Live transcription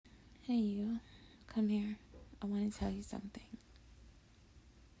Hey, you. Come here. I want to tell you something.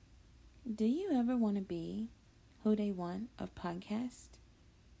 Do you ever want to be who they want of podcast?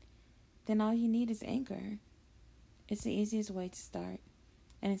 Then all you need is Anchor. It's the easiest way to start,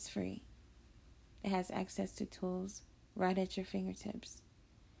 and it's free. It has access to tools right at your fingertips.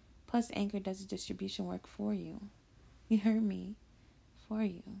 Plus, Anchor does the distribution work for you. You heard me. For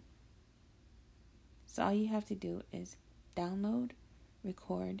you. So all you have to do is download,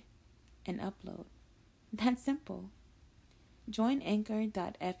 record, and upload. That's simple. Join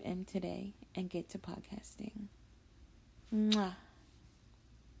Anchor.fm today and get to podcasting. Mwah.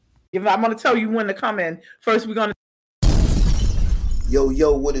 I'm going to tell you when to come in. First, we're going to...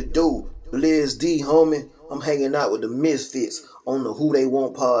 Yo, what it do? Blizz D, homie. I'm hanging out with the Misfits on the Who They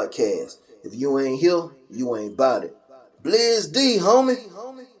Want podcast. If you ain't here, you ain't about it. Blizz D, homie.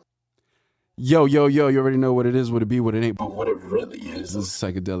 Yo, you already know what it is, what it be, what it ain't, but what it really is. This is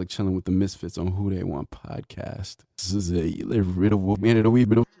Psychedelic Chilling with the Misfits on Who They Want podcast. This is a little bit of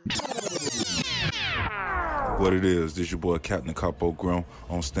What it is, this your boy Captain Capo Grim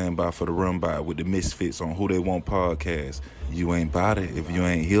on standby for the run by with the Misfits on Who They Want podcast. You ain't about it if you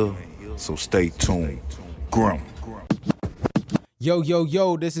ain't here, so stay tuned. Grim.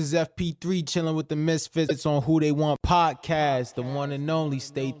 Yo, this is FP3 chilling with the Misfits on Who They Want podcast, the one and only.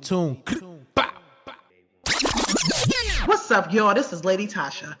 Stay tuned. What's up, y'all? This is Lady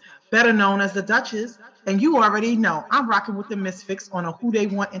Tasha, better known as the Duchess, and you already know I'm rocking with the Misfits on a Who They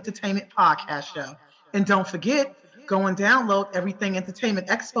Want Entertainment podcast show. And don't forget, go and download Everything Entertainment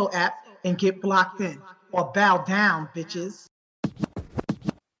Expo app and get blocked in, or bow down, bitches.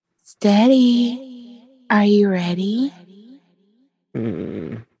 Daddy, are you ready?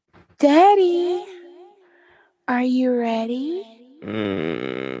 Daddy, are you ready?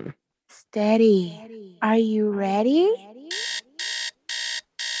 Steady, are you ready?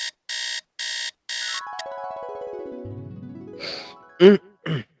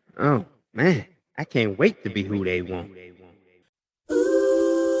 Oh, man, I can't wait to be who they want.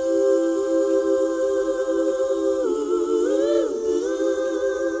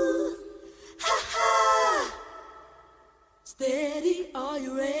 Steady, are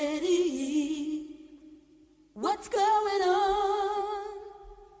you ready? What's going on?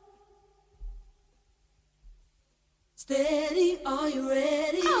 Steady, are you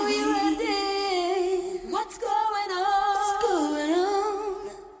ready? Are you ready? What's going on? What's going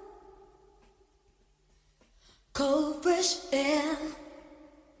on? Cold, fresh air.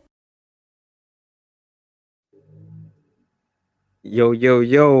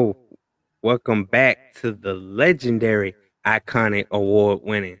 Yo. Welcome back to the legendary, iconic,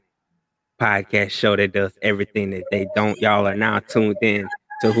 award-winning podcast show that does everything that they don't. Y'all are now tuned in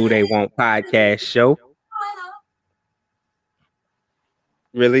to Who They Want podcast show.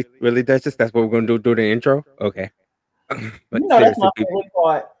 Really, Duchess? That's what we're going to do the intro? Okay. But that's my favorite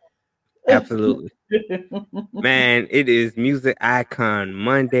part. Absolutely. Man, it is Music Icon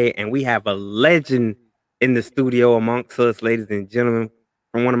Monday, and we have a legend in the studio amongst us, ladies and gentlemen,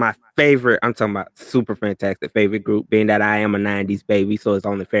 from one of my favorite, I'm talking about super fantastic favorite group, being that I am a 90s baby, so it's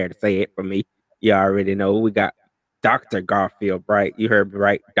only fair to say it for me. You already know. We got Dr. Garfield Bright. You heard me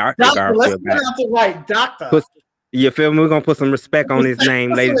right. Dr. Garfield Bright. Let's right, Doctor. You feel me? We're going to put some respect on his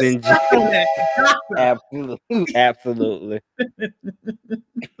name, ladies and gentlemen. Absolutely.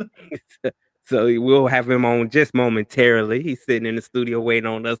 So we'll have him on just momentarily. He's sitting in the studio waiting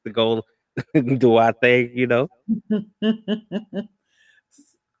on us to go do our thing, you know.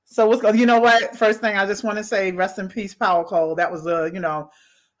 So you know what? First thing I just want to say, rest in peace, Power Cole. That was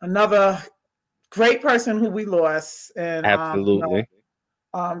another great person who we lost. And absolutely.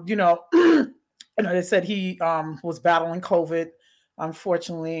 They said he was battling COVID,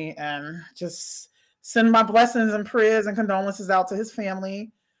 unfortunately, and just send my blessings and prayers and condolences out to his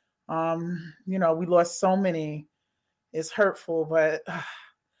family. We lost so many. It's hurtful, but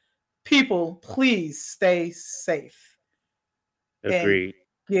people, please stay safe. Agreed.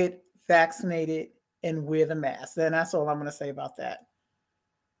 Get vaccinated and wear the mask. And that's all I'm going to say about that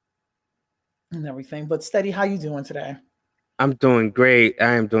and everything. But Steady, how you doing today? I'm doing great.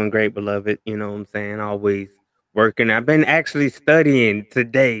 I am doing great, beloved. You know what I'm saying? Always working. I've been actually studying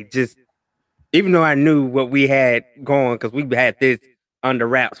today, just even though I knew what we had going, because we had this under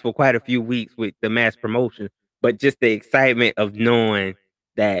wraps for quite a few weeks with the mass promotion, but just the excitement of knowing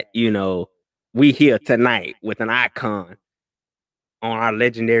that, we here tonight with an icon on our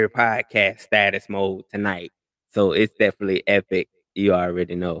legendary podcast status mode tonight. So it's definitely epic. You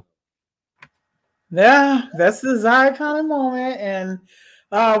already know. Yeah, that's the iconic moment.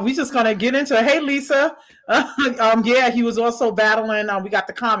 And we just going to get into it. Hey, Lisa. Yeah, he was also battling. We got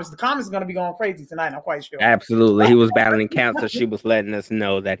the comments. The comments are going to be going crazy tonight. I'm quite sure. Absolutely, he was battling cancer. She was letting us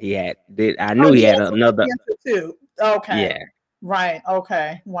know that he had. I knew he had another. Too. Okay. Yeah. Right.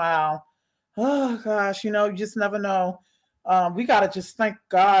 Okay. Wow. Oh gosh. You just never know. We gotta just thank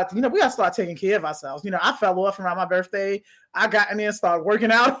God. We gotta start taking care of ourselves. I fell off around my birthday. I got in there and started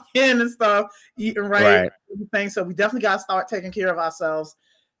working out again and stuff, eating right. Everything. So we definitely gotta start taking care of ourselves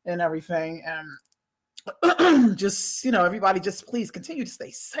and everything. And just everybody just please continue to stay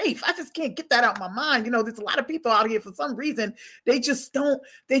safe. I just can't get that out of my mind. There's a lot of people out here for some reason they just want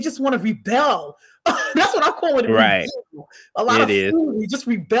to rebel. That's what I'm calling it. Right. A lot of people, we just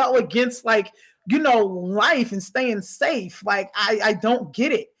rebel against life and staying safe. I don't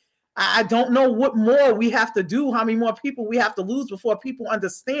get it. I don't know what more we have to do, how many more people we have to lose before people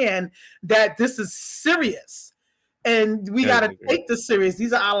understand that this is serious and we got to take this serious.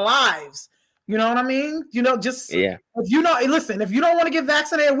 These are our lives. You know what I mean? Listen, if you don't want to get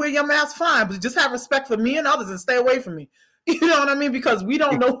vaccinated, wear your mask, fine, but just have respect for me and others and stay away from me. You know what I mean? Because we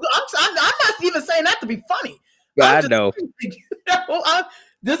don't know. I'm not even saying that to be funny. I know.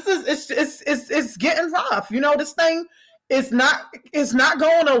 This is it's getting rough. This thing is not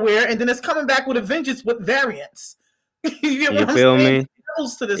going nowhere, and then it's coming back with a vengeance with variants. You feel me?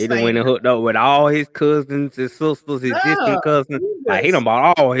 He done went and hooked up with all his cousins, his sisters, his distant cousins. He done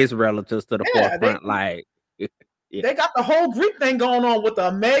brought all his relatives to the forefront. They got the whole Greek thing going on with the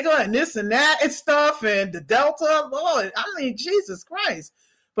Omega and this and that and stuff and the Delta. Lord, I mean, Jesus Christ.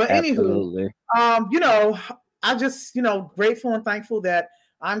 But anywho, I just, grateful and thankful that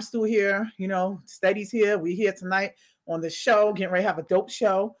I'm still here. Steady's here. We here tonight on the show, getting ready to have a dope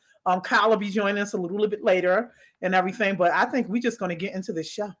show. Kyle will be joining us a little bit later and everything, but I think we're just going to get into the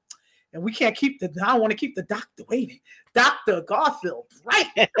show. And we can't I don't want to keep the doctor waiting. Dr. Garfield,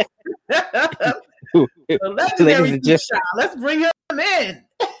 right? The legendary let's bring him in.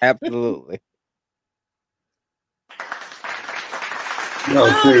 Absolutely.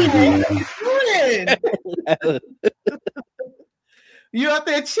 You out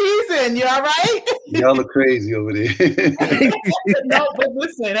there cheesing? You all right? Y'all are crazy over there. No, but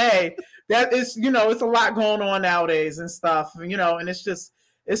listen, hey, that is, it's a lot going on nowadays and stuff, and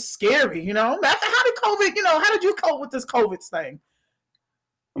it's scary, How did COVID, how did you cope with this COVID thing?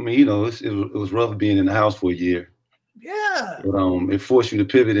 I mean, it was rough being in the house for a year. Yeah. But it forced you to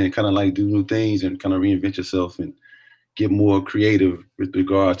pivot and kind of do new things and kind of reinvent yourself and get more creative with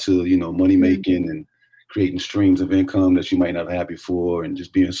regard to, money making and creating streams of income that you might not have had before, and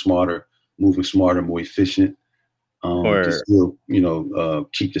just being smarter, moving smarter, more efficient. To still,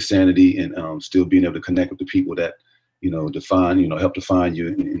 keep your sanity and still being able to connect with the people that, help define you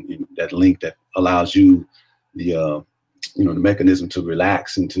in that link that allows you the mechanism to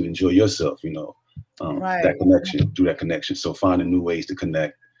relax and to enjoy yourself, that connection, through that connection. So finding new ways to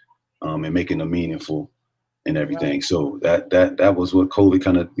connect and making them meaningful and everything. Right. So that was what COVID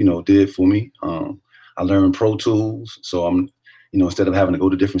kind of, did for me. I learned Pro Tools. So I'm, instead of having to go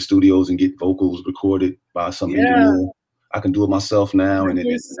to different studios and get vocals recorded by some engineer, I can do it myself now. And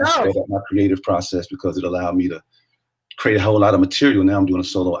it sped up my creative process because it allowed me to create a whole lot of material. Now I'm doing a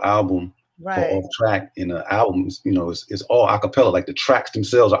solo album for off track, and the albums, it's all acapella. Like the tracks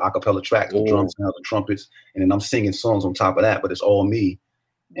themselves are acapella tracks, the drums and the trumpets, and then I'm singing songs on top of that, but it's all me.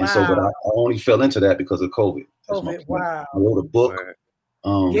 Wow. And so, but I only fell into that because of COVID. Wow. I wrote a book. I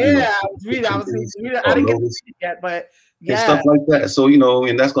was reading. I didn't get to see it yet, but and stuff like that. So,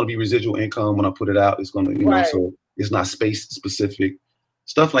 and that's going to be residual income when I put it out. It's going to, so it's not space specific.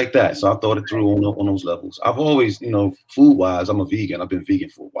 Stuff like that. So I thought it through on those levels. I've always, food wise, I'm a vegan. I've been vegan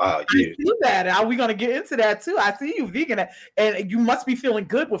for a while. Years. I see that. Are we going to get into that too? I see you vegan, and you must be feeling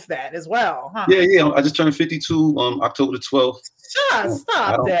good with that as well, huh? Yeah. I just turned 52 on October the 12th.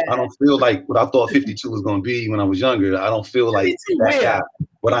 Stop that. I don't feel like what I thought 52 was going to be when I was younger. I don't feel like that guy.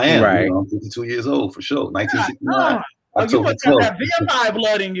 But I am. Right. I'm 52 years old for sure. 1969. You must have that vampire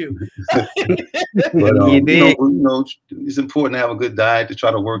blood in you. But, it's important to have a good diet, to try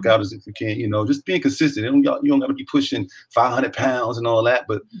to work out as if you can, just being consistent. You don't got to be pushing 500 pounds and all that,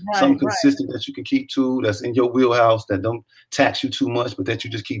 but something consistent that you can keep to, that's in your wheelhouse, that don't tax you too much, but that you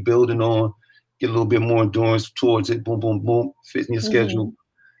just keep building on, get a little bit more endurance towards it, boom, boom, boom, fit in your schedule.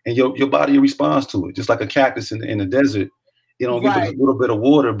 And your body responds to it, just like a cactus in the desert. Get a little bit of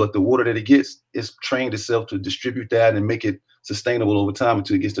water, but the water that it gets is trained itself to distribute that and make it sustainable over time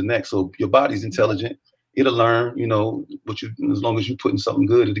until it gets to next. So your body's intelligent. It'll learn, as long as you're putting something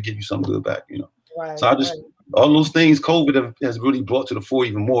good, it'll give you something good back, So all those things COVID has really brought to the fore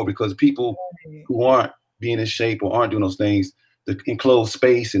even more, because people who aren't being in shape or aren't doing those things, the enclosed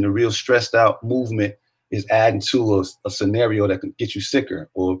space and the real stressed out movement is adding to a scenario that can get you sicker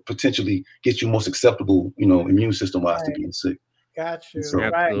or potentially get you most acceptable, immune system wise to being sick. Got you. So,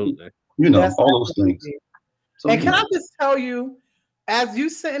 Absolutely. That's all those things. So, and can I just tell you, as you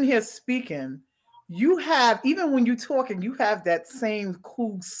sitting here speaking, you have, even when you talking, you have that same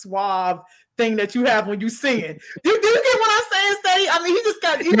cool, suave thing that you have when you singing. Do you get what I'm saying, Steady? I mean, he just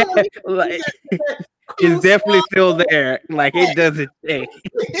got, even when Like, cool, it's definitely suave still there. Like, it doesn't change.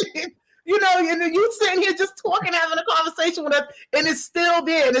 and you sitting here just talking, having a conversation with us, and it's still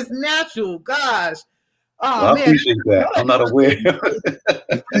there, and it's natural. Gosh. Oh, I man. appreciate that. I'm not aware. I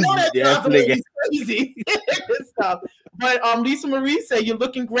know that Definitely sounds crazy. Stuff. But Lisa Marie said, "You're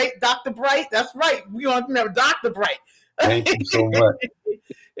looking great, Dr. Bright." That's right. We want to know Dr. Bright. Thank you so much.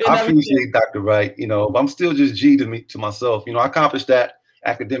 I appreciate Dr. Bright. I'm still just G to myself. I accomplished that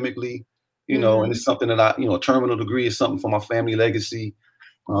academically, and it's something that a terminal degree is something for my family legacy.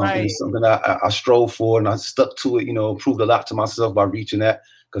 And it's something that I strove for, and I stuck to it, proved a lot to myself by reaching that,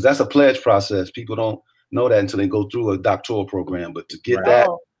 because that's a pledge process. People don't know that until they go through a doctoral program, but to get that,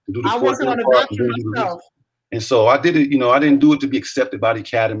 to do the I wasn't on a doctorate myself. And so I did it, I didn't do it to be accepted by the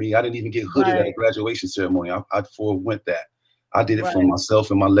academy. I didn't even get hooded at a graduation ceremony. I forewent that. I did it for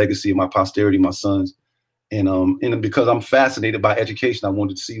myself and my legacy and my posterity, my sons. And because I'm fascinated by education, I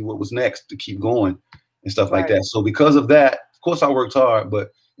wanted to see what was next to keep going and stuff like that. So because of that, of course I worked hard,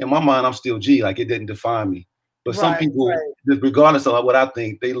 but in my mind, I'm still G, like it didn't define me. But some people, regardless of what I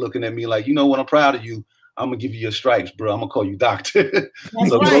think, they looking at me like, what, I'm proud of you. I'm gonna give you your stripes, bro. I'm gonna call you doctor.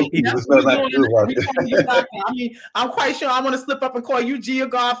 So I mean, I'm quite sure I'm gonna slip up and call you G or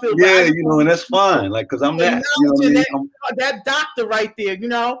Garfield. Yeah, and that's fine. Like, cause I'm that. That doctor right there,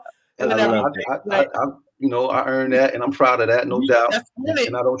 And I earned that, and I'm proud of that, no doubt.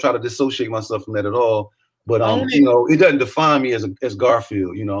 And I don't try to dissociate myself from that at all. But it doesn't define me as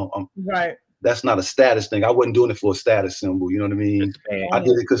Garfield. That's not a status thing. I wasn't doing it for a status symbol. You know what I mean? I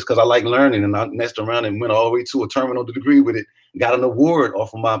did it because I like learning, and I messed around and went all the way to a terminal degree with it. Got an award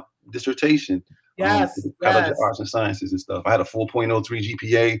off of my dissertation. Yes. College of Arts and Sciences and stuff. I had a 4.03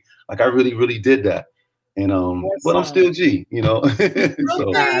 GPA. Like I really, really did that. And but I'm still G. So,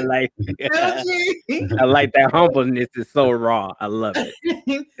 I like that humbleness is so raw. I love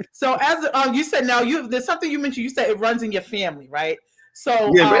it. So as you said, now there's something you mentioned. You said it runs in your family, right?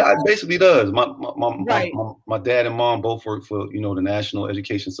 So yeah, it basically does. My dad and mom both work for the National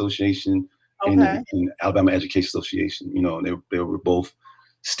Education Association and Alabama Education Association. They were both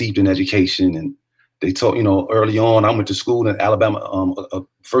steeped in education, and they taught. Early on, I went to school in Alabama,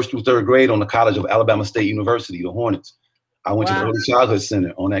 first through third grade on the College of Alabama State University, the Hornets. I went to the Early Childhood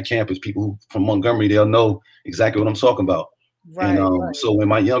Center on that campus. People who from Montgomery, they'll know exactly what I'm talking about. So in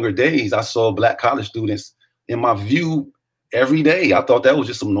my younger days, I saw Black college students in my view. Every day, I thought that was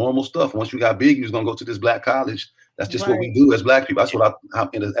just some normal stuff. Once you got big, you was gonna go to this Black college. That's just what we do as Black people. That's what I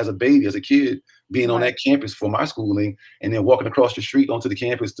as a baby, as a kid, being on that campus for my schooling, and then walking across the street onto the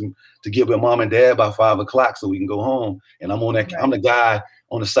campus to get with mom and dad by 5 o'clock so we can go home. And I'm on that. I'm the guy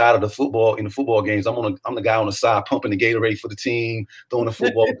on the side of the football in the football games. I'm the guy on the side pumping the Gatorade for the team, throwing the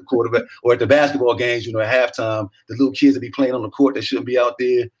football at the quarterback, or at the basketball games. At halftime, the little kids that be playing on the court that shouldn't be out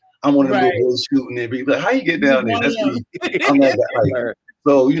there. I'm one of them little boys shooting and be like, how you get down there? That's me. I'm that guy.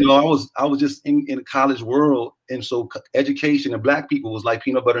 So, I was just in the college world. And so education and Black people was like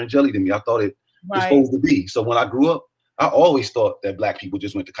peanut butter and jelly to me. I thought it was supposed to be. So when I grew up, I always thought that Black people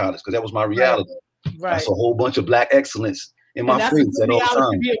just went to college because that was my reality. I saw a whole bunch of Black excellence in my face at all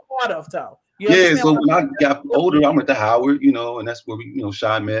times. Be a part of, though. So when I got older, I went to Howard, and that's where we,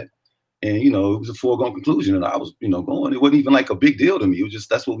 Shy met. And, it was a foregone conclusion. And I was, going. It wasn't even like a big deal to me. It was just,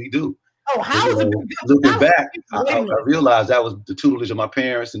 that's what we do. Oh, how is it? Looking back, I realized that was the tutelage of my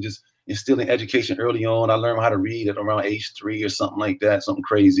parents and just instilling education early on. I learned how to read at around age 3 or something like that, something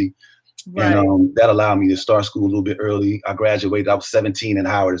crazy. And that allowed me to start school a little bit early. I graduated. I was 17 in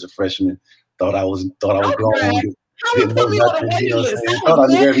Howard as a freshman. Thought I was grown. How would put me on a waiting list? How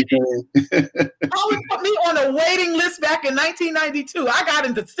would put me on a waiting list back in 1992? I got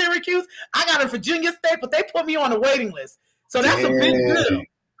into Syracuse. I got in Virginia State, but they put me on a waiting list. So that's a big deal.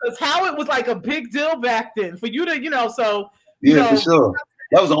 Because Howard was like a big deal back then for you to, so. For sure.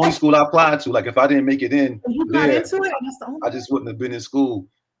 That was the only school I applied to. Like if I didn't make it in, I just wouldn't have been in school.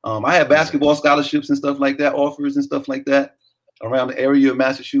 I had basketball scholarships and stuff like that, offers and stuff like that around the area of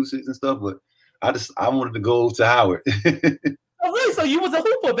Massachusetts and stuff, but I wanted to go to Howard. Oh, really? So you was a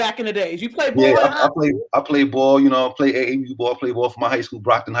hooper back in the days? You played ball? Yeah, I played ball. I played AAU ball. I played ball for my high school,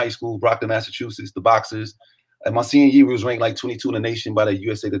 Brockton High School, Brockton, Massachusetts, the Boxers. And my senior year, we was ranked like 22 in the nation by the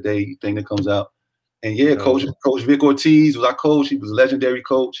USA Today thing that comes out. And Coach Vic Ortiz was our coach. He was a legendary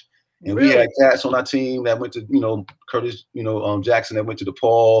coach. And we had cats on our team that went to, Curtis, Jackson that went to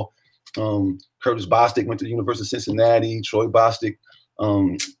DePaul. Curtis Bostic went to the University of Cincinnati. Troy Bostic.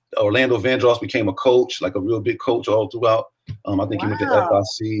 Orlando Vandross became a coach, like a real big coach all throughout. I think he went to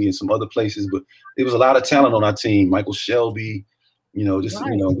FIC and some other places, but there was a lot of talent on our team. Michael Shelby,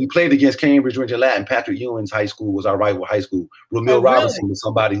 we played against Cambridge, Virginia Latin. Patrick Ewing's high school was our rival high school. Ramil Robinson was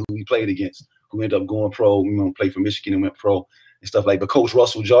somebody who we played against, who ended up going pro, played for Michigan and went pro and stuff like that. But Coach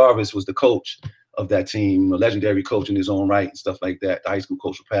Russell Jarvis was the coach of that team, a legendary coach in his own right and stuff like that. The high school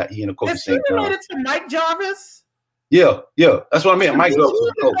coach for Pat, he ended up coaching St. John. Related to Mike Jarvis? Yeah, that's what I meant. Mike Jarvis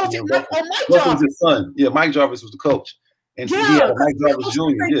was the coach. Russell was his son. Yeah, Mike Jarvis was the coach. And so he had Mike Jarvis Jr.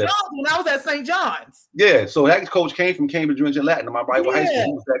 Yeah. When I was at St. John's. Yeah, so that coach came from Cambridge, Virginia Latin. In my rival high school,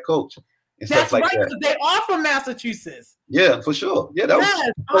 he was that coach. And stuff like that. They are from Massachusetts. Yeah, for sure. Yeah, that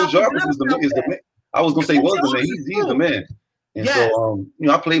was Coach Jarvis is the man. I was gonna say was the man. He's the man. And so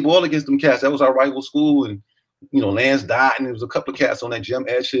I played ball against them cats. That was our rival school, and Lance Dotton. There was a couple of cats on that Jim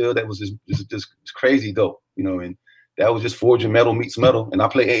Edgehill that was just crazy dope. And that was just forging metal meets metal. And I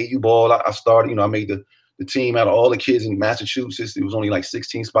played AAU ball. I started. I made the team out of all the kids in Massachusetts. It was only like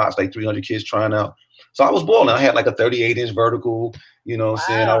 16 spots, like 300 kids trying out. So I was balling. I had like a 38-inch vertical. What I'm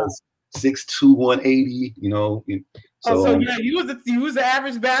saying? I was 6'2", 180. So you was the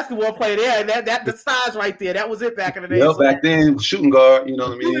average basketball player there. That the size right there. That was it back in the day. Yeah, back then, shooting guard. You know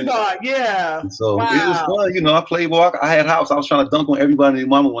what I mean? Shooting guard, yeah. And so it was fun. I played ball. I had house. I was trying to dunk on everybody and their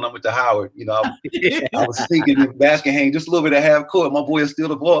mama when I went to Howard. I was sneaking in the basket, hang just a little bit at half court. My boy will steal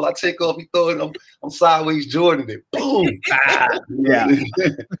the ball. I take off. He throw it. I'm sideways Jordan. It boom. Yeah.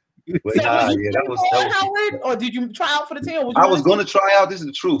 But that was Howard, or did you try out for the team? I was going to try out. This is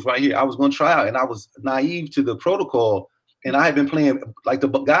the truth right here. I was going to try out, and I was naive to the protocol. And I had been playing, like the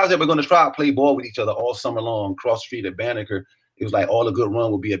guys that were going to try out play ball with each other all summer long, cross the street at Banneker. It was like all a good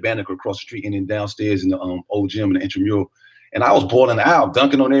run would be at Banneker across the street and then downstairs in the old gym in the intramural. And I was balling out,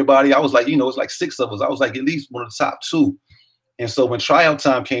 dunking on everybody. I was like, it's like 6 of us. I was like at least one of the top 2. And so when tryout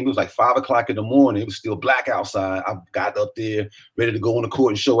time came, it was like 5 o'clock in the morning. It was still black outside. I got up there ready to go on the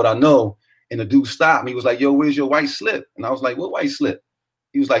court and show what I know. And the dude stopped me. He was like, yo, where's your white slip? And I was like, what white slip?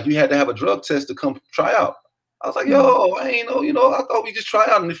 He was like, you had to have a drug test to come try out. I was like, yo, I ain't know, I thought we just try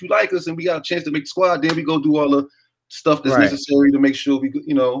out. And if you like us and we got a chance to make the squad, then we go do all the stuff that's necessary to make sure we, but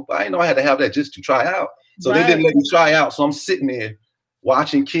I didn't know I had to have that just to try out. So they didn't let me try out. So I'm sitting there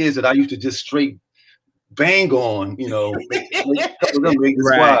watching kids that I used to just straight bang on, a couple of them make the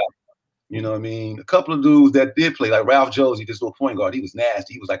squad. You know what I mean? A couple of dudes that did play, like Ralph Josie, this little point guard, he was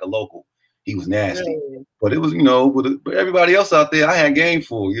nasty. He was like a local. He was nasty. But it was, but everybody else out there, I had game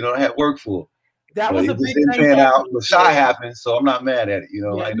for, I had work for. That was a big thing. Pan out. The shy happened, so I'm not mad at it.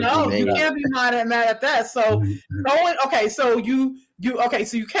 You can't be mad at that. So so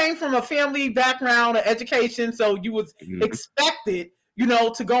you came from a family background of education, so you was expected,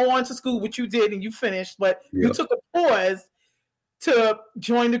 to go on to school, which you did and you finished, but you took a pause to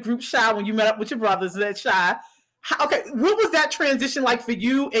join the group Shy when you met up with your brothers at Shy. What was that transition like for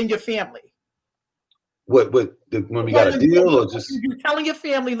you and your family? When we got a deal, or just you telling your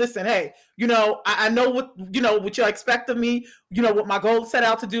family, listen, hey, I know what what you expect of me, what my goal set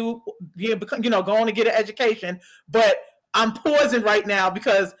out to do, going to get an education, but I'm pausing right now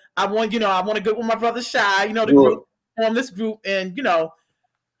because I want to go with my brother Shy, group, form this group, and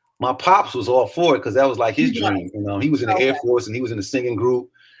my pops was all for it because that was like his dream. He was in the Air Force and he was in the singing group,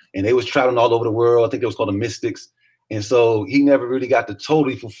 and they was traveling all over the world. I think it was called the Mystics. And so he never really got to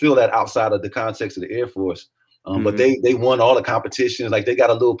totally fulfill that outside of the context of the Air Force. But they won all the competitions. Like they got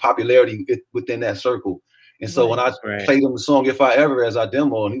a little popularity within that circle. And so when I played him the song "If I Ever" as our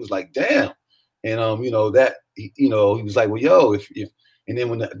demo, and he was like, "Damn," and he was like, "Well, yo, if," and then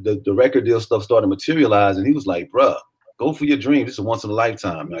when the record deal stuff started materializing, he was like, "Bruh, go for your dream. This is once in a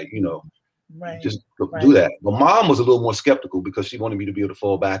lifetime. Like just do that." But Mom was a little more skeptical because she wanted me to be able to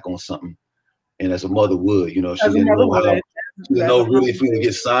fall back on something. And as a mother would, she didn't know really if we would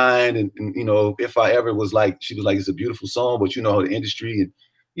get signed. And If I Ever was like, she was like, it's a beautiful song, but the industry and,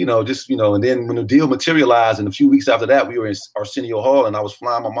 and then when the deal materialized and a few weeks after that, we were in Arsenio Hall and I was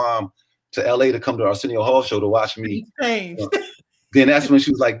flying my mom to LA to come to Arsenio Hall show to watch me. Then that's when she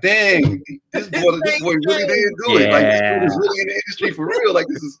was like, dang, this boy really did do it. Like this dude is really in the industry for real. Like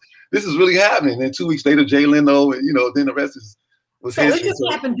this is really happening. And then 2 weeks later, Jay Leno, and then the rest is. So it just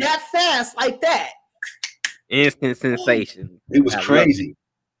happened that fast, like that. Instant sensation. It was crazy.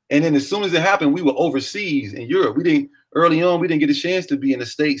 And then as soon as it happened, we were overseas in Europe. We didn't get a chance to be in the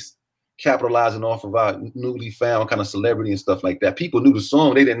States capitalizing off of our newly found kind of celebrity and stuff like that. People knew the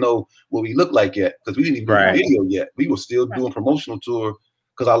song. They didn't know what we looked like yet because we didn't even do the video yet. We were still doing promotional tour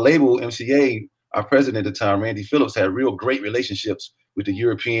because our label MCA, our president at the time, Randy Phillips, had real great relationships with the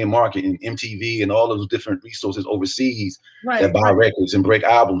European market and MTV and all those different resources overseas that buy records and break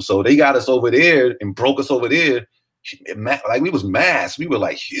albums. So they got us over there and broke us over there. Like we was mass. We were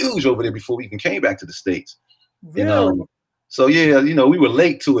like huge over there before we even came back to the States. Really? And, so yeah, you know, we were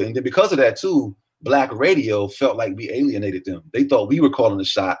late to it. And then because of that too, Black radio felt like we alienated them. They thought we were calling the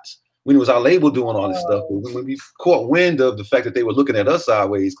shots when it was our label doing all this stuff. But when we caught wind of the fact that they were looking at us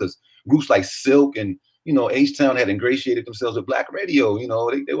sideways, because groups like Silk and, you know, H-Town had ingratiated themselves with Black radio. You know,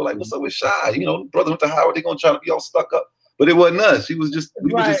 they were like, what's up with Shy? You know, brother went to Howard, they gonna try to be all stuck up. But it wasn't us. He was just,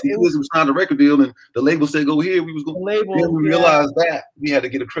 we was signed a record deal, and the label said, go here. We was going to, then we realized that we had to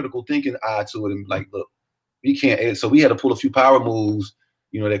get a critical thinking eye to it and like, look, we can't. So we had to pull a few power moves,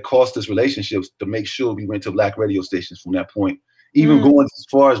 you know, that cost us relationships to make sure we went to Black radio stations from that point. Even going as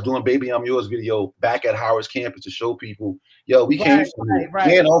far as doing Baby I'm Yours video back at Howard's campus to show people, yo, we came from here.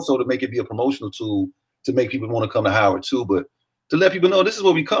 And also to make it be a promotional tool to make people want to come to Howard too. But to let people know this is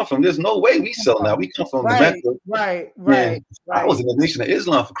where we come from. There's no way we sell now. We come from the Mecca. Right. I was in the Nation of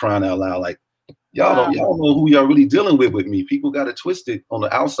Islam, for crying out loud. Like, y'all don't know who y'all really dealing with me. People got it twisted on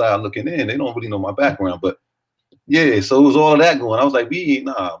the outside looking in. They don't really know my background. But yeah, so it was all of that going. I was like, we're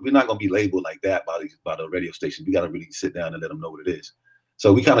not gonna be labeled like that by the radio station. We got to really sit down and let them know what it is.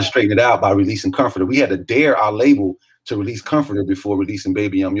 So we kind of straightened it out by releasing Comforter. We had to dare our label to release Comforter before releasing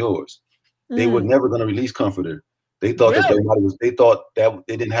Baby I'm Yours. They were never gonna release Comforter. They thought that they thought that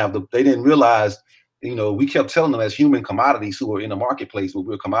they didn't realize, you know, we kept telling them as human commodities who were in the marketplace, but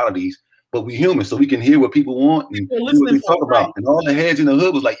we're commodities, but we human, so we can hear what people want and do what we talk about. And all the heads in the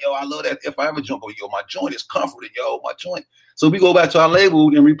hood was like, yo, I love that If I Ever Jump, yo, my joint is comforted, yo, my joint. So we go back to our label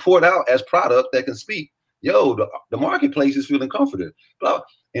and report out as product that can speak, yo, the marketplace is feeling comforted.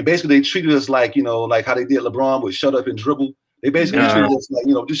 And basically they treated us like, you know, like how they did LeBron with shut up and dribble. They basically treated us like,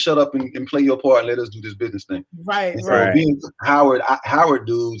 you know, just shut up and play your part and let us do this business thing. Right. And so being Howard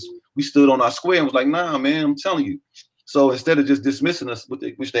dudes, we stood on our square and was like, nah, man, I'm telling you. So instead of just dismissing us,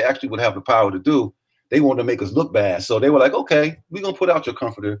 which they actually would have the power to do, they wanted to make us look bad. So they were like, okay, we're going to put out your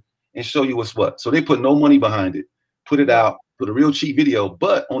Comforter and show you what's what. So they put no money behind it, put it out with a real cheap video.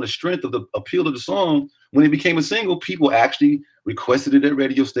 But on the strength of the appeal of the song, when it became a single, people actually requested it at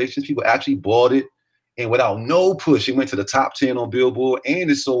radio stations. People actually bought it. And without no push, it went to the top 10 on Billboard, and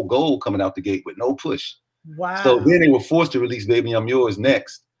it sold gold coming out the gate with no push. Wow. So then they were forced to release Baby I'm Yours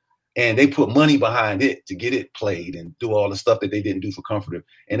next. And they put money behind it to get it played and do all the stuff that they didn't do for Comforter.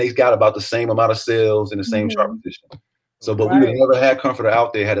 And they got about the same amount of sales and the same chart position. So, but we would have never had Comforter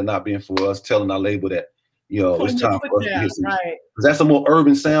out there had it not been for us telling our label that, you know, it's time for us to get some. Because that's a more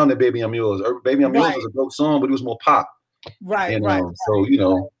urban sound than Baby I'm Yours. Baby I'm Yours was a dope song, but it was more pop. So, you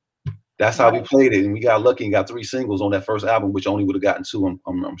know, that's how we played it. And we got lucky and got 3 singles on that first album, which only would have gotten 2.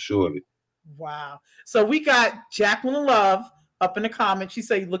 I'm sure of it. Wow. So we got Jacqueline Love up in the comments. She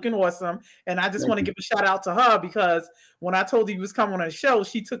said, looking awesome. And I just want to give a shout out to her because when I told her you was coming on the show,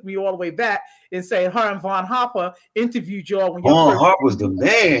 she took me all the way back and said her and Von Harper interviewed y'all. When Von Harper was the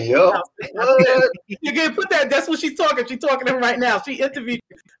man, yo. You can put that. That's what she's talking. She's talking to him right now. She interviewed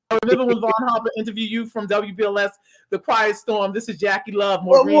you. I remember when Von Harper interviewed you from WBLS, The Quiet Storm. This is Jackie Love.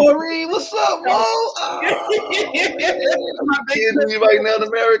 Maureen, what's up, Mo? I'm kidding you right now in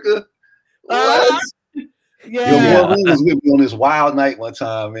America. Yo, Maureen was with me on this wild night one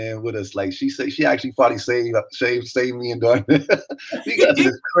time, man, with us. Like she said, she actually probably saved me and Darn. We got to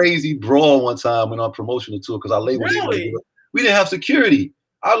this crazy brawl one time when on promotional tour because our label we didn't have security.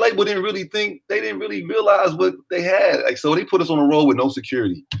 Our label didn't really realize what they had. Like, so they put us on a road with no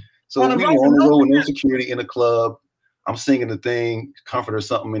security. So we were on the road with no security in the club. I'm singing the thing, Comfort or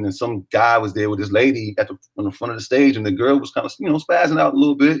something, and then some guy was there with this lady on the front of the stage, and the girl was kind of, you know, spazzing out a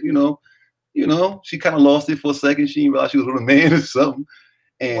little bit, you know, she kind of lost it for a second. She didn't realize she was with a man or something.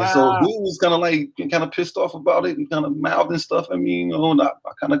 And so dude was kind of pissed off about it and kind of mouthed and stuff. I mean, you know, and I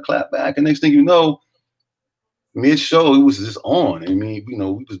kind of clapped back. And next thing you know, mid-show, it was just on. I mean, you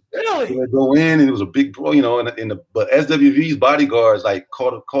know, we was gonna go in, and it was a big brawl, you know. But SWV's bodyguards like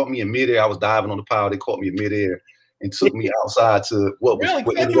caught me in midair. I was diving on the pile. They caught me in midair and took me outside to what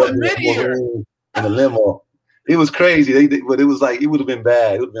ended up in the limo. It was crazy. But it was like it would have been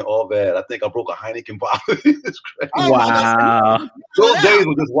bad. It would have been all bad. I think I broke a Heineken bottle. It's crazy. Wow. Those days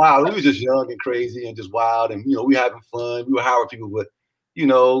were just wild. We were just young and crazy and just wild, and you know, we having fun. We were Howard people, but you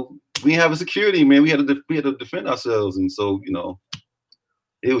know, we didn't have a security, man. We had to defend ourselves, and so you know,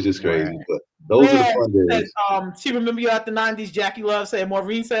 it was just crazy. Right. But those are the fun days. She remember you at the 90s. Jackie Love said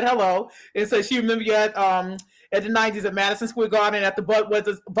Maureen said hello and said she remember you at the 90s at Madison Square Garden at the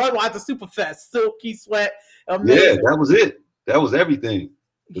Budweiser Superfest. Silk, Keith Sweat. Yeah, that was it. That was everything.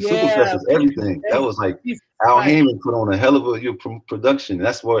 The Super Fest was everything. That was like Al Heyman put on a hell of a production.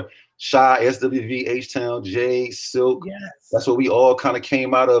 That's where Shy, SWV, H-Town, Jay, Silk. Yes. That's what we all kind of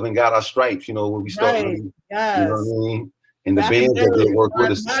came out of and got our stripes, you know, when we started. Right. You Yes. know what I mean? And the Back bands in the that day, did work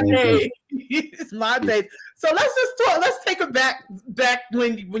with us. my The same day. thing. It's my day. So let's just talk. Let's take it back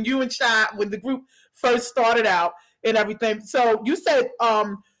when you and Shy, when the group first started out and everything. So you said,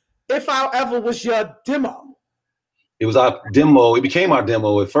 "If I Ever" was your demo. It was our demo. It became our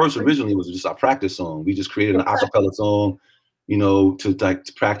demo. At first, originally, it was just our practice song. We just created an acapella song, you know, to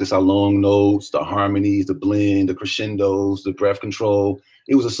practice our long notes, the harmonies, the blend, the crescendos, the breath control.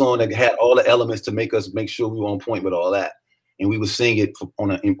 It was a song that had all the elements to make sure we were on point with all that. And we would sing it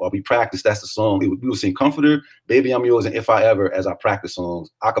while we practiced. That's the song. We would sing "Comforter," "Baby I'm Yours," and "If I Ever" as our practice songs,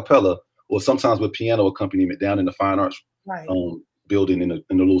 acapella, or sometimes with piano accompaniment down in the Fine Arts building in the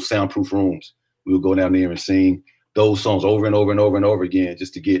little soundproof rooms. We would go down there and sing those songs over and over and over and over again,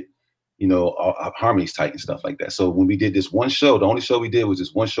 just to get, you know, our harmonies tight and stuff like that. So when we did this one show, the only show we did was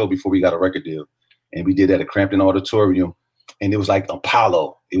this one show before we got a record deal, and we did that at Crampton Auditorium, and it was like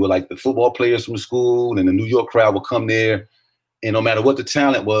Apollo. It was like the football players from the school and the New York crowd would come there, and no matter what the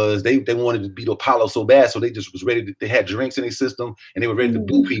talent was, they wanted to beat Apollo so bad, so they just was ready. They had drinks in their system, and they were ready to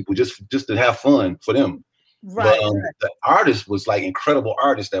boo people just to have fun for them. Right. But the artists was like incredible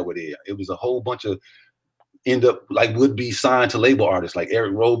artists that were there. It was a whole bunch of would be signed to label artists like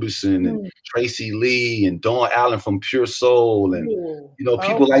Eric Roberson and Tracy Lee and Dawn Allen from Pure Soul, and you know,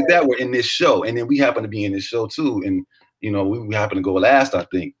 people like that were in this show. And then we happened to be in this show too, and you know, we happened to go last, I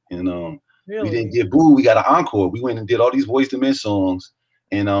think. And we didn't get booed. We got an encore. We went and did all these Boyz II Men songs,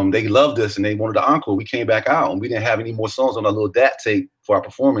 and they loved us and they wanted an encore. We came back out, and we didn't have any more songs on our little DAT tape for our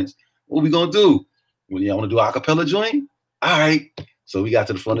performance. What we gonna do? Well, y'all want to do an acapella joint? All right. So we got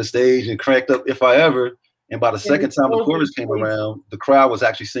to the front of the stage and cranked up "If I Ever." And by the second time the chorus came around, the crowd was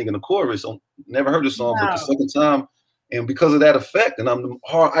actually singing the chorus. Never heard the song, but the second time, and because of that effect, and the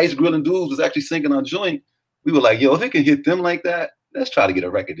hard ice grilling dudes was actually singing our joint, we were like, yo, if it can hit them like that, let's try to get a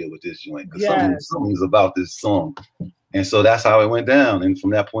record deal with this joint. Because something's about this song. And so that's how it went down. And from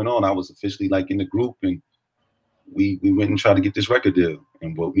that point on, I was officially like in the group, and we went and tried to get this record deal.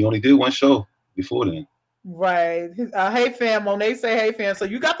 And we only did one show before then. Right. Hey fam, Monet say hey fam. So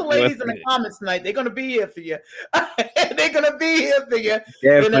you got the ladies in the comments tonight. They're gonna be here for you. They're gonna be here for you.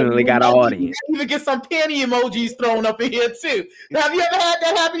 Definitely got an audience. Even get some panty emojis thrown up in here too. Now, have you ever had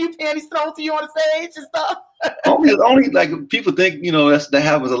that happen? You panties thrown to you on the stage and stuff? only like people think, you know, that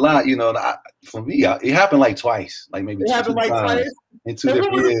happens a lot. You know, for me, it happened like twice, like maybe it happened like twice in 2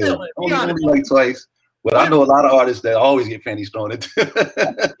 different years. Only like twice. But I know a lot of artists that always get panties thrown into.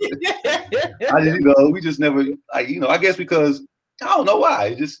 We just never, I guess because I don't know why.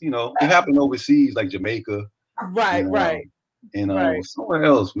 It just, it happened overseas, like Jamaica. Right, right. And somewhere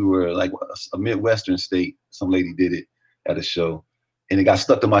else, we were like a Midwestern state. Some lady did it at a show, and it got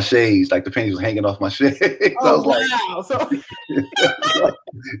stuck to my shades. Like the panties was hanging off my shades. Oh, wow. So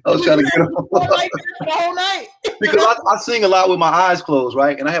I was trying to get them like the whole night. Because I sing a lot with my eyes closed,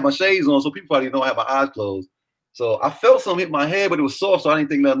 right? And I have my shades on, so people probably don't have my eyes closed. So I felt something hit my head, but it was soft, so I didn't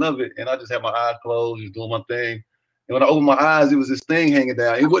think nothing of it. And I just had my eyes closed, just doing my thing. And when I opened my eyes, it was this thing hanging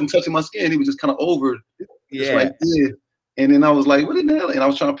down. It wasn't touching my skin. It was just kind of over, just like this. And then I was like, what in the hell? And I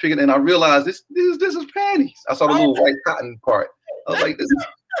was trying to pick it, and I realized this is panties. I saw the little white cotton part. I was like, this is...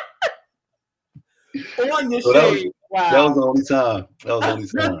 On your shade. Wow. That was the only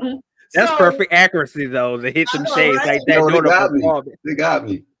time. That's perfect accuracy, though, to hit some shades like that. They got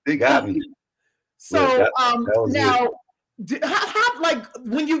me. So now, how like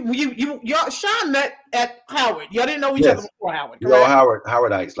when y'all Sean met at Howard? Y'all didn't know each other before Howard. Correct?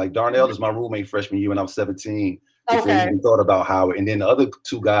 Howardites. Like Darnell is my roommate freshman year when I was 17. Before we even thought about Howard, and then the other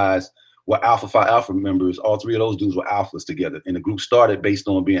two guys were Alpha Phi Alpha members. All three of those dudes were alphas together, and the group started based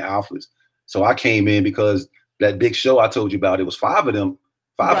on being alphas. So I came in because that big show I told you about, it was five of them.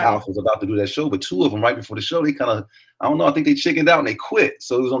 Five alphas about to do that show, but two of them right before the show, they kind of, I don't know, I think they chickened out and they quit.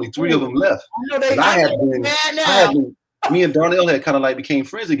 So it was only three of them left. Me and Darnell had kind of like became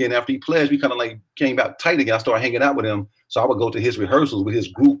friends again after he pledged. We kind of like came back tight again. I started hanging out with him. So I would go to his rehearsals with his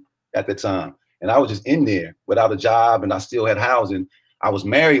group at the time. And I was just in there without a job, and I still had housing. I was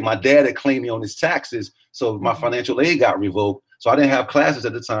married. My dad had claimed me on his taxes. So my financial aid got revoked. So I didn't have classes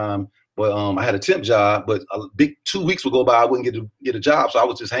at the time. But I had a temp job, but a big 2 weeks would go by, I wouldn't get a job. So I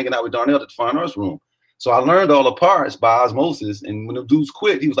was just hanging out with Darnell at the Fine Arts Room. So I learned all the parts by osmosis. And when the dudes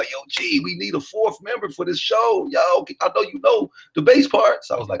quit, he was like, yo, G, we need a fourth member for this show. Yo, I know you know the bass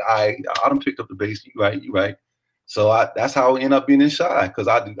parts. I was like, I done picked up the bass. You right. So that's how I ended up being in Shy, because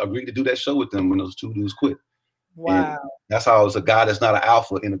I agreed to do that show with them when those two dudes quit. Wow. And that's how it's a guy that's not an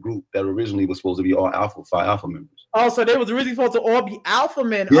alpha in a group that originally was supposed to be all alpha, 5 alpha members. Oh, so they was originally supposed to all be alpha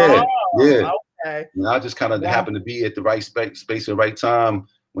men. Yeah, Oh, yeah. Okay. And I just kind of happened to be at the right space at the right time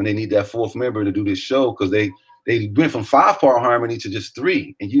when they need that 4th member to do this show, because they went from 5-part harmony to just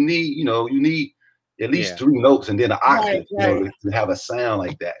 3, and you need at least 3 notes and then an octave, to have a sound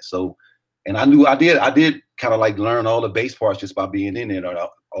like that. So, and I did kind of like learn all the bass parts just by being in there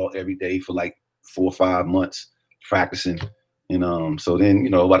all every day for like 4 or 5 months practicing. And so then,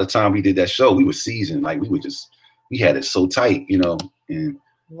 by the time we did that show, we were seasoned. Like we had it so tight, and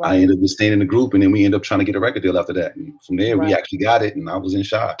I ended up just staying in the group, and then we ended up trying to get a record deal after that. And from there, we actually got it, and I was in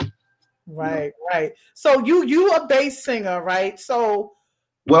Shy. Right. So you a bass singer, right? So,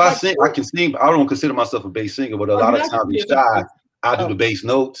 well, I can sing. I don't consider myself a bass singer, but a lot of times in Shy, I do the bass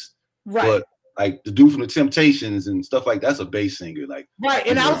notes. Right. But like the dude from the Temptations and stuff like that's a bass singer. Like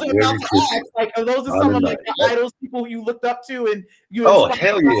and I was about to ask, like, are those some of like the idols, people you looked up to, and you? Oh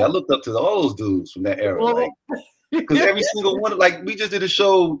hell yeah, I looked up to all those dudes from that era. Because every single one, like we just did a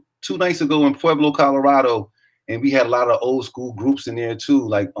show 2 nights ago in Pueblo, Colorado, and we had a lot of old school groups in there too,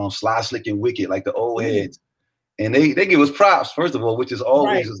 like Sly, Slick, and Wicked, like the old heads. And they give us props, first of all, which is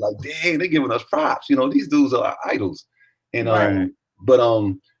always is like, dang, they're giving us props. These dudes are idols. And but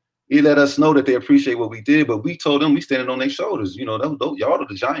it let us know that they appreciate what we did, but we told them we standing on their shoulders. Y'all are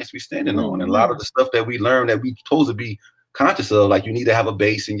the giants we standing on. And a lot of the stuff that we learned that we supposed to be conscious of, like you need to have a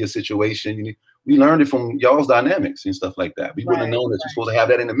bass in your situation. We learned it from y'all's dynamics and stuff like that. We wouldn't have known that you're supposed to have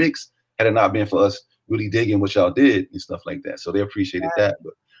that in the mix had it not been for us really digging what y'all did and stuff like that. So they appreciated that.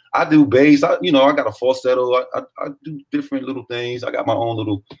 But I do bass. I got a falsetto. I do different little things. I got my own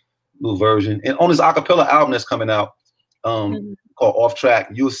little version. And on this acapella album that's coming out, called Off Track,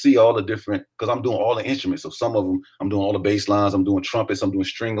 you'll see all the different, because I'm doing all the instruments. So some of them, I'm doing all the bass lines, I'm doing trumpets, I'm doing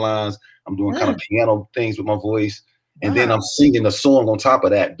string lines, I'm doing kind of piano things with my voice. And then I'm singing a song on top of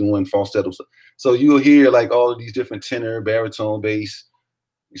that, doing falsetto. So you'll hear like all of these different tenor, baritone, bass,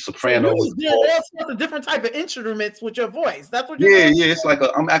 soprano. So all sorts of different type of instruments with your voice. That's what you're doing? It's like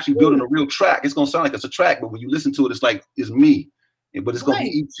I'm actually building a real track. It's gonna sound like it's a track, but when you listen to it, it's like it's me. But it's gonna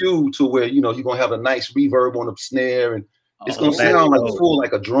be EQ to where you're gonna have a nice reverb on the snare, and it's gonna sound like full,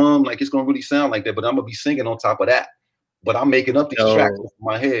 like a drum, like it's gonna really sound like that. But I'm gonna be singing on top of that. But I'm making up these tracks in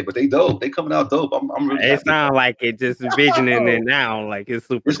my head. But they dope. They coming out dope. I'm really. It sounds like it, just envisioning it now. Like it's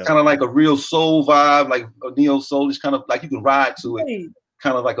super. It's kind of like a real soul vibe, like a neo soul. It's kind of like you can ride to it.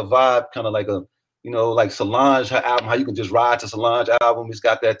 Kind of like a vibe, kind of like a, like Solange, her album, how you can just ride to Solange album. It's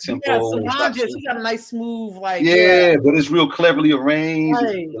got that tempo. Yeah, Solange, she got a nice smooth, like. Yeah, but it's real cleverly arranged.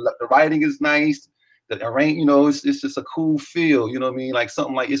 The writing is nice. The arrange, it's just a cool feel. You know what I mean? Like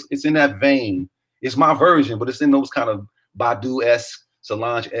something like it's in that vein. It's my version, but it's in those kind of Badu-esque,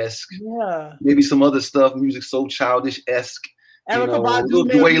 Solange-esque. Yeah. Maybe some other stuff, music so childish-esque. Erykah Badu,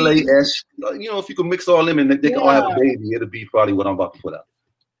 Dwayne-esque. If you can mix all them and they can all have a baby, it'll be probably what I'm about to put out.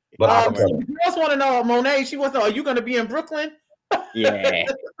 But girls want to know, Monet, she wants to know, are you going to be in Brooklyn? Yeah.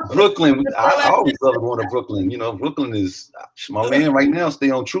 Brooklyn. I always love going to Brooklyn. Brooklyn is my man right now. Stay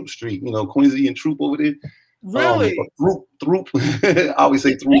on Troop Street. Quincy and Troop over there. Really? Troop. I always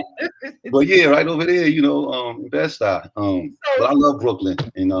say Troop. But yeah, right over there, in Bed-Stuy. But I love Brooklyn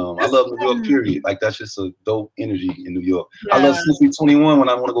and I love New York, period. Like that's just a dope energy in New York. Yeah. I love Century 21 when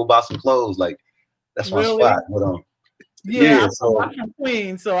I want to go buy some clothes. Like that's my spot. But so I'm from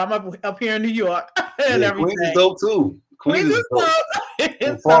Queens, so I'm up here in New York and everything. Queens is dope too. Queens is dope.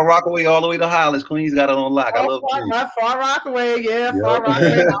 From Far Rockaway all the way to Highlands, Queens got it on lock. I love Queens. Far Rockaway, Far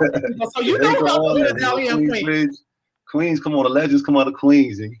Rockaway. So you know about down here in Queens. Queens, come on, the legends come out of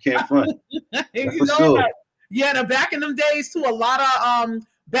Queens, and you can't front. For sure. That. Yeah, and back in them days too, a lot of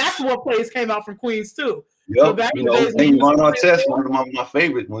basketball players came out from Queens too. Yep, so Ron Artest, one of my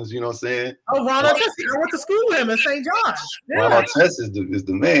favorite ones, you know what I'm saying? Oh, Ron Artest, I went to school with him in St. John. Yeah. Ron Artest is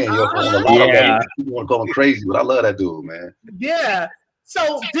the man. People want to call him crazy, but I love that dude, man. Yeah.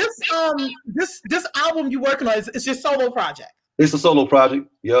 So this album you're working on, it's your solo project. It's a solo project.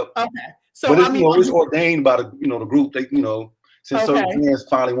 Yep. Okay. So but it's ordained by the group. They since certain fans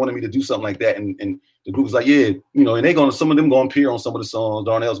finally wanted me to do something like that, and the group was like, and some of them gonna appear on some of the songs.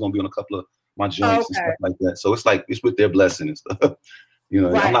 Darnell's gonna be on a couple of my joints and stuff like that. So it's like it's with their blessing and stuff.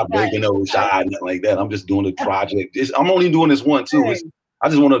 I'm not breaking no shot, nothing like that. I'm just doing the project. I'm only doing this one too. I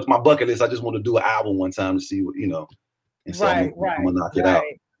just want to my bucket list. I just want to do an album one time to see what And so I'm gonna knock it out.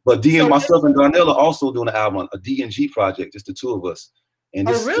 But myself and Darnell are also doing an album, a D&G project, just the two of us. And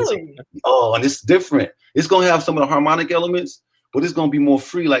really? And it's different. It's gonna have some of the harmonic elements, but it's gonna be more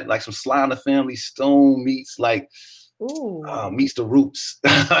free, like some Sly and the Family Stone meets like Ooh. Meets the Roots.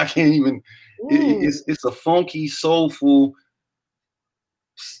 I can't even. It's a funky, soulful,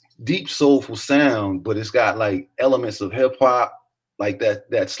 deep soulful sound, but it's got like elements of hip hop, like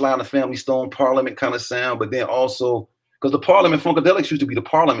that Sly and the Family Stone Parliament kind of sound, but then also because the Parliament Funkadelics used to be the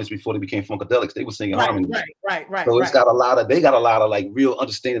Parliaments before they became Funkadelics. They were singing harmony. Right. So it's got a lot of like real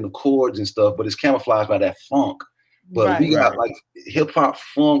understanding of chords and stuff, but it's camouflaged by that funk. But we got like hip hop,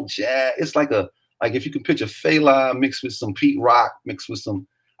 funk, jazz. It's like if you can picture Fela mixed with some Pete Rock, mixed with some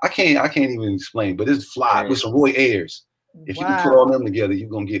I can't even explain, but it's fly with some Roy Ayers. If you can put all them together, you're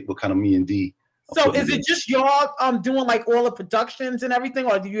gonna get what kind of me and D. So is it just y'all doing like all the productions and everything,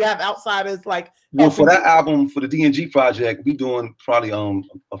 or do you have outsiders like? Well, for that album, for the D&G project, we doing probably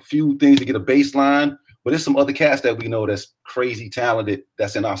a few things to get a bass line, but there's some other cats that we know that's crazy talented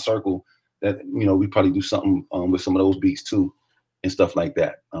that's in our circle that we probably do something with some of those beats too and stuff like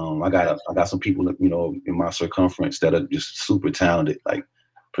that. I got some people that in my circumference that are just super talented, like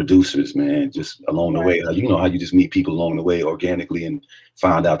producers, man, just along the way. How you just meet people along the way organically and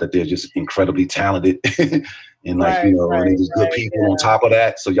find out that they're just incredibly talented and and they're just good people on top of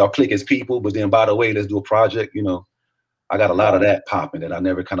that. So y'all click as people, but then by the way, let's do a project. I got a lot of that popping that I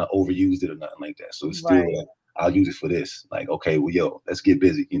never kind of overused it or nothing like that. So it's still I'll use it for this. Like, okay, well, let's get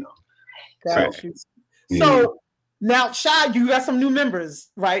busy, So now, Shy, you got some new members,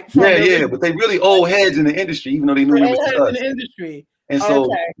 right? Yeah, but they really old heads in the industry, even though they new members to us. In the industry. And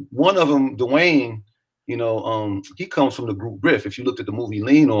so one of them, Dwayne, he comes from the group Riff. If you looked at the movie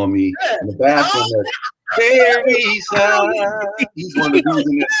Lean on Me, in the bathroom, he's one of the dudes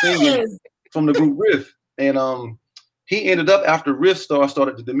in that singing from the group Riff. And he ended up, after Riff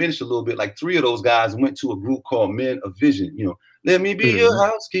started to diminish a little bit, like 3 of those guys went to a group called Men of Vision. Let me be your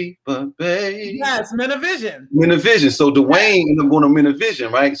housekeeper, babe. Yes, Men of Vision. Men of Vision. So Dwayne ended up going to Men of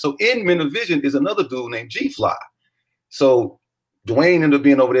Vision, right? So in Men of Vision is another dude named G-Fly. So Dwayne ended up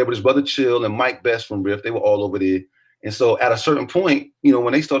being over there with his brother Chill and Mike Best from Riff. They were all over there. And so at a certain point,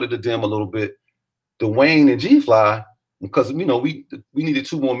 when they started to dim a little bit, Dwayne and G-Fly, because, we needed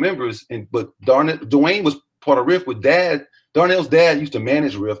 2 more members. But Dwayne was part of Riff with Dad. Darnell's dad used to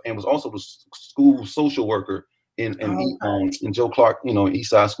manage Riff and was also the school social worker in Joe Clark,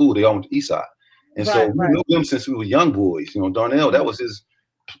 East Side School. They all went to East Side. And so we knew them since we were young boys. Darnell, that was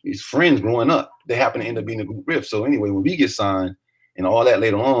his friends growing up. They happened to end up being a group Riff. So anyway, when we get signed, and all that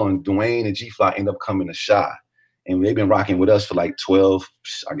later on, Dwayne and G-Fly end up coming to Shy. And they've been rocking with us for like 12,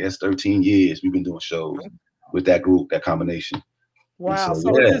 13 years. We've been doing shows with that group, that combination. Wow.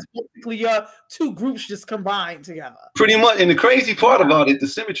 So it is basically your 2 groups just combined together. Pretty much. And the crazy part about it, the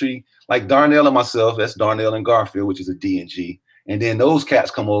symmetry, like Darnell and myself, that's Darnell and Garfield, which is a D&G. And then those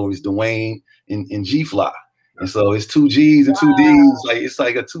cats come over, it's Dwayne and G-Fly. And so it's 2 G's and 2 D's. Like it's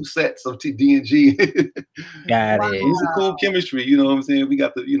like a 2 sets of D and G. Got it. It's a cool chemistry, you know what I'm saying? We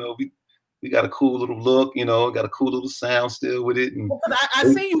got we got a cool little look, got a cool little sound still with it. And I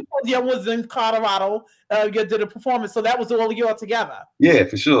see you was in Colorado. You did a performance, so that was all of you all together. Yeah,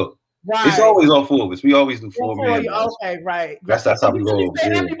 for sure. Right. It's always all 4 of us. We always do 4 men. Okay, right. That's how we roll.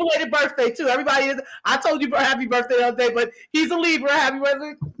 Happy belated birthday too. Everybody I told you happy birthday the other day, but he's a Libra. Happy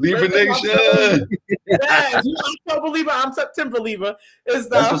birthday. Libra Nation. Yes, you're October Libra. I'm September Libra. That's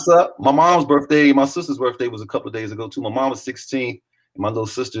what's up. My mom's birthday, my sister's birthday was a couple of days ago too. My mom was 16, and my little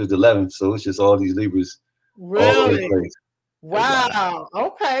sister is 11th. So it's just all these Libras. Really? Wow.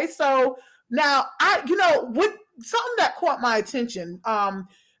 Okay. So now what something that caught my attention.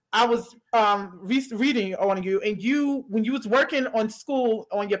 I was reading on you, and when you was working on school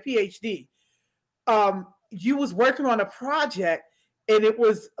on your PhD, you was working on a project, and it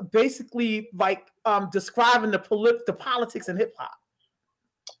was basically like describing the politics in hip hop.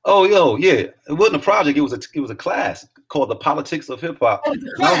 Oh, yeah. It wasn't a project. It was a class called The Politics of Hip Hop. Oh,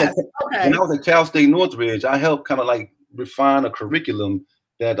 When I was at Cal State Northridge, I helped kind of like refine a curriculum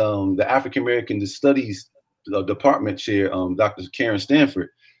that the African American Studies department chair, Dr. Karen Stanford,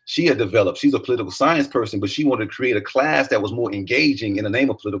 she had developed. She's a political science person, but she wanted to create a class that was more engaging in the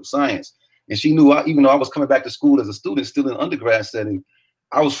name of political science. And she knew, even though I was coming back to school as a student, still in undergrad setting,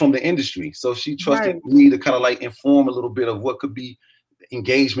 I was from the industry. So she trusted me to kind of like inform a little bit of what could be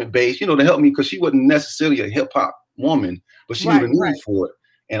engagement based, to help me, because she wasn't necessarily a hip hop woman, but she knew the need for it.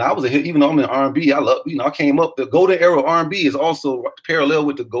 And I was even though I'm in R&B, I love, I came up, the golden era of R&B is also parallel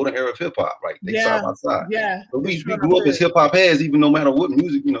with the golden era of hip hop, right? They side by side. Yeah. So we grew up as hip hop heads, even no matter what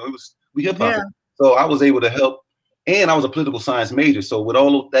music, we hip hop. Yeah. So I was able to help, and I was a political science major. So with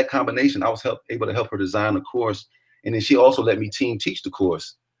all of that combination, I was able to help her design the course. And then she also let me teach the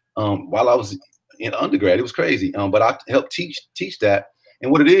course while I was in undergrad. It was crazy. But I helped teach that.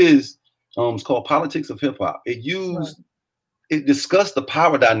 And what it is, It's called Politics of Hip Hop. It discussed the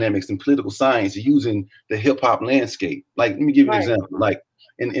power dynamics in political science using the hip hop landscape. Like, let me give you an example. Like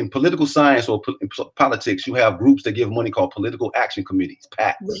in political science or in politics, you have groups that give money called political action committees,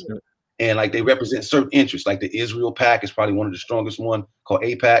 PACs. And like they represent certain interests, like the Israel PAC is probably one of the strongest one, called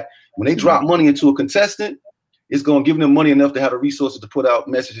AIPAC. When they drop money into a contestant, it's going to give them money enough to have the resources to put out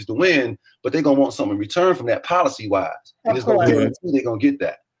messages to win, but they're going to want something in return from that policy-wise. And it's going to guarantee they're going to get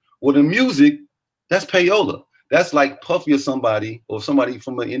that. Well, the music, that's payola. That's like Puffy or somebody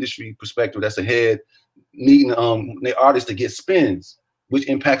from an industry perspective that's ahead, needing their artists to get spins, which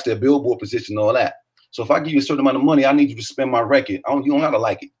impacts their Billboard position and all that. So if I give you a certain amount of money, I need you to spend my record. You don't have to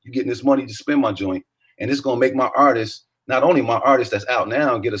like it. You're getting this money to spend my joint. And it's going to make my artist, not only my artist that's out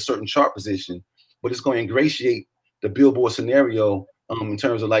now, get a certain chart position, but it's going to ingratiate the Billboard scenario in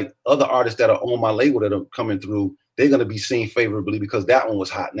terms of like other artists that are on my label that are coming through. They're going to be seen favorably because that one was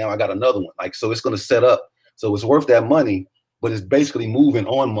hot. Now I got another one. Like, so it's going to set up. So it's worth that money, but it's basically moving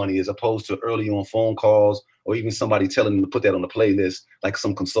on money as opposed to early on phone calls or even somebody telling them to put that on the playlist, like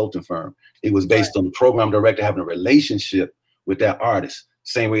some consulting firm. It was based on the program director having a relationship with that artist,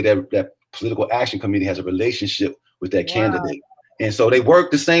 same way that political action committee has a relationship with that candidate. And so they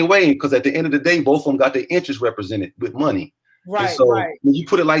work the same way because at the end of the day, both of them got their interests represented with money. And so when you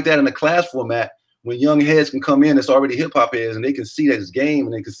put it like that in a class format, when young heads can come in, it's already hip hop heads, and they can see that it's game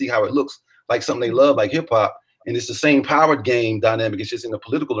and they can see how it looks like something they love, like hip hop. And it's the same power game dynamic. It's just in the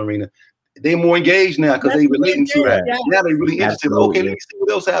political arena. They're more engaged now because they relating to that. Now they're really interested. Okay, let me see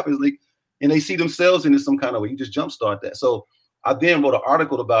what else happens. Like, and they see themselves in it some kind of way. You just jumpstart that. So I then wrote an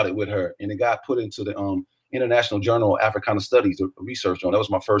article about it with her, and it got put into the International Journal of Africana Studies, a research journal. That was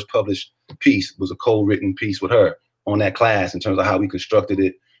my first published piece. It was a co-written piece with her on that class in terms of how we constructed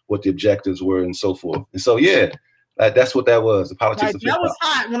it, what the objectives were, and so forth. And so, yeah, that's what that was. The politics of hip hop. That was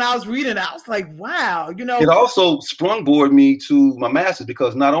hot when I was reading it. I was like, wow, you know. It also sprungboard me to my master's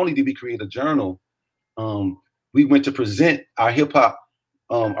because not only did we create a journal, we went to present our hip hop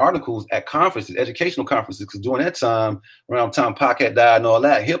articles at conferences, educational conferences, because during that time, around the time Pac had died and all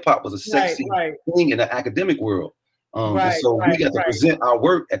that, hip hop was a sexy thing in the academic world. And so we got to present our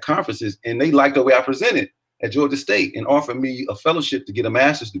work at conferences, and they liked the way I presented at Georgia State and offered me a fellowship to get a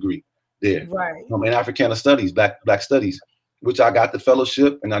master's degree there in Africana Studies, Black Studies, which I got the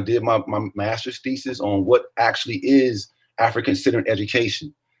fellowship, and I did my master's thesis on what actually is African-centered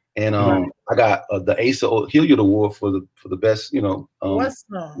education. And I got the Asa Hilliard Award for the best,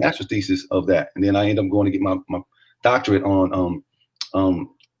 master's thesis of that. And then I ended up going to get my doctorate on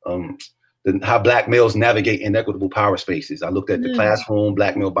how Black males navigate inequitable power spaces. I looked at the classroom,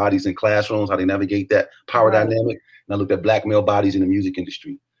 Black male bodies in classrooms, how they navigate that power dynamic. And I looked at Black male bodies in the music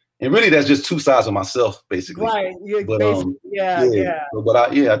industry. And really, that's just two sides of myself, basically. But But I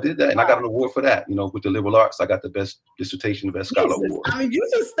did that, and I got an award for that. With the liberal arts, I got the best dissertation, the best scholar award. I mean, you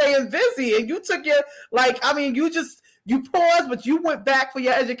just staying busy, and you took your you paused, but you went back for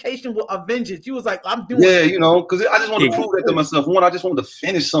your education with a vengeance. You was like, I'm doing. Yeah, because I just wanted to prove that to myself. One, I just wanted to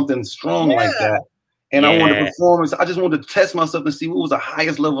finish something strong like that, and I wanted to perform. I just wanted to test myself and see what was the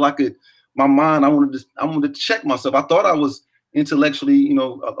highest level I could. My mind, I wanted to check myself. I thought I was intellectually,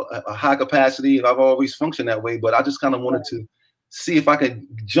 a high capacity, and I've always functioned that way, but I just kind of wanted to see if I could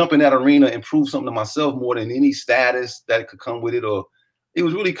jump in that arena and prove something to myself more than any status that could come with it. Or it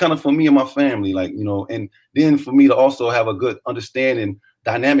was really kind of for me and my family, and then for me to also have a good understanding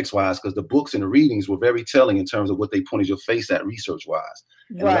dynamics wise, because the books and the readings were very telling in terms of what they pointed your face at research wise.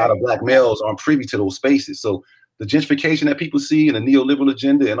 And a lot of Black males aren't privy to those spaces. So the gentrification that people see and the neoliberal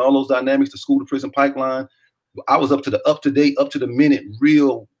agenda and all those dynamics, the school to prison pipeline, I was up to the up to the minute,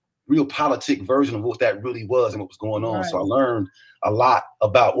 real politic version of what that really was and what was going on. So I learned a lot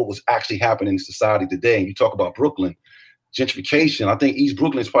about what was actually happening in society today. And you talk about Brooklyn, gentrification. I think East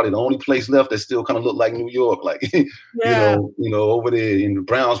Brooklyn is probably the only place left that still kind of look like New York, like over there in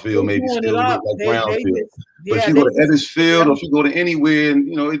Brownsville, maybe still look like Brownsville. But if you go to Edgefield or if you go to anywhere,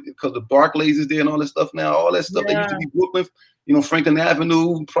 and because the Barclays is there and all that stuff now, all that stuff that used to be Brooklyn. Franklin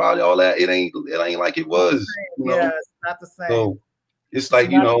Avenue, probably all that. It ain't like it was. Yeah, it's not the same. So it's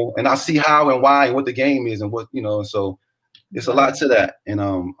like, and I see how and why and what the game is and what, so it's a lot to that. And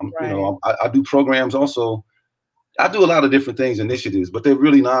I do programs also. I do a lot of different things, initiatives, but they're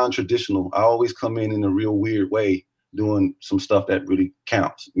really non-traditional. I always come in a real weird way, doing some stuff that really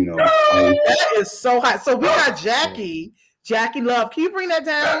counts, That is so hot. So we got Jackie Love. Can you bring that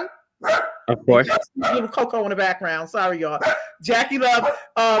down? Of course. Little Coco in the background. Sorry, y'all. Jackie Love.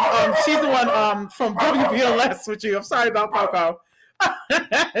 She's the one from WBLS with you. I'm sorry about Coco.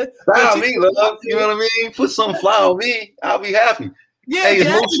 Flower me, love. You know what I mean? Put some flower on me. I'll be happy. Yeah, Hey, is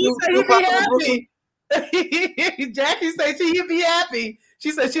Mo Jackie Shoe said still he'd be popping in Brooklyn? happy. Jackie said she'd be happy.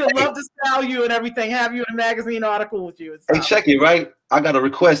 She said she'd love to style you and everything, have you in a magazine article with you. And Hey, stuff. check it, right? I got a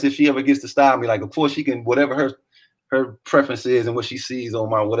request if she ever gets to style me. Like, of course, she can, whatever her preference is and what she sees on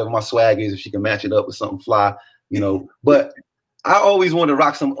my, whatever my swag is, if she can match it up with something fly, you know. But I always wanted to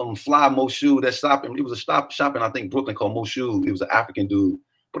rock some fly Mo Shoe. That shopping, it was a shop in, I think, Brooklyn called Mo Shoe. It was an African dude,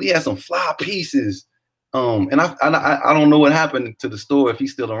 but he had some fly pieces. And I don't know what happened to the store if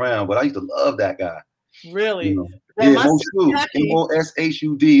he's still around, but I used to love that guy. Really? You know? Well, Yeah, Mo Shoe,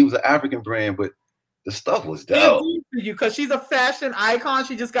 MOSHUD. It was an African brand, but the stuff was dope. You, because she's a fashion icon.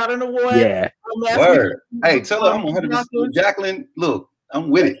 She just got an award. Yeah. Word. Hey, tell her I'm 100%. Jacqueline, look, I'm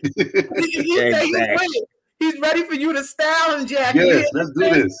with Exactly. He's ready for you to style him, Jackie. Yes, let's do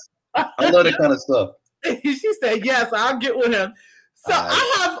this. I love that kind of stuff. She said, yes, I'll get with him. So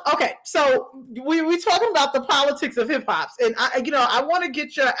so we talking about the politics of hip hops, and I want to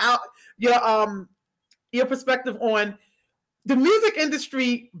get your perspective on the music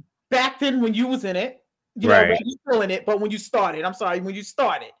industry back then when you was in it. You know, when you still in it, but when you started,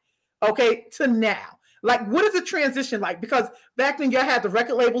 okay, to now. Like, what is the transition like? Because back then you had the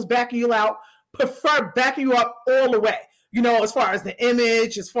record labels backing you out, backing you up all the way. You know, as far as the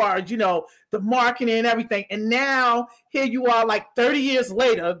image, as far as, the marketing and everything. And now here you are like 30 years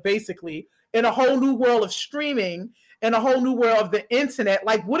later, basically, in a whole new world of streaming and a whole new world of the internet.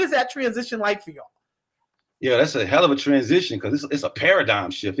 Like, what is that transition like for y'all? Yeah, that's a hell of a transition because it's a paradigm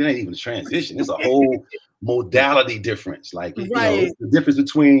shift. It ain't even a transition. It's a whole modality difference. Like, it's the difference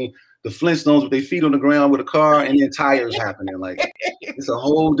between the Flintstones with their feet on the ground with a car and then tires happening. Like, it's a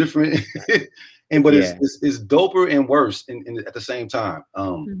whole different... But it's doper and worse at the same time.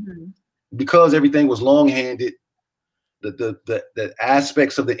 Because everything was long-handed, the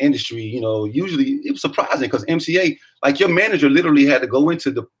aspects of the industry, usually it was surprising because MCA, like your manager literally had to go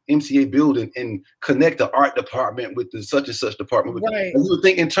into the MCA building and connect the art department with the such and such department. Right. And you would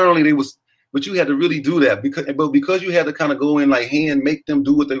think internally but you had to really do that because you had to kind of go in like make them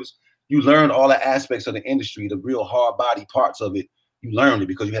do what they was. You learned all the aspects of the industry, the real hard body parts of it. You learned it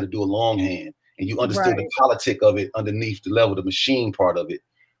because you had to do a longhand. And you understood the politic of it underneath the level, the machine part of it,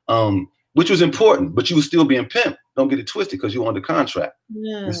 which was important. But you were still being pimped. Don't get it twisted because you were under contract.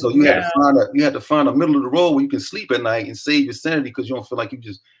 And so you had to find a middle of the road where you can sleep at night and save your sanity because you don't feel like you're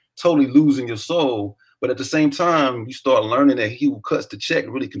just totally losing your soul. But at the same time, you start learning that he who cuts the check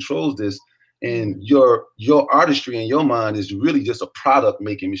really controls this. And your artistry in your mind is really just a product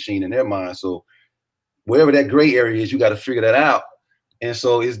making machine in their mind. So wherever that gray area is, you got to figure that out. And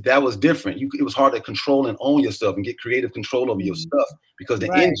so that was different. It was hard to control and own yourself and get creative control over your stuff because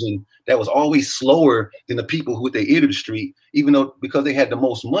the engine that was always slower than the people who with their ear to the street, even though because they had the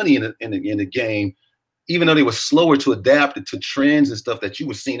most money in the game, even though they were slower to adapt to trends and stuff that you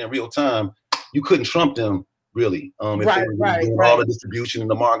were seeing in real time, you couldn't trump them really. If they were doing all the distribution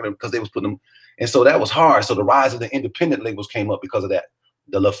and the marketing because they was putting them. And so that was hard. So the rise of the independent labels came up because of that.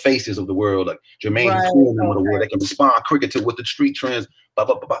 The LaFaces of the world, like Jermaine Dupri of the world, they can respond quicker to what the street trends, blah,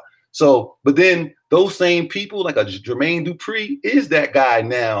 blah, blah, blah. So, but then those same people, like a Jermaine Dupri, is that guy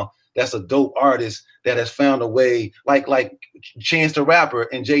now that's a dope artist that has found a way, like Chance the Rapper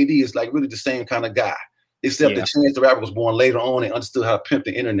and JD is like really the same kind of guy, except that Chance the Rapper was born later on and understood how to pimp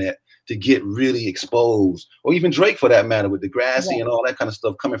the internet to get really exposed, or even Drake for that matter, with Degrassi and all that kind of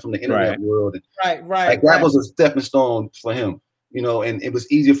stuff coming from the internet world. And like that was a stepping stone for him. And it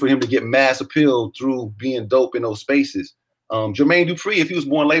was easier for him to get mass appeal through being dope in those spaces. Jermaine Dupri, if he was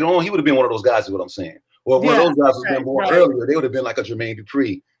born later on, he would have been one of those guys, is what I'm saying. Or if one of those guys was born earlier, they would have been like a Jermaine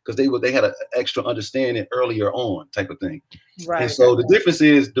Dupri because they had an extra understanding earlier on type of thing. And so the difference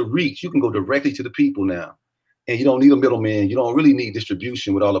is the reach. You can go directly to the people now, and you don't need a middleman. You don't really need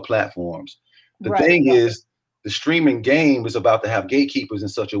distribution with all the platforms. The thing is, the streaming game is about to have gatekeepers in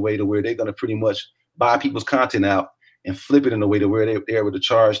such a way to where they're going to pretty much buy people's content out and flip it in a way to where they're able to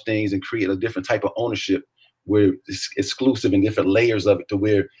charge things and create a different type of ownership where it's exclusive and different layers of it to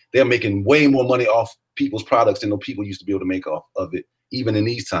where they're making way more money off people's products than the people used to be able to make off of it, even in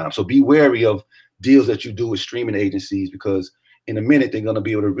these times. So be wary of deals that you do with streaming agencies because in a minute, they're going to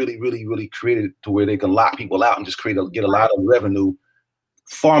be able to really, really, really create it to where they can lock people out and just get a lot of revenue,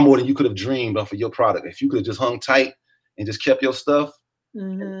 far more than you could have dreamed off of your product. If you could have just hung tight and just kept your stuff,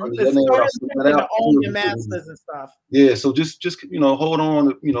 own your masters and stuff. Yeah, so just hold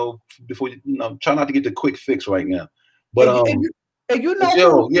on, before try not to get the quick fix right now. But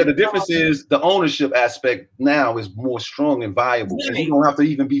the difference is the ownership aspect now is more strong and viable. And you don't have to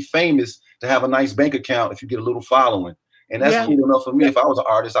even be famous to have a nice bank account if you get a little following. And that's cool enough for me. If I was an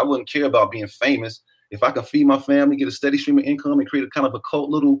artist, I wouldn't care about being famous. if I can feed my family, get a steady stream of income, and create a kind of a cult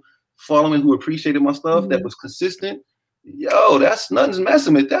little following who appreciated my stuff that was consistent, yo, that's nothing's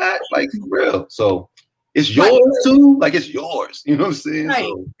messing with that. Like, for real. So it's yours too. Like, it's yours. You know what I'm saying? Right.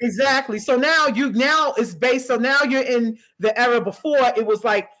 So, Exactly. So now it's based. So now you're in the era before it was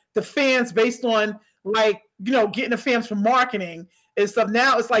like the fans based on like, you know, getting the fans from marketing and stuff.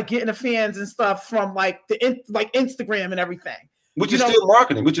 Now it's like getting the fans and stuff from like like Instagram and everything. which is still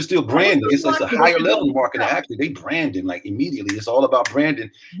marketing, which is still branding. It's a higher level of marketing. Actually, they branding like immediately. It's all about branding.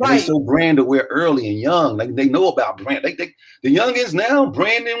 Right. And they so brand aware early and young. Like they know about brand. The youngins now,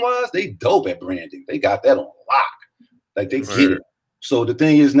 branding wise, they dope at branding. They got that on lock. Like they get it. So the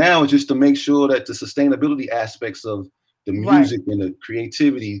thing is now is just to make sure that the sustainability aspects of the music and the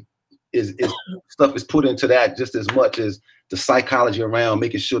creativity is stuff is put into that just as much as the psychology around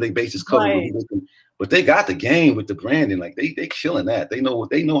making sure they bases covered. But they got the game with the branding. Like they killing that. They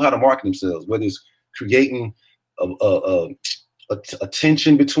know how to market themselves, whether it's creating a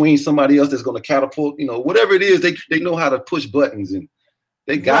tension between somebody else that's going to catapult, whatever it is, they know how to push buttons and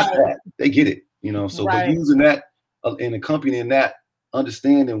they got that. They get it, so they're using that and accompanying that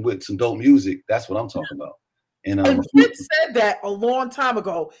understanding with some dope music. That's what I'm talking about. And Prince said that a long time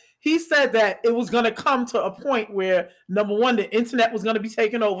ago. He said that it was going to come to a point where, number one, the internet was going to be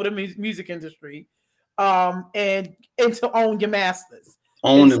taking over the music industry, and to own your masters.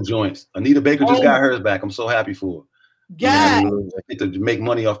 Own them joints. Anita Baker just got hers back. I'm so happy for her. Yeah. I get to make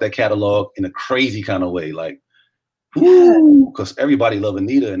money off that catalog in a crazy kind of way. Like, because everybody love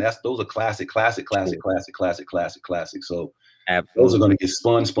Anita, and those are classic. So those are going to get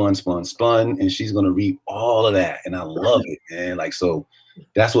spun, and she's going to reap all of that. And I love it, man. Like, so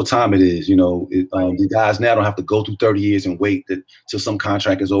that's what time it is. The guys now don't have to go through 30 years and wait till some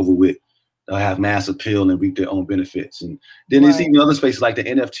contract is over with. They'll have mass appeal and reap their own benefits. And then there's even other spaces like the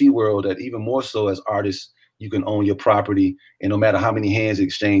NFT world that even more so as artists, you can own your property, and no matter how many hands it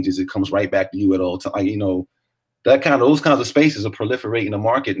exchanges, it comes right back to you at all time. Those kinds of spaces are proliferating the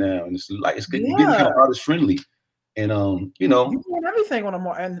market now, and it's getting kind of artist friendly. And you doing everything on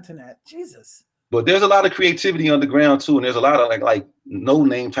the internet, Jesus. But there's a lot of creativity underground too, and there's a lot of like no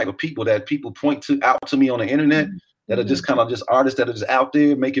name type of people that people point out to me on the internet that are just kind of just artists that are just out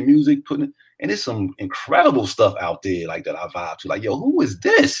there making music, and there's some incredible stuff out there like that I vibe to. Like, yo, who is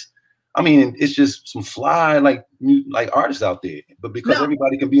this? I mean, it's just some fly like artists out there, but because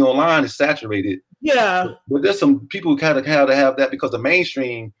everybody can be online, it's saturated. Yeah. But there's some people who kind of have that because the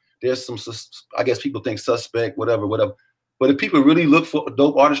mainstream. There's some, I guess people think suspect, whatever. But if people really look for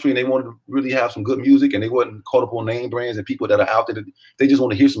dope artistry and they want to really have some good music and they wasn't caught up on name brands and people that are out there, they just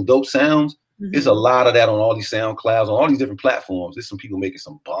want to hear some dope sounds. There's a lot of that on all these SoundClouds, on all these different platforms. There's some people making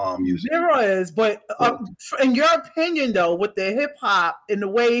some bomb music. There is, but in your opinion, though, with the hip hop and the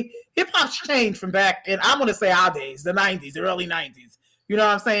way hip hop's changed from back in, I'm going to say our days, the 90s, the early 90s. You know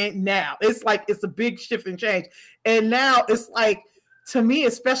what I'm saying? Now it's like it's a big shift and change. And now it's like, to me,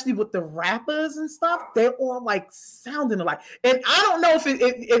 especially with the rappers and stuff, they're all like sounding alike. And I don't know if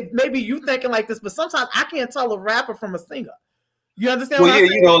it maybe you thinking like this, but sometimes I can't tell a rapper from a singer. You understand? Well,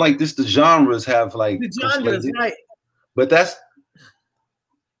 the genres have like the genres, right? But that's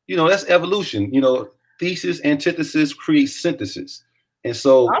that's evolution. Thesis, antithesis creates synthesis, and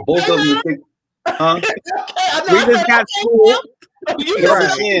so both of them. We just got school. A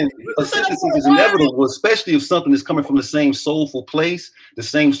synthesis is inevitable, especially if something is coming from the same soulful place, the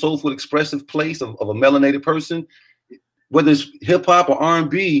same soulful expressive place of a melanated person. Whether it's hip hop or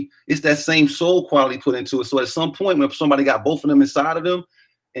R&B, it's that same soul quality put into it. So at some point, when somebody got both of them inside of them,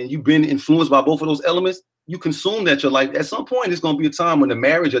 and you've been influenced by both of those elements, you consume that. You're like, at some point, there's going to be a time when the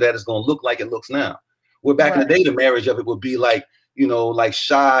marriage of that is going to look like it looks now. Where back in the day, the marriage of it would be like, like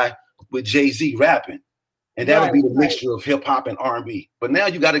Shy with Jay-Z rapping. And that would be the mixture of hip hop and R&B. But now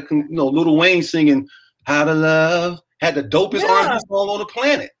you got to, Lil Wayne singing "How to Love" had the dopest R&B song on the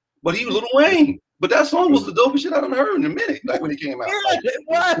planet. But he was Lil Wayne. But that song was the dopest shit I done heard in a minute, like when it came out. So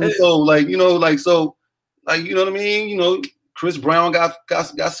you know what I mean? Chris Brown got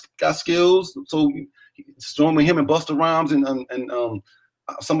skills. So storming him and Busta Rhymes and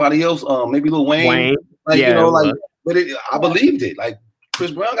somebody else, maybe Lil Wayne. But I believed it. Like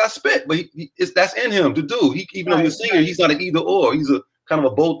Chris Brown got spit, but that's in him to do. Even though he's a singer, he's not an either or. He's a kind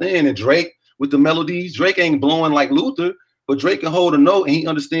of a both in. And Drake with the melodies, Drake ain't blowing like Luther, but Drake can hold a note and he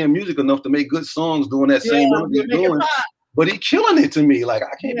understands music enough to make good songs doing that same melody he's doing. But he killing it to me. Like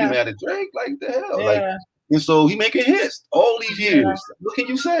I can't be mad at Drake. Like the hell. Like, and so he making hits all these years. What can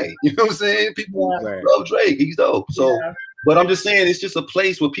you say? You know what I'm saying? People love Drake. He's dope. So, but I'm just saying it's just a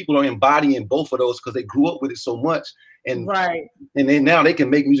place where people are embodying both of those because they grew up with it so much. And right. And then now they can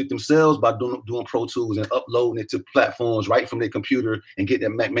make music themselves by doing Pro Tools and uploading it to platforms right from their computer and get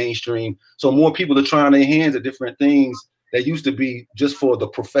them mainstream. So more people are trying their hands at different things that used to be just for the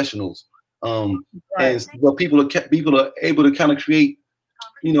professionals. And but people are able to kind of create,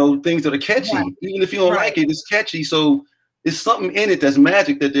 you know, things that are catchy. Right. Even if you don't like it, it's catchy. So it's something in it that's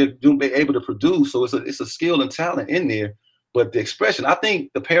magic that they're able to produce. So it's a skill and talent in there. But the expression, I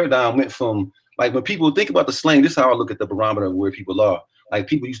think the paradigm went from, like, when people think about the slang, this is how I look at the barometer of where people are. Like,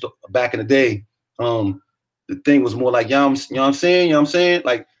 people used to, back in the day, the thing was more like, you know what I'm saying?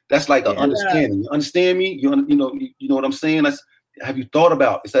 Like, that's like an understanding. You understand me? You know what I'm saying? That's, have you thought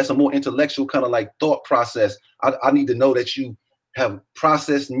about it? That's a more intellectual kind of like thought process. I need to know that you have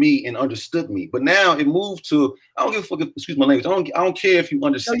processed me and understood me. But now it moved to, I don't give a fuck, excuse my language, I don't care if you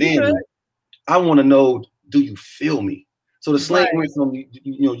understand me. I want to know, do you feel me? So the slang went from,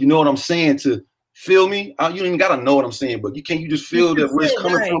 you know what I'm saying, to feel me. You don't even got to know what I'm saying, but you just feel that where it's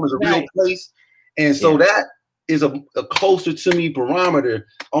coming from is a real place. And so that is a closer to me barometer,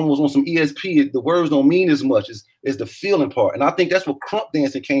 almost on some ESP. The words don't mean as much as the feeling part. And I think that's what crunk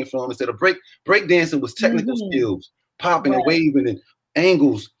dancing came from. Instead of break dancing was technical skills, popping and waving and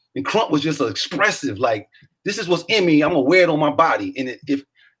angles. And crunk was just expressive, like, this is what's in me. I'm going to wear it on my body. And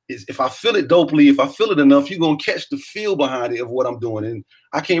if I feel it dopely, if I feel it enough, you're going to catch the feel behind it of what I'm doing. And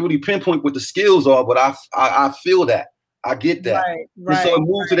I can't really pinpoint what the skills are, but I feel that. I get that. And so it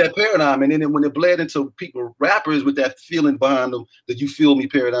moved to that paradigm. And then when it bled into people, rappers with that feeling behind them, that you feel me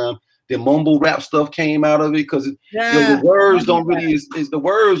paradigm, the mumble rap stuff came out of it, because the words don't really, is the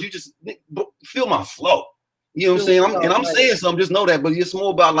words, you just feel my flow. You know what I'm saying? I'm saying something, just know that. But it's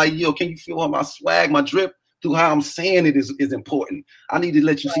more about like, can you feel my swag, my drip? Through how I'm saying it is important. I need to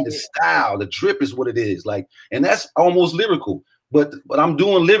let you see the style. The drip is what it is. Like, and that's almost lyrical. But I'm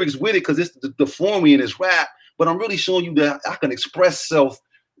doing lyrics with it because it's the form in this rap. But I'm really showing you that I can express self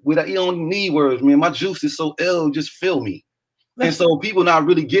without, you don't need words, man. My juice is so ill, just feel me. And so people not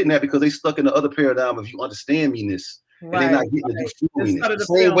really getting that because they stuck in the other paradigm of you understand me-ness. And they're not getting the you feel me-ness.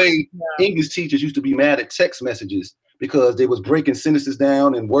 The same way English teachers used to be mad at text messages because they was breaking sentences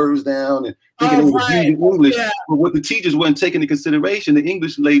down and words down and thinking they was using English. But what the teachers weren't taking into consideration, the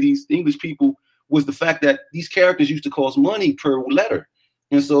English ladies, the English people, was the fact that these characters used to cost money per letter.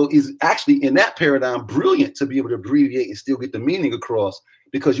 And so it's actually, in that paradigm, brilliant to be able to abbreviate and still get the meaning across,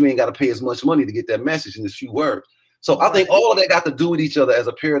 because you ain't got to pay as much money to get that message in as few words. So I think all of that got to do with each other as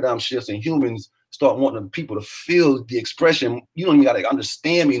a paradigm shifts, and humans start wanting people to feel the expression. You don't even got to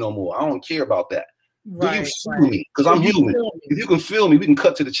understand me no more. I don't care about that. Do you feel me? Because I'm human. If you can feel me, we can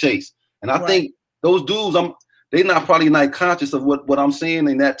cut to the chase. And I think those dudes, they're not probably not conscious of what I'm saying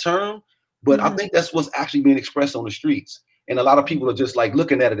in that term, but I think that's what's actually being expressed on the streets. And a lot of people are just like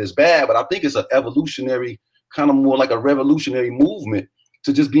looking at it as bad, but I think it's an evolutionary, kind of more like a revolutionary movement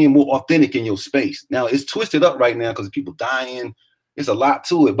to just being more authentic in your space. Now it's twisted up right now because people dying. There's a lot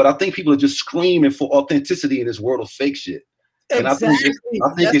to it, but I think people are just screaming for authenticity in this world of fake shit. And I think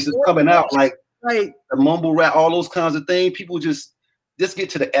it's just coming out like, the mumble rap, all those kinds of things. People just get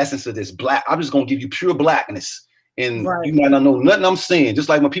to the essence of this black. I'm just gonna give you pure blackness, and you might not know nothing I'm saying. Just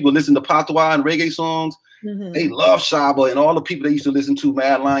like when people listen to patois and reggae songs, they love Shaba and all the people they used to listen to,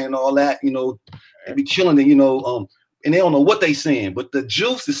 Mad Lion and all that. They be chilling, and and they don't know what they saying, but the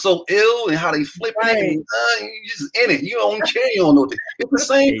juice is so ill and how they flip it. You just in it. You don't care. You don't know. It's the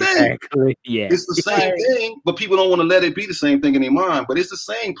same thing. Yeah, it's the same thing, but people don't want to let it be the same thing in their mind. But it's the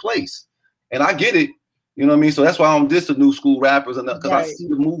same place. And I get it, you know what I mean? So that's why I'm diss the new school rappers, and because I see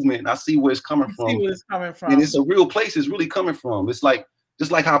the movement and I see where it's coming from. And it's a real place it's really coming from. It's like,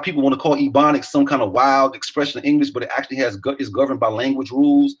 just like how people want to call Ebonics some kind of wild expression of English, but it actually is governed by language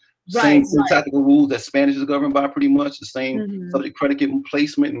rules, same syntactical rules that Spanish is governed by, pretty much the same subject predicate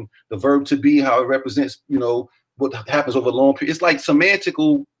placement and the verb to be, how it represents, what happens over a long period. It's like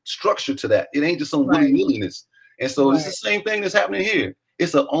semantical structure to that. It ain't just some willy-nilliness. And so it's the same thing that's happening here.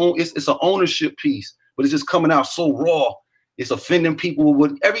 It's an ownership piece, but it's just coming out so raw. It's offending people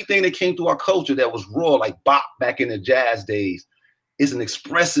with everything that came through our culture that was raw, like bop back in the jazz days. It's an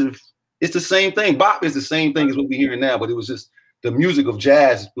expressive. It's the same thing. Bop is the same thing as what we're hearing now, but it was just the music of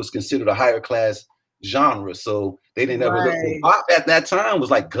jazz was considered a higher class genre, so they didn't ever look. Bop at that time was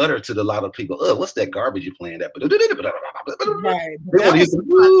like gutter to a lot of people. Oh, what's that garbage you playing that?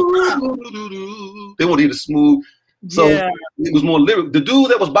 They want to hear the smooth. So it was more lyric. The dudes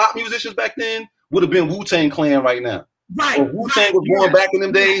that was bop musicians back then would have been Wu-Tang Clan right now. If Wu-Tang was born back in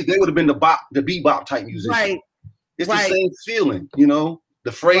them days, they would have been the bebop type musicians. It's the same feeling,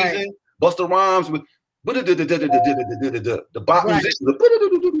 the phrasing, Busta Rhymes with the bop musicians.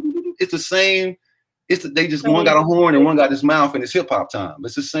 It's the same. they just one got a horn and one got his mouth, and it's hip hop time.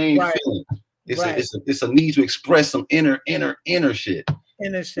 It's the same feeling. It's a need to express some inner shit.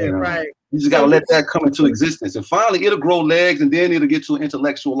 Inner shit, right? You just gotta let that come into existence, and finally it'll grow legs, and then it'll get to an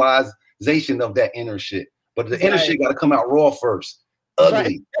intellectualization of that inner shit. But the inner shit gotta come out raw first,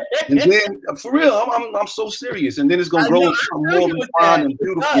 ugly, and then for real, I'm so serious, and then it's gonna grow into something more refined and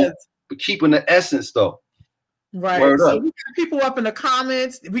beautiful, but keeping the essence though. Right. So we got people up in the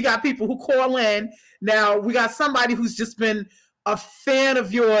comments. We got people who call in. Now we got somebody who's just been a fan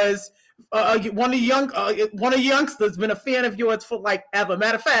of yours. One of the youngsters been a fan of yours for like ever.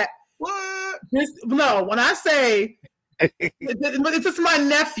 Matter of fact, when I say it's just my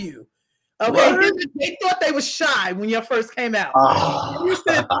nephew. Okay, they thought they were shy when you first came out.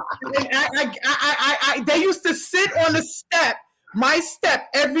 They used to sit on the step, my step,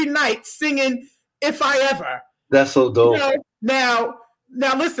 every night singing "If I Ever." That's so dope. Now,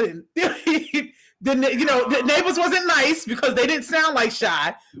 listen. The neighbors wasn't nice because they didn't sound like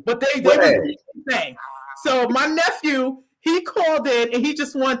shy, but they were saying. So my nephew, he called in and he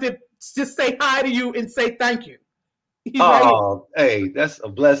just wanted to just say hi to you and say thank you. Hey, that's a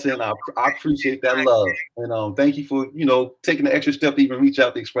blessing. I appreciate that love, and thank you for taking the extra step to even reach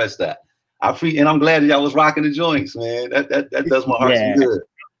out to express that. And I'm glad that y'all was rocking the joints, man. That does my heart some good,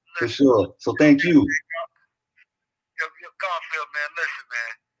 for sure. So thank you. Garfield, man, listen,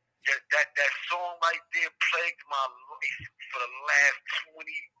 man. That song right there plagued my life for the last 28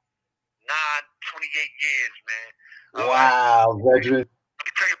 years, man. Wow, veteran. Let me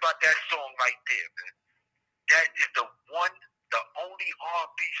tell you about that song right there, man. That is the only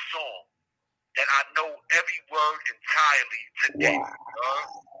R&B song that I know every word entirely today.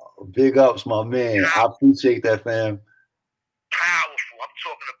 Wow. Big ups, my man. I appreciate that, fam. Powerful. I'm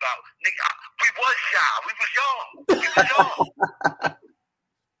talking about, nigga, we was shy. We was young.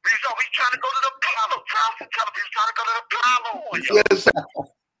 We was trying to go to the Apollo. We was trying to go to the Apollo. Yes.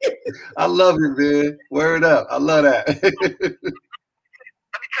 I love it, man. Word up. I love that. Let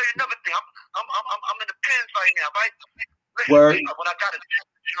me tell you another thing. I'm in the pins right now, right? Listen, Word. When I got it,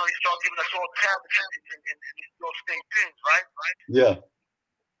 he started giving us all tablets and these little state pins, right? Yeah.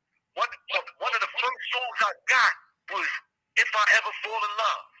 One of the first songs I got was "If I Ever Fall in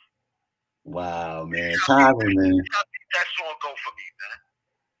Love." Wow, man. Timing, man. That song go for me, man.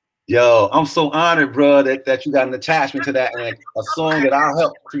 Yo, I'm so honored, bro, that you got an attachment to that, and a song that I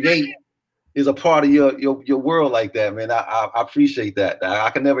helped create is a part of your world like that, man. I appreciate that. I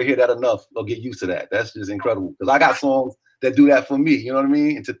can never hear that enough or get used to that. That's just incredible, because I got songs that do that for me. You know what I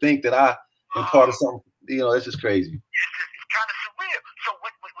mean? And to think that I am part of something, it's just crazy. It's kind of surreal. So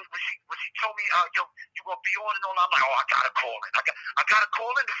when she told me, yo, you gonna be on and all, I'm like, oh, I gotta call in. I gotta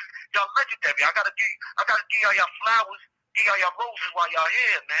call in. Y'all legendary. I gotta give y'all flowers. Give y'all roses while y'all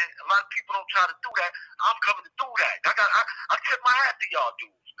here, man. A lot of people don't try to do that. I'm coming to do that. I tip my hat to y'all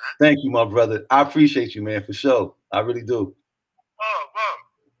dudes, man. Thank you, my brother. I appreciate you, man, for sure. I really do.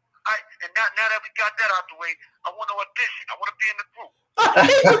 And now that we got that out the way, I want to audition. I want to be in the group.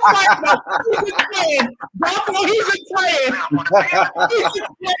 He's just playing. I want to be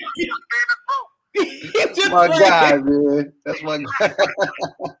in the group. That's my guy, man. That's my guy.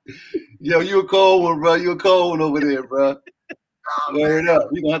 Yo, you a cold one, bro. You a cold one over there, bro. Word up.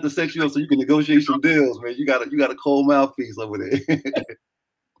 We're gonna have to set you up so you can negotiate some deals, man. You got a cold mouthpiece over there. Listen,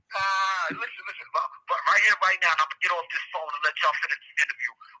 but right here, right now, and I'm gonna get off this phone and let y'all finish the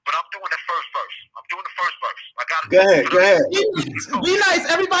interview. But I'm doing the first verse. I gotta go ahead. Be nice,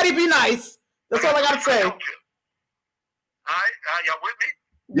 everybody. Be nice. That's all I gotta say. All right, y'all with me?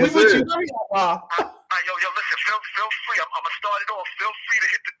 Yes, sir. Yo, listen, feel free. I'm gonna start it off. Feel free to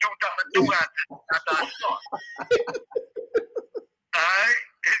hit the do after I start. All right.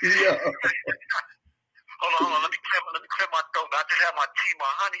 Yeah. Hold on. Let me clear my throat. I just had my tea,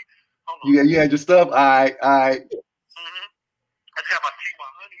 my honey. Hold on. You had your stuff. All right. Mm-hmm. I just had my tea, my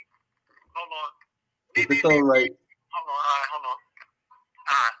honey. Hold on. Get the throat right. Hold on. All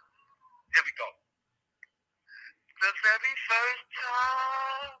right. Here we go. The very first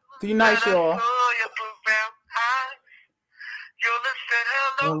time be nice, y'all. I saw your blue brown eyes, you said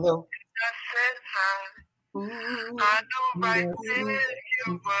hello. I said hi. I knew right there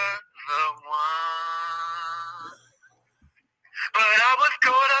you were the one. But I was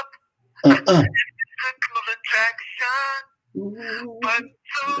caught up in physical attraction. But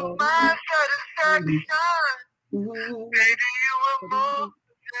to my satisfaction, baby, you were more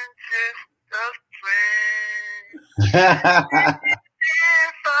than just a friend.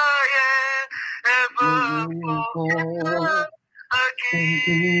 If I ever fall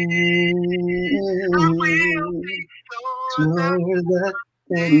again, I will be sure that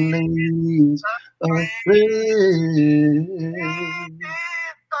it leads a friend.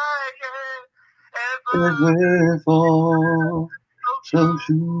 Ever fall so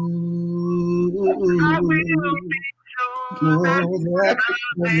true. No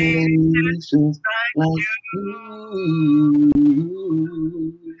explanations like you.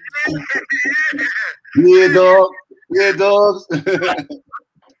 Yeah, dog. Yeah, dogs. Yo, I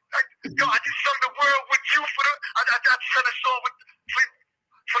just sung the world with you for the. I sung a song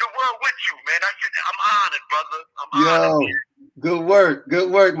for the world with you, man. I'm honored, brother. I'm honored. Yo,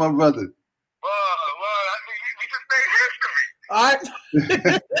 good work, my brother. We just made history. All right.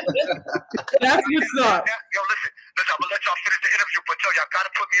 That's what's up. Yo, listen, I'm gonna let y'all finish the interview, but y'all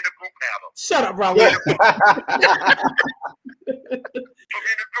gotta put me in the group now, though. Shut up, Raul. Put me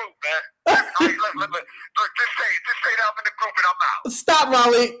in the group, man. Look, just say that I'm in the group and I'm out. Stop,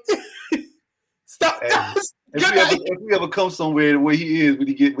 Raleigh. Stop. If we ever come somewhere where he is when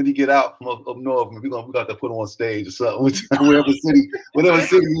he get out from up north, we got to put him on stage or something. whatever city he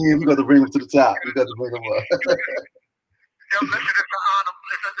is, we got to bring him to the top. We got to bring him up. Yo, listen, it's an honor.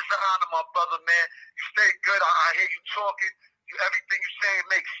 It's an honor, my brother, man. You stay good. I hear you talking. Everything you saying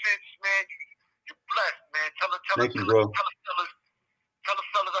makes sense, man. You're blessed, man. Tell the fellas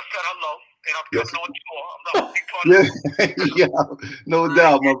I said hello, and I'm coming on tour. I'm not only part of Yeah, no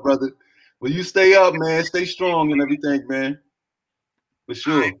doubt, my brother. Well, you stay up, man. Stay strong and everything, man. For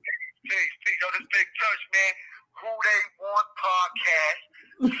sure. Peace. Yo, this Big Church, man. Who They Want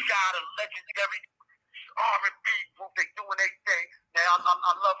podcast. Got a legendary R&B group. They doing their thing. Man, I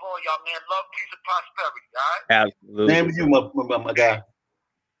love all y'all, man. Love, peace, and prosperity, all right? Absolutely. Name of you, my guy.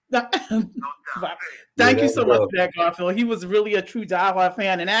 Thank you so much for that, Garfield. He was really a true diehard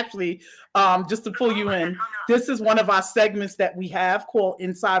fan. And actually, just to pull you in, this is one of our segments that we have called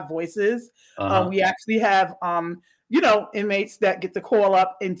Inside Voices. We actually have, inmates that get to call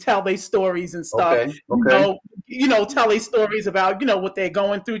up and tell their stories and stuff. Okay. Tell their stories about, what they're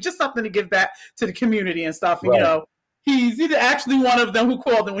going through, just something to give back to the community and stuff. Right. And, he's actually one of them who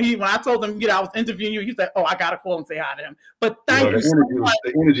called him when I told him, I was interviewing you. He's like, "Oh, I gotta call and say hi to him." But thank you so much.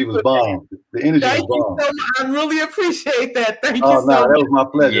 The energy was bomb. Thank you so much. I really appreciate that. Thank you so much. That was my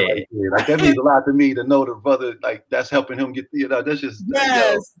pleasure. Yeah. Like that means a lot to me to know the brother. Like that's helping him get. That's just.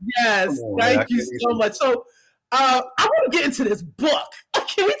 Yes. Thank you so much. So, I want to get into this book.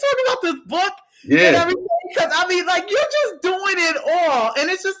 Can we talk about this book? Yeah. And everything? Because you're just doing it all,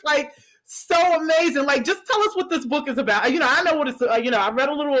 and it's just like. So amazing. Like, just tell us what this book is about. I know what it's, I read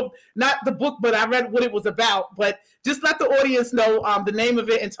a little of, not the book, but I read what it was about. But just let the audience know the name of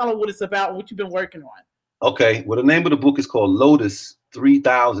it and tell them what it's about and what you've been working on. Okay. Well, the name of the book is called Lotus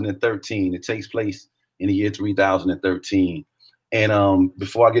 3013. It takes place in the year 3013. And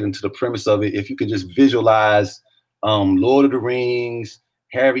before I get into the premise of it, if you could just visualize Lord of the Rings,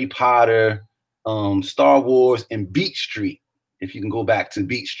 Harry Potter, Star Wars, and Beat Street. If you can go back to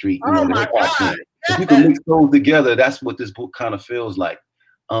Beat Street, my God. If you can mix those together, that's what this book kind of feels like.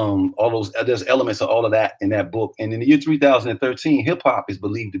 There's elements of all of that in that book. And in the year 3013, hip hop is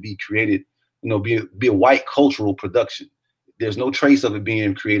believed to be created, be a white cultural production. There's no trace of it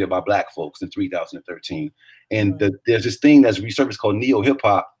being created by Black folks in 3013. And there's this thing that's researched called neo hip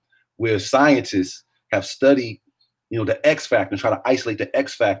hop, where scientists have studied, the X factor and try to isolate the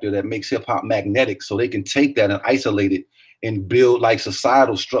X factor that makes hip hop magnetic, so they can take that and isolate it and build like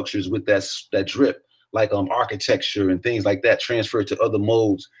societal structures with that drip, like architecture and things like that, transfer it to other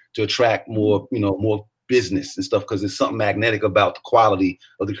modes to attract more, more business and stuff, because there's something magnetic about the quality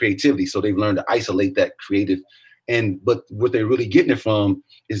of the creativity. So they've learned to isolate that creative. But what they're really getting it from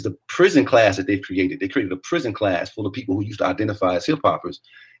is the prison class that they've created. They created a prison class full of people who used to identify as hip hoppers.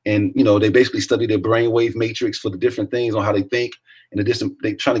 And, they basically study their brainwave matrix for the different things on how they think. And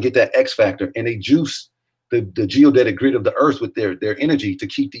they're trying to get that X factor, and they juice the geodetic grid of the earth with their energy to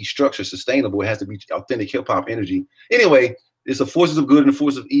keep these structures sustainable. It has to be authentic hip hop energy. Anyway, it's a forces of good and the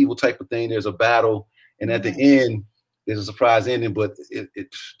forces of evil type of thing. There's a battle, and at the end, there's a surprise ending. But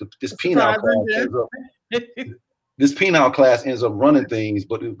this penile class ends up running things,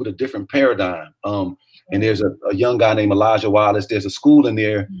 but with a different paradigm. And there's a young guy named Elijah Wallace. There's a school in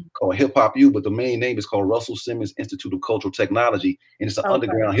there called Hip Hop U, but the main name is called Russell Simmons Institute of Cultural Technology, and it's an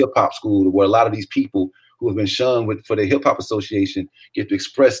underground hip hop school where a lot of these people who have been shunned for the Hip Hop Association get to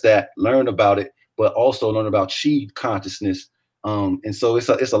express that, learn about it, but also learn about chi consciousness. And so it's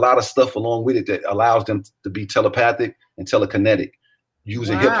a lot of stuff along with it that allows them to be telepathic and telekinetic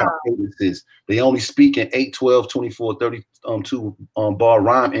using hip hop cadences. They only speak in 8, 12, 24, 32 bar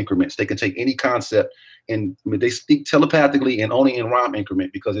rhyme increments. They can take any concept and they speak telepathically and only in rhyme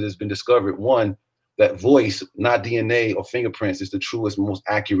increment, because it has been discovered, one, that voice, not DNA or fingerprints, is the truest, most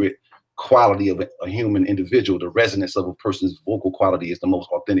accurate quality of a human individual. The resonance of a person's vocal quality is the most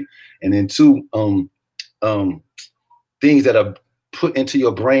authentic. And then 2, things that are put into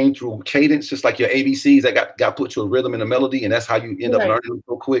your brain through cadence, just like your ABCs that got put to a rhythm and a melody, and that's how you end up learning them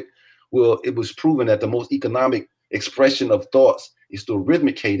so quick. Well, it was proven that the most economic expression of thoughts is through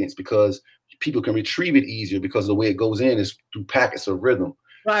rhythmic cadence, because people can retrieve it easier because the way it goes in is through packets of rhythm.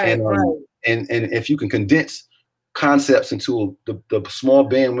 And if you can condense concepts into the small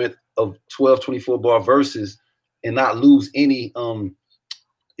bandwidth of 12, 24 bar verses and not lose any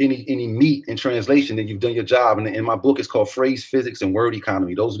meat in translation, then you've done your job. And in my book, it's called Phrase Physics and Word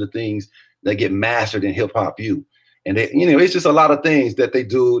Economy. Those are the things that get mastered in Hip Hop U. And they, it's just a lot of things that they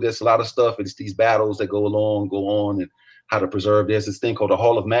do. There's a lot of stuff. It's these battles that go on, and how to preserve. There's this thing called the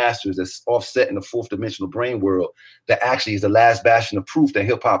Hall of Masters that's offset in the 4th dimensional brain world that actually is the last bastion of proof that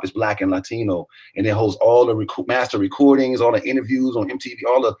hip hop is Black and Latino. And it holds all the master recordings, all the interviews on MTV,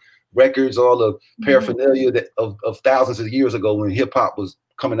 all the records, all the paraphernalia of thousands of years ago when hip hop was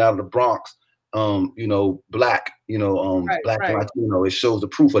coming out of the Bronx. Black, Black and Latino. It shows the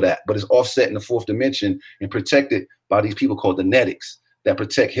proof of that, but it's offset in the 4th dimension and protected by these people called the Netics that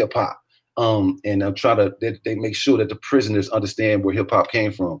protect hip hop. And I'm trying to, they make sure that the prisoners understand where hip hop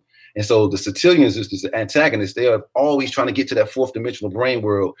came from. And so the Cetilians, the antagonists, they are always trying to get to that 4th dimensional brain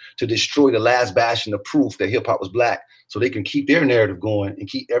world to destroy the last bastion of proof that hip hop was Black, so they can keep their narrative going and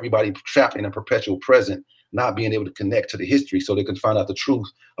keep everybody trapped in a perpetual present, not being able to connect to the history, so they can find out the truth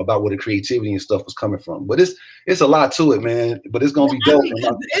about where the creativity and stuff was coming from. But it's a lot to it, man. But it's gonna be dope.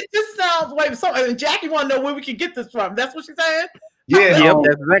 It just sounds like something. Jackie want to know where we can get this from. That's what she's saying. Yeah,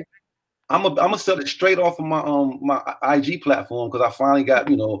 that's right. I'm gonna sell it straight off of my my IG platform, because I finally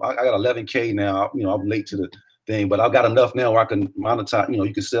got, I got 11K now. I'm late to the thing, but I've got enough now where I can monetize.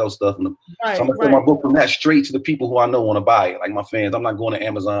 You can sell stuff, so I'm gonna sell my book from that straight to the people who I know want to buy it, like my fans. I'm not going to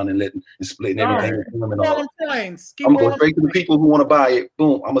Amazon and splitting everything. I'm gonna go straight to the people who want to buy it.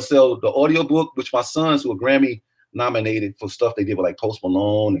 Boom! I'm gonna sell the audio book, which my sons, who are Grammy nominated for stuff they did with like Post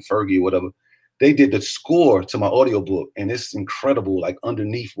Malone and Fergie or whatever. They did the score to my audiobook, and it's incredible. Like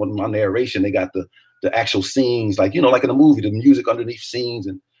underneath my narration, they got the actual scenes, like like in a movie, the music underneath scenes,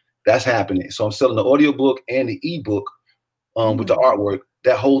 and that's happening. So I'm selling the audiobook and the ebook with the artwork,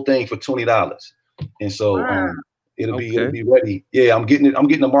 that whole thing for $20. And so it'll be ready. Yeah, I'm getting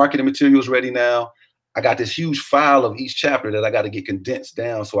the marketing materials ready now. I got this huge file of each chapter that I got to get condensed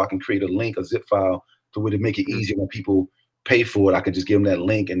down so I can create a link, a zip file, to where to make it easier when people pay for it. I can just give them that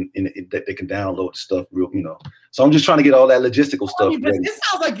link and that they can download the stuff real, So I'm just trying to get all that logistical stuff ready. It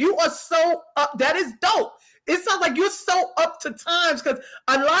sounds like you are so that is dope. It sounds like you're so up to times, because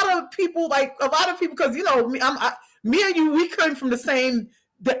a lot of people, because me and you, we came from the same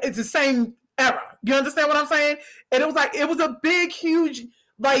era. You understand what I'm saying? And it was a big, huge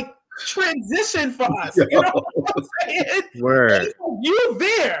transition for us. You know what I'm saying? Word. You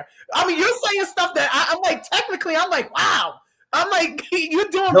there. I mean, you're saying stuff that I'm like, technically, I'm like, wow. I'm like, you're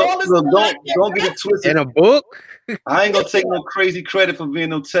doing all this. Don't get it twisted. In a book? I ain't gonna take no crazy credit for being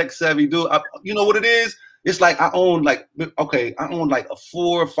no tech savvy dude. You know what it is? It's like I own like 4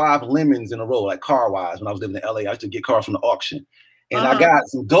 or 5 lemons in a row, like car wise. When I was living in LA, I used to get cars from the auction, and I got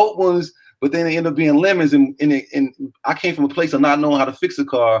some dope ones, but then they ended up being lemons. And I came from a place of not knowing how to fix a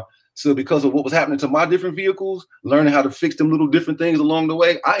car. So because of what was happening to my different vehicles, learning how to fix them little different things along the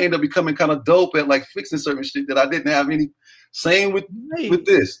way, I ended up becoming kind of dope at like fixing certain shit that I didn't have any. Same with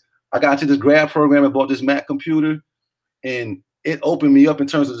this. I got into this grad program and bought this Mac computer, and it opened me up in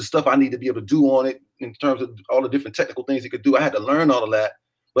terms of the stuff I need to be able to do on it, in terms of all the different technical things it could do. I had to learn all of that.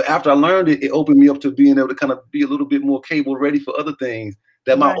 But after I learned it, it opened me up to being able to kind of be a little bit more cable ready for other things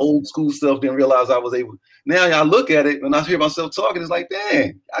that my old school self didn't realize I was able. Now I look at it and I hear myself talking, it's like,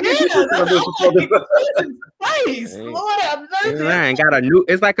 dang, I guess it's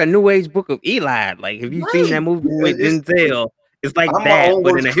like a new age book of Eli. Like, have you seen that movie with Denzel? It's like I'm that,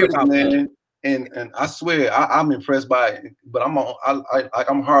 but in a hip hop man. And I swear I'm impressed by it, but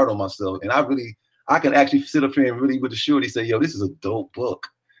I'm hard on myself, and I can actually sit up here and really with the surety say, yo, this is a dope book.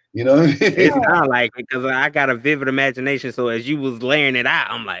 You know what I mean? It's not like it, because I got a vivid imagination. So as you was layering it out,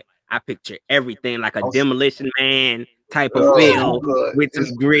 I'm like, I picture everything like a Demolition Man type of feel with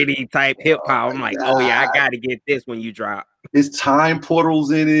some gritty type hip hop. I'm like, oh yeah, I gotta get this when you drop. It's time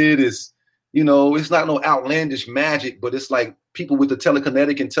portals in it. It's it's not no outlandish magic, but it's like people with the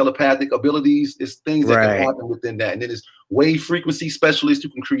telekinetic and telepathic abilities. It's things that can happen within that. And then it's wave frequency specialists who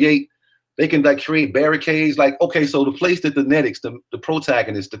can create. They can create barricades. Like, okay, so the place that the Netics, the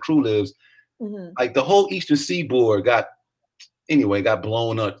protagonists, the crew lives, like the whole Eastern Seaboard got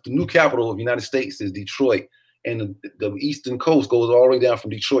blown up. The new capital of the United States is Detroit. and the eastern coast goes all the way down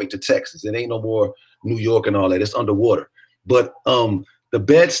from Detroit to Texas. It ain't no more New York and all that. It's underwater. But the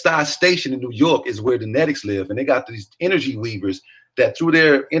Bed-Stuy station in New York is where the Netics live, and they got these energy weavers that through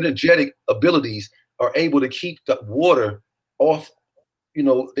their energetic abilities are able to keep the water off. You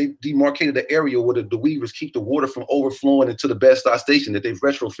know, they demarcated the area where the weavers keep the water from overflowing into the Bed-Stuy station that they've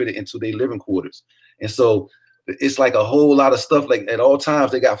retrofitted into their living quarters. And so it's like a whole lot of stuff. Like at all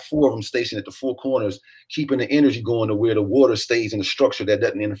times, they got 4 of them stationed at the 4 corners, keeping the energy going to where the water stays in a structure that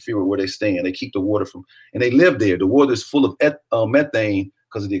doesn't interfere with where they stay. They keep the water from, and they live there. The water is full of methane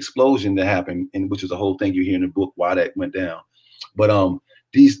because of the explosion that happened, and which is the whole thing you hear in the book why that went down. But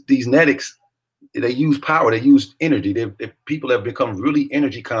these Netics, they use power, they use energy. People have become really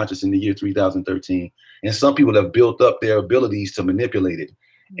energy conscious in the year 3013, and some people have built up their abilities to manipulate it.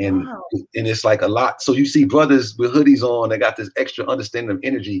 And it's like a lot. So you see brothers with hoodies on, they got this extra understanding of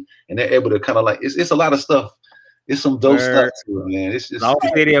energy, and they're able to kind of like it's a lot of stuff. It's some dope stuff to it, man. It's just the whole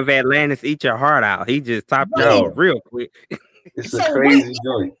city of Atlantis eat your heart out. He just topped it off real quick. It's a crazy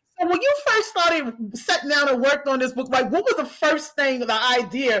joint. So when you first started sitting down and worked on this book, like what was the first thing, the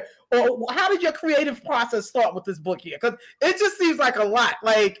idea, or how did your creative process start with this book here? Because it just seems like a lot.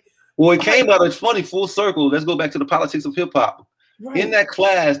 Like, well, it came out. It's funny, full circle. Let's go back to the politics of hip hop. Right. In that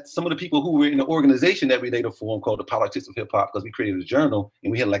class, some of the people who were in the organization that we later formed called the Politics of Hip Hop, because we created a journal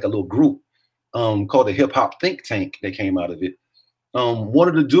and we had like a little group called the Hip Hop Think Tank that came out of it. One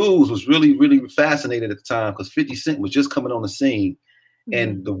of the dudes was really, really fascinated at the time because 50 Cent was just coming on the scene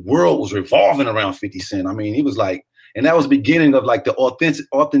and the world was revolving around 50 Cent. I mean, he was like, and that was the beginning of like the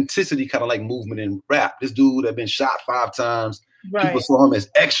authenticity kind of like movement in rap. This dude had been shot 5 times. Right. People saw him as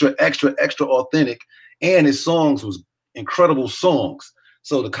extra authentic, and his songs was incredible songs.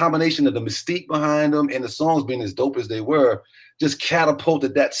 So the combination of the mystique behind them and the songs being as dope as they were just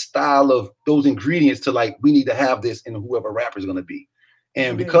catapulted that style of those ingredients to like, we need to have this in whoever rapper is going to be.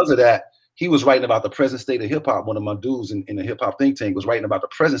 And because of that, he was writing about the present state of hip hop. One of my dudes in the hip hop think tank was writing about the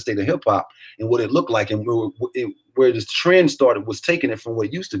present state of hip hop and what it looked like and where this trend started was taking it from what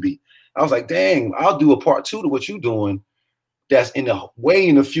it used to be. I was like, dang, I'll do a part 2 to what you're doing. That's way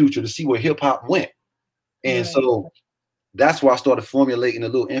in the future to see where hip hop went. And so that's why I started formulating the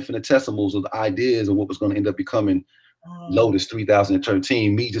little infinitesimals of the ideas of what was going to end up becoming Lotus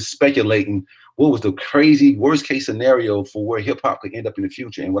 3013. Me just speculating what was the crazy worst case scenario for where hip hop could end up in the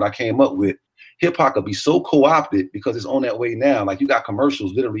future. And what I came up with, hip hop could be so co-opted because it's on that way now. Like you got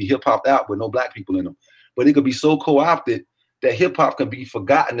commercials literally hip hop out with no black people in them, but it could be so co-opted that hip hop can be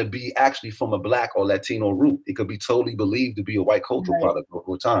forgotten to be actually from a black or Latino root. It could be totally believed to be a white cultural product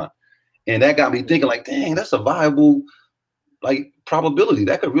over time. And that got me thinking like, dang, that's a viable like probability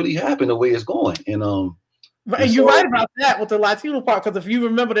that could really happen the way it's going. And and you're right about that with the Latino part, because if you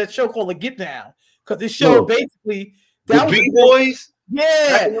remember that show called The Get Down, because this show basically the B-Boys,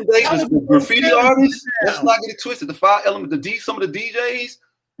 the graffiti artists. Let's not get it twisted. The 5 elements, some of the DJs,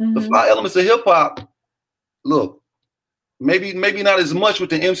 the 5 elements of hip hop. Look, maybe not as much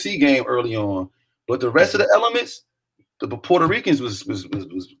with the MC game early on, but the rest of the elements, the Puerto Ricans was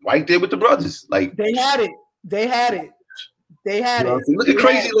right there with the brothers. Like they had it. Look at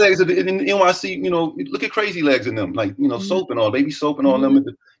Crazy Legs in NYC, look at Crazy Legs in them, like, Soap and all, Baby Soap and all them,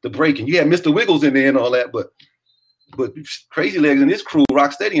 the breaking. You had Mr. Wiggles in there and all that, but Crazy Legs and his crew,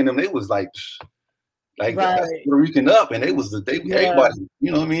 Rocksteady and them, they was like Puerto Rican up, and everybody,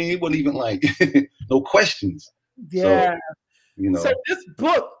 it wasn't even like no questions. Yeah. So this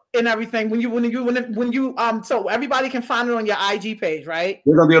book and everything, when you so everybody can find it on your IG page, right?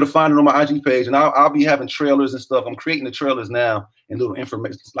 They're gonna be able to find it on my IG page, and I'll be having trailers and stuff. I'm creating the trailers now and little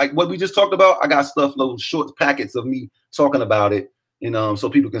information like what we just talked about. I got stuff, little short packets of me talking about it, and so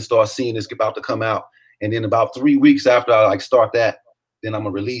people can start seeing this about to come out. And then about 3 weeks after I start that, then I'm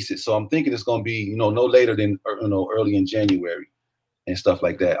gonna release it. So I'm thinking it's gonna be no later than early in January and stuff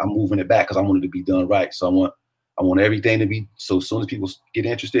like that. I'm moving it back because I want it to be done right. So I want everything to be, so as soon as people get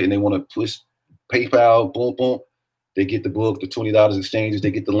interested and they want to push PayPal, boom, they get the book, the $20 exchanges,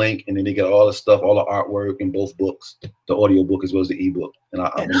 they get the link, and then they get all the stuff, all the artwork in both books, the audio book as well as the ebook. And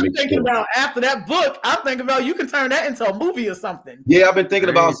I'm thinking about after that book, I'm thinking about you can turn that into a movie or something. Yeah, I've been thinking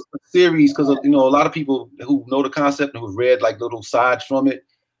about a series because a lot of people who know the concept and who've read like little sides from it,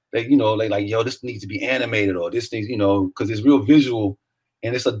 they like, yo, this needs to be animated, or this needs, because it's real visual.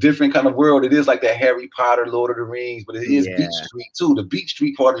 And it's a different kind of world. It is like that Harry Potter, Lord of the Rings, but it is Beach Street too. The Beach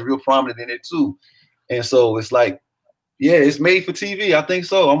Street part is real prominent in it too. And so it's like, yeah, it's made for TV. I think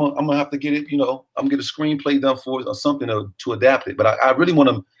so. I'm gonna have to get it, I'm gonna get a screenplay done for it or something to adapt it. But I really want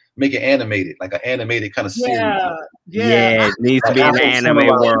to make it animated, like an animated kind of series. Yeah, it needs to be an anime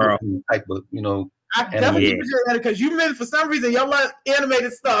world. Type of, I definitely keep it because you men, for some reason, y'all like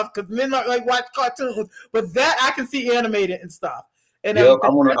animated stuff because men like watch cartoons, but that I can see animated and stuff. And I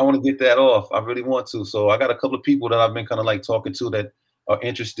want to get that off. I really want to. So I got a couple of people that I've been kind of like talking to that are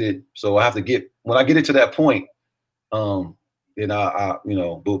interested. So I have to get, when I get it to that point, then I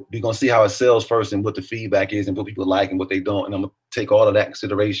but we're gonna see how it sells first and what the feedback is and what people like and what they don't. And I'm gonna take all of that in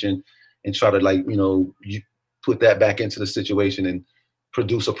consideration and try to like, you put that back into the situation and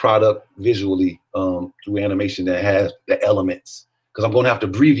produce a product visually through animation that has the elements. Because I'm gonna have to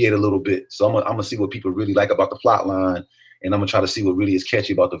abbreviate a little bit. So I'm gonna see what people really like about the plot line, and I'm gonna try to see what really is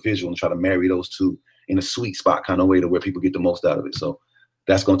catchy about the visual and try to marry those two in a sweet spot kind of way to where people get the most out of it. So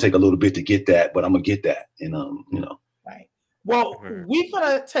that's gonna take a little bit to get that, but I'm gonna get that. And Right. Well, we're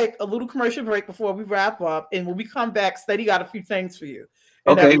gonna take a little commercial break before we wrap up, and when we come back, Steady got a few things for you.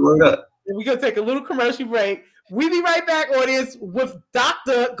 And okay, word up. We're gonna take a little commercial break. We'll be right back, audience, with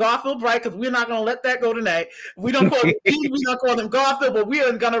Dr. Garfield Bright, because we're not gonna let that go tonight. We don't call him Steve, we don't call him Garfield, but we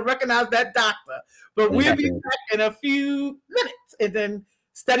are gonna recognize that doctor. But we'll be back in a few minutes, and then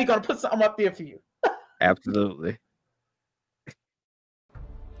Steady gonna put something up there for you. Absolutely.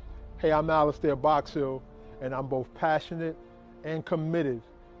 Hey, I'm Alistair Boxhill, and I'm both passionate and committed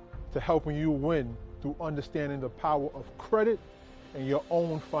to helping you win through understanding the power of credit and your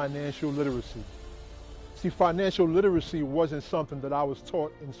own financial literacy. See, financial literacy wasn't something that I was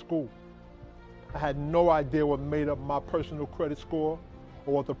taught in school. I had no idea what made up my personal credit score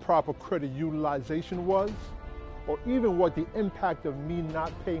or what the proper credit utilization was, or even what the impact of me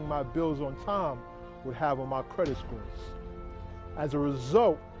not paying my bills on time would have on my credit scores. As a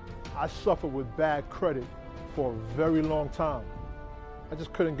result, I suffered with bad credit for a very long time. I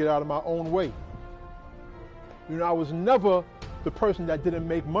just couldn't get out of my own way. I was never the person that didn't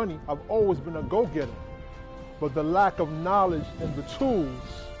make money. I've always been a go-getter. But the lack of knowledge and the tools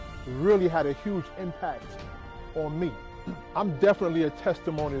really had a huge impact on me. I'm definitely a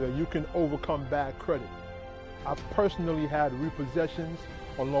testimony that you can overcome bad credit. I've personally had repossessions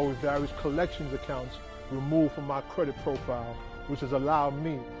along with various collections accounts removed from my credit profile, which has allowed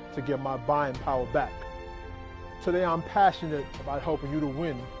me to get my buying power back. Today, I'm passionate about helping you to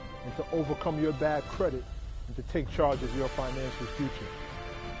win and to overcome your bad credit and to take charge of your financial future.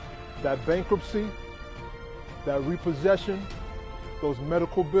 That bankruptcy, that repossession, those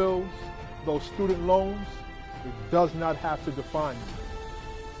medical bills, those student loans, it does not have to define you.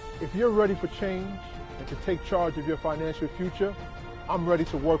 If you're ready for change and to take charge of your financial future, I'm ready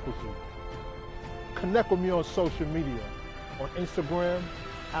to work with you. Connect with me on social media, on Instagram,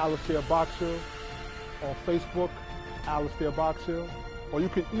 Alistair Boxhill, on Facebook, Alistair Boxhill, or you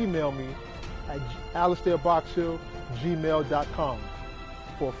can email me at alistairboxhill@gmail.com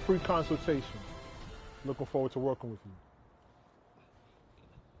for a free consultation. Looking forward to working with you.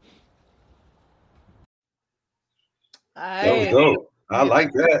 That was dope. I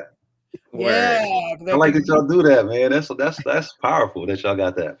like that. Yeah, I like that y'all do that, man. That's powerful that y'all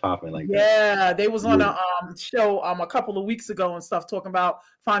got that popping like that. Yeah, they was on a show a couple of weeks ago and stuff talking about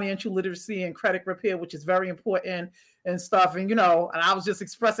financial literacy and credit repair, which is very important and stuff. And and I was just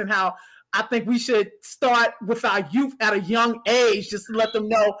expressing how I think we should start with our youth at a young age, just to let them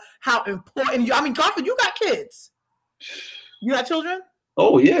know how important. Garfield, you got kids. You got children?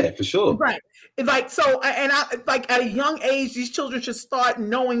 Oh yeah, for sure. Right. Like so, and I like at a young age, these children should start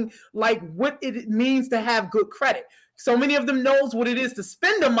knowing like what it means to have good credit. So many of them knows what it is to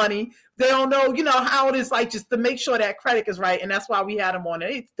spend the money. They don't know, how it is like just to make sure that credit is right. And that's why we had them on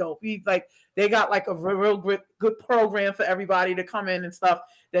it. It's dope. They got like a real good program for everybody to come in and stuff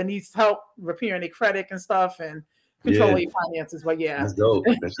that needs help repairing their credit and stuff and controlling finances. But yeah, that's dope.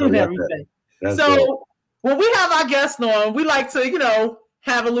 That's and everything. Dope. When we have our guests on, we like to,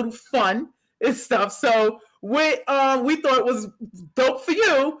 have a little fun and stuff. So we thought it was dope for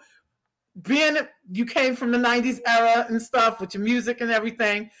you, being you came from the 90s era and stuff with your music and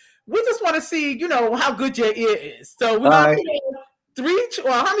everything. We just want to see, how good your ear is. So we're not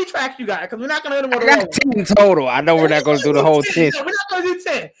how many tracks you got? Because we're not going to hit them all. 10 total. I know we're not going to do the whole 10. We're not going to do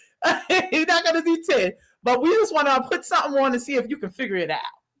 10. We're not going to do 10. But we just want to put something on to see if you can figure it out.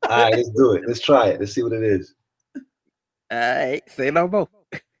 All right, let's do it. Let's try it. Let's see what it is. All right, say no more.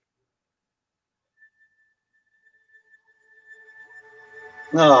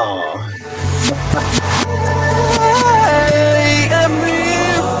 No.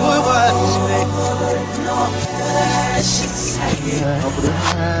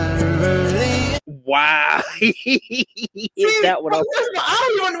 Wow. That one. I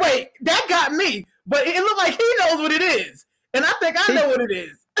don't even wait. That got me, but it looked like he knows what it is, and I think I know what it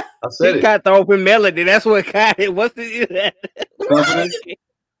is. I said he got the open melody. That's what got it. What's the?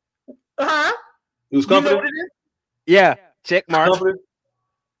 Huh? It was You know Comforted? what it is? Yeah. Check mark. Comforted?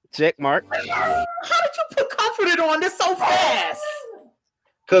 Check mark. How did you put Comforted on this so fast?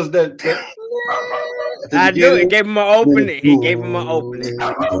 Because that I knew it gave him an opening. It gave him an opening.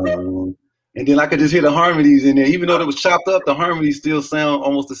 And then I could just hear the harmonies in there. Even though it was chopped up, the harmonies still sound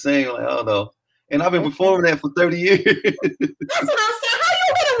almost the same. Like, I don't know. And I've been performing that for 30 years. That's what I'm saying. How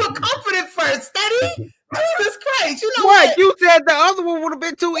you hit it with Comforted first, Steady? Jesus Christ. You know What? You said the other one would have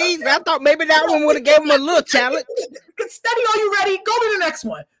been too easy. I thought maybe that one would have gave him a little challenge. Steady, are you ready? Go to the next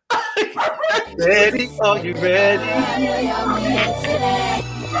one. Ready? Are you ready?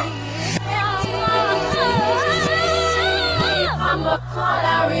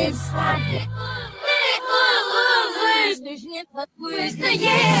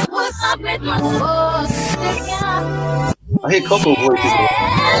 I hear Coco voices.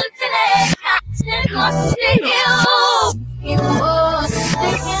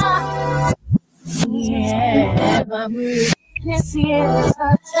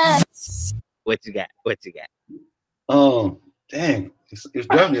 What you got? What you got? Dang, it's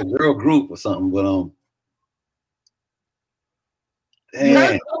definitely a girl group or something, but You heard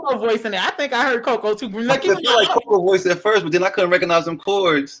dang. Coco voice in there. I think I heard Coco too. I Like, feel like Coco voice at first, but then I couldn't recognize them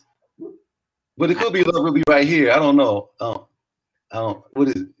chords. But it could be Love Will Be Right Here. I don't know. I don't. What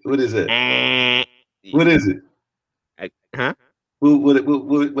is it? What is it? What is it? Huh?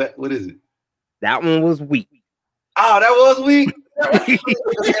 What is it? That one was weak. Oh, that was weak. At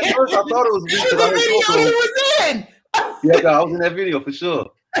first, I thought it was weak. the video he was in. Yeah, I was in that video for sure.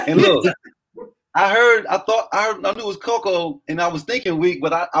 And look, I knew it was Coco, and I was thinking weak,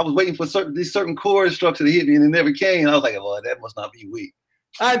 but I was waiting for these certain chord structure to hit me, and it never came. And I was like, well, that must not be weak.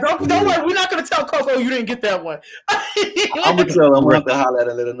 Don't worry. We're not going to tell Coco you didn't get that one. I'm going to tell her. I'm going to have to holler at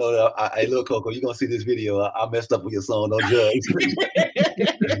her and let her know that, hey, look, Coco, you're going to see this video. I messed up with your song. Don't judge.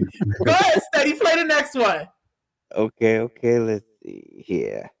 Go ahead, Steady. Play the next one. Okay, let's see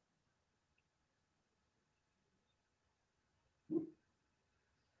here.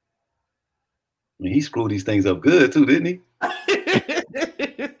 I mean, he screwed these things up good too, didn't he?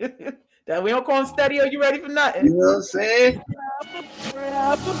 That we don't call him Steady. Are you ready for nothing? You know what I'm saying?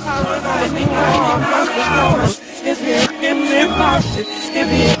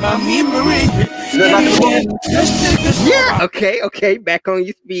 Yeah. Okay. Back on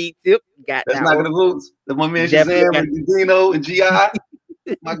your speed tip. Got That's that not one. gonna lose. That's my man Definitely Shazam and Dino and GI.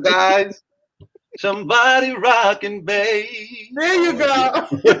 My guys. Somebody rocking, babe. There you go.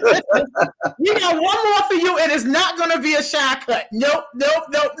 We got one more for you, and it's not going to be a shot cut. Nope.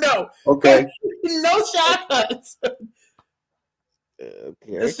 Okay. No shot cuts. Okay.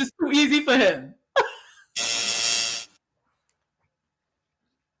 It's just too easy for him.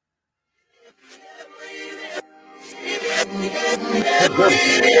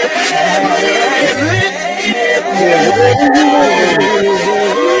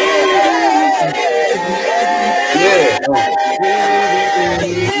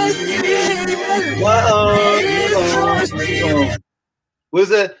 What is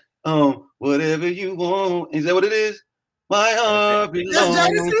that? Whatever you want. Is that what it is? My heart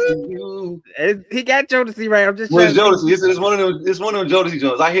belongs to you. He got Jodeci right. I'm just Well, it's trying to Jodeci. It's one of them. It's one of them Jodeci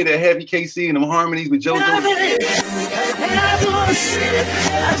Jones. I hear that heavy KC and them harmonies with JoJo.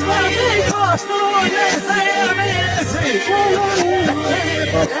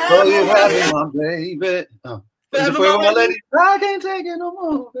 Oh, you having my baby. Is it forever, my lady? I can't take it no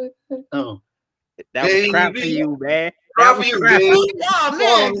more, baby. That was crap for you, man. Crap That for was you, crap. baby. Oh,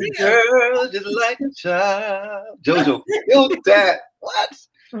 man. Girl, just like a child. JoJo killed that. What?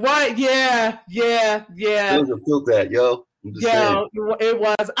 What? Yeah. JoJo killed that, yo. I'm just saying. It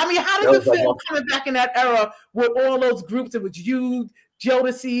was. I mean, how That did it was like feel one- coming back in that era with all those groups? It was you,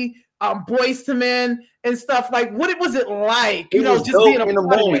 Jodeci, Boyz II Men, and stuff. Like, what was it like? You It know, was just dope being a in the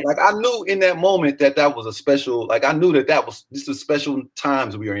part of moment. it. Like I knew in that moment that was a special. Like I knew this was special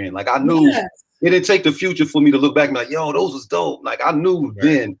times we were in. Like I knew Yes. it didn't take the future for me to look back and be like, yo, those was dope. Like I knew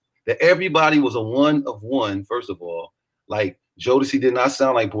then that everybody was a one of one. First of all, like Jodeci did not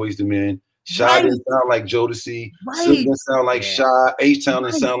sound like Boyz II Men. Shy didn't sound like Jodeci. Right. Silk didn't sound like Shy. H-Town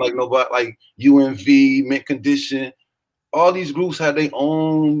didn't sound like nobody. Like UMV, Mint Condition. All these groups had their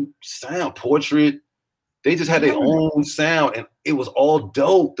own sound. Portrait. They just had their own sound, and it was all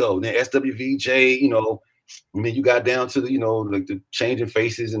dope though. Then SWVJ, you know, and then you got down to the, you know, like the Changing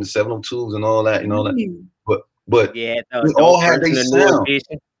Faces and the 702s and all that, and all that. But Yeah, we all had their sound.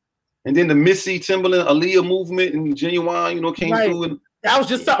 And then the Missy, Timberland, Aaliyah movement and Genuine, you know, came Right. through. And That was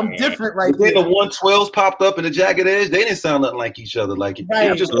just something different right then there. the 112s popped up in the Jagged Edge. They didn't sound nothing like each other. Like it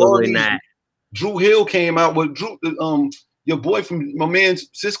was just all Absolutely these. not. Drew Hill came out with your boy from my man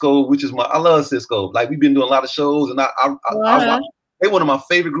Cisco, which is I love Cisco. Like we've been doing a lot of shows, and I watch, they one of my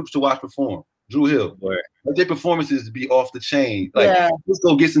favorite groups to watch perform. Dru Hill. Like their performances be off the chain. Like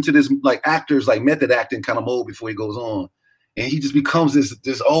Cisco gets into this like actors like method acting kind of mode before he goes on, and he just becomes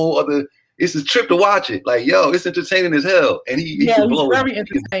this whole other. It's a trip to watch it. Like it's entertaining as hell, and he can blow. He's very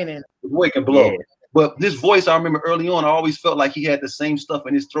entertaining. The boy can blow. But this voice, I remember early on, I always felt like he had the same stuff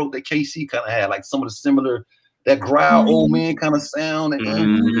in his throat that KC kind of had, like some of the similar, that growl, old man kind of sound. And, a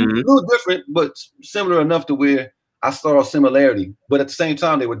little different, but similar enough to where I saw a similarity. But at the same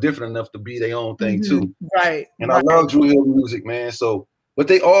time, they were different enough to be their own thing too. Right. And I love Dru Hill music, man. So, but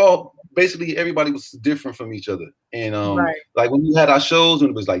they all, basically everybody was different from each other. And like when we had our shows, when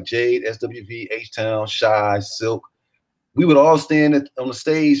it was like Jade, SWV, H-Town, Shy, Silk, we would all stand on the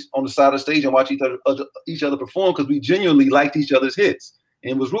stage, on the side of the stage, and watch each other perform because we genuinely liked each other's hits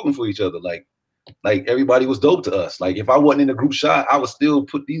and was rooting for each other. Like everybody was dope to us. Like if I wasn't in the group shot, I would still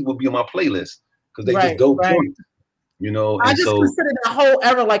put these would be on my playlist because they just dope joints, you know. I just consider that whole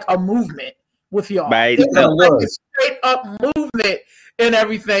era like a movement with y'all. Right. It was like a straight up movement and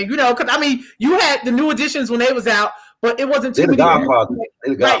everything, you know. Because I mean, you had the New Editions when they was out, but it wasn't too many. They're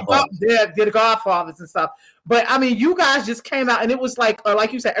the Godfathers and stuff. But I mean, you guys just came out, and it was like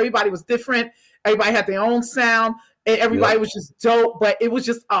you said, everybody was different. Everybody had their own sound, and everybody was just dope. But it was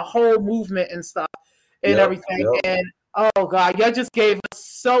just a whole movement and stuff and everything. And oh God, y'all just gave us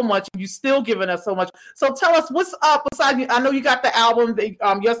so much. You still giving us so much. So tell us what's up besides you. I know you got the album,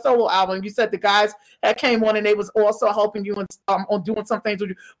 your solo album. You said the guys that came on and they was also helping you on doing some things with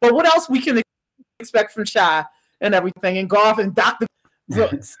you. But what else we can expect from Shy and everything, and Garth and Dr.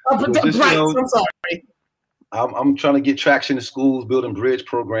 I'm sorry. I'm trying to get traction in schools, building bridge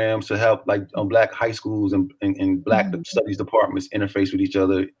programs to help like Black high schools and Black studies departments interface with each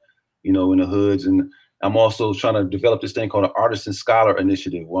other, you know, in the hoods. And I'm also trying to develop this thing called an Artisan Scholar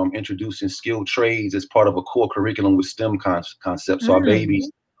Initiative, where I'm introducing skilled trades as part of a core curriculum with STEM concepts. So our babies,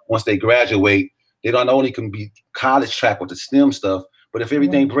 once they graduate, they not only can be college track with the STEM stuff, but if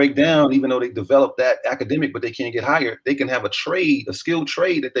everything break down, even though they develop that academic, but they can't get hired, they can have a trade, a skilled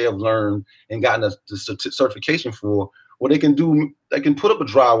trade that they have learned and gotten the certification for, or they can put up a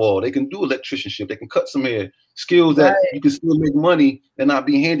drywall, they can do electricianship, they can cut some hair, skills that you can still make money and not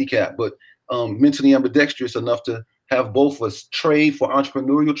be handicapped, but mentally ambidextrous enough to have both a trade for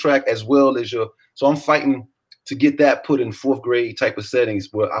entrepreneurial track as well as so I'm fighting to get that put in fourth grade type of settings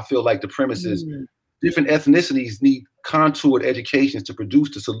where I feel like the premise is different ethnicities need contoured educations to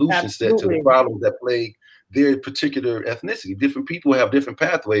produce the solution set to the problems that plague their particular ethnicity. Different people have different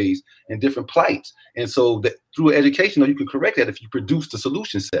pathways and different plights. And so through education, you can correct that if you produce the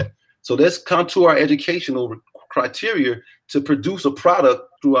solution set. So let's contour our educational criteria to produce a product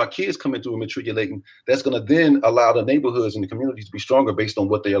through our kids coming through and matriculating that's going to then allow the neighborhoods and the communities to be stronger based on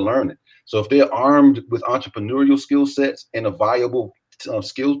what they are learning. So if they're armed with entrepreneurial skill sets and a viable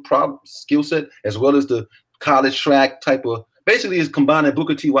skill set, as well as the college track type of, basically is combining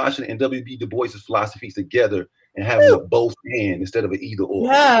Booker T. Washington and W.B. Du Bois' philosophies together and having a both and instead of an either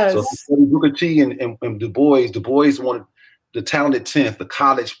or. So if you study Booker T. and Du Bois wanted the talented 10th, the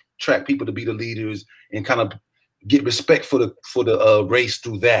college track people to be the leaders and kind of get respect for the race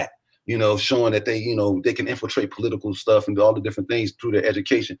through that, you know, showing that they can infiltrate political stuff and do all the different things through their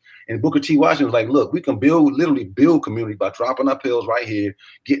education. And Booker T. Washington was like, look, we can literally build community by dropping our pills right here,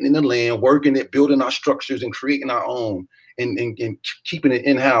 getting in the land, working it, building our structures and creating our own and keeping it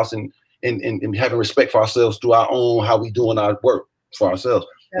in-house and having respect for ourselves through our own, how we doing our work for ourselves.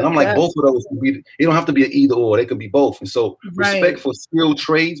 And I'm like, both of those can be, it don't have to be an either or, they can be both. And so respect for skilled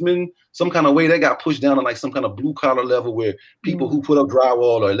tradesmen, some kind of way they got pushed down to like some kind of blue collar level where people who put up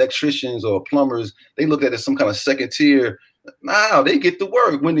drywall or electricians or plumbers, they look at it as some kind of second tier. Nah, they get the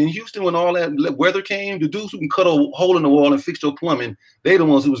work. When in Houston, when all that weather came, the dudes who can cut a hole in the wall and fix your plumbing, they the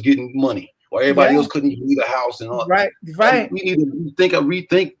ones who was getting money. Or everybody else couldn't even leave the house and all. Right. We need to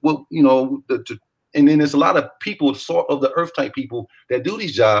rethink what, you know, and then there's a lot of people, sort of the earth type people that do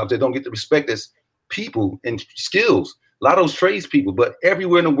these jobs that don't get the respect as people and skills. A lot of those trades people, but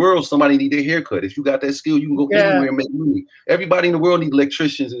everywhere in the world, somebody need their haircut. If you got that skill, you can go anywhere and make money. Everybody in the world need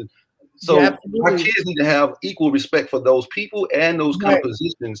electricians. And so our kids need to have equal respect for those people and those kind of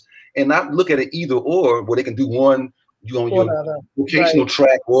positions and not look at it either or where they can do one, you on your vocational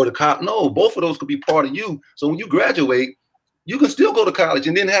track or the cop. No, both of those could be part of you. So when you graduate, you can still go to college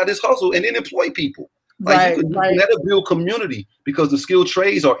and then have this hustle and then employ people. Like you can let it build community because the skilled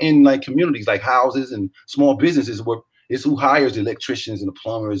trades are in like communities, like houses and small businesses where it's who hires the electricians and the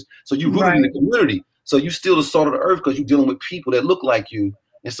plumbers. So you rooted in the community. So you still the salt of the earth because you're dealing with people that look like you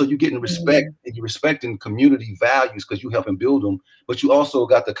And so you're getting respect and you're respecting community values because you're helping build them. But you also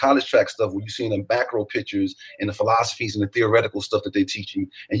got the college track stuff where you're seeing the macro pictures and the philosophies and the theoretical stuff that they teach you.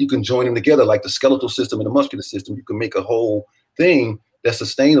 And you can join them together like the skeletal system and the muscular system. You can make a whole thing that's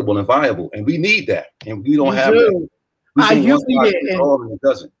sustainable and viable. And we need that. And we don't have that. I usually did. And it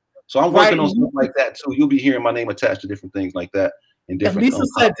doesn't. So I'm working on stuff like that too. You'll be hearing my name attached to different things like that. And Lisa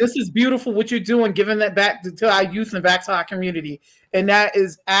said, this is beautiful what you're doing, giving that back to our youth and back to our community. And that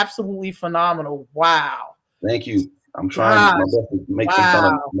is absolutely phenomenal. Wow. Thank you. I'm trying my best to make some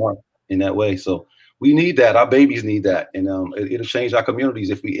kind of mark in that way. So we need that. Our babies need that. And it'll change our communities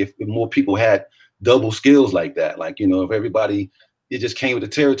if more people had double skills like that. Like, you know, if everybody, it just came with the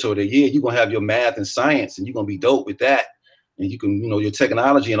territory that, yeah, you're going to have your math and science and you're going to be dope with that. And you can, you know, your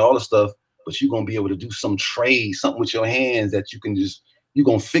technology and all the stuff. But you're going to be able to do some trade, something with your hands that you can just, you're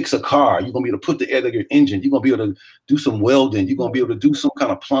going to fix a car. You're going to be able to put the air to your engine. You're going to be able to do some welding. You're going to be able to do some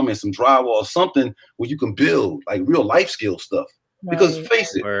kind of plumbing, some drywall, something where you can build like real life skill stuff. Right. Because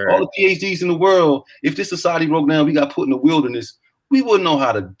face it, all the PhDs in the world, if this society broke down, we got put in the wilderness, we wouldn't know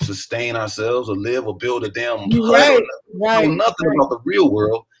how to sustain ourselves or live or build a damn hut. Right. We know nothing about the real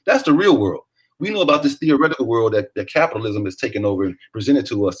world. That's the real world. We know about this theoretical world that capitalism has taken over and presented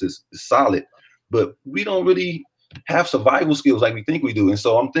to us as solid, but we don't really have survival skills like we think we do. And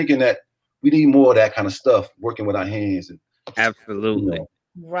so I'm thinking that we need more of that kind of stuff, working with our hands. And absolutely. You know,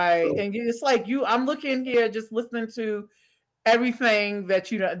 right. So. And it's like I'm looking here, just listening to everything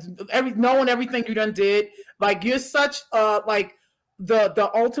that you done, knowing everything you done did. Like you're such like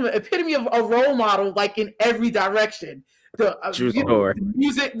the ultimate epitome of a role model, like in every direction. The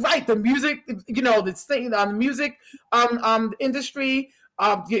music, right? The music, you know, the thing, the music, industry.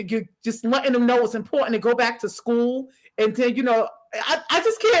 You're just letting them know it's important to go back to school, and then you know, I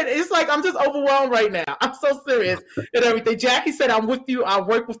just can't. It's like I'm just overwhelmed right now. I'm so serious and everything. Jackie said, "I'm with you. I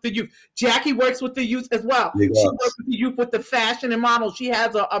work with the youth." Jackie works with the youth as well. She works with the youth with the fashion and models. She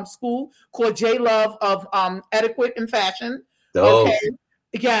has a school called J Love of Etiquette and Fashion. Okay.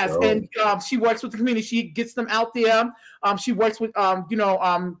 Yes, and she works with the community. She gets them out there. She works with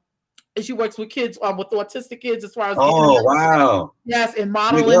and she works with kids with autistic kids as far as wow. Yes, and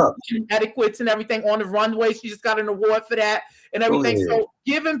modeling and etiquettes and everything on the runway. She just got an award for that and everything. So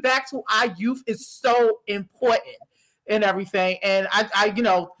giving back to our youth is so important and everything. And I you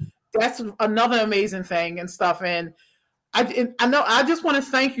know, that's another amazing thing and stuff. And I know I just want to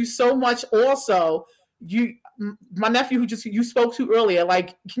thank you so much. Also, my nephew who you spoke to earlier,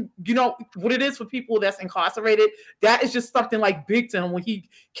 like, you know what it is for people that's incarcerated, that is just something like big to him. When he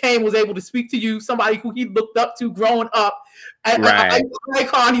was able to speak to you, somebody who he looked up to growing up,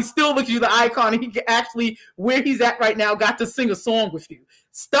 icon, he still looks at you, the icon, and he actually, where he's at right now, got to sing a song with you.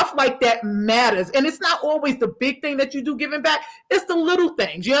 Stuff like that matters. And it's not always the big thing that you do giving back. It's the little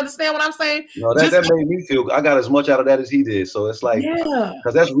things. You understand what I'm saying? No, that made me feel, I got as much out of that as he did. So it's like,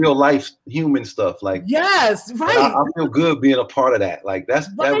 because that's real life, human stuff. Like, yes, right. I feel good being a part of that. Like that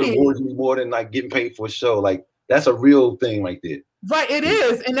rewards me more than like getting paid for a show. Like that's a real thing right there. Right, it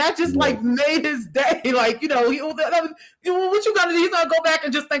is. And that just like made his day. Like, you know, what you gonna do? He's gonna go back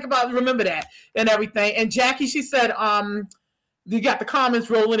and just think about, remember that and everything. And Jackie, she said, you got the comments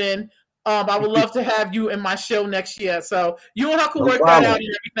rolling in. I would love to have you in my show next year. So you and her can work that out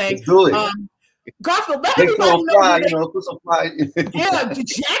and everything. Let's do it. Garfield, let everybody know. Put some fly. Yeah,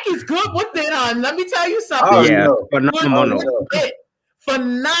 Jackie's good with it, hon. Let me tell you something.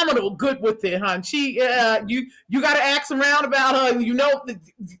 Phenomenal good with it, hon. She, you got to ask around about her. You know,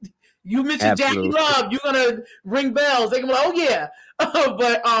 you mentioned Jackie Love, you're gonna ring bells. They can be like, oh yeah. But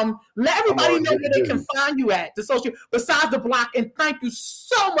let everybody know where they can find you at the social besides the block. And thank you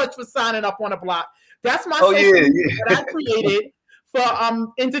so much for signing up on the block. That's my social media that I created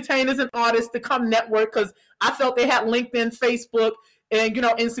for entertainers and artists to come network, because I felt they had LinkedIn, Facebook, and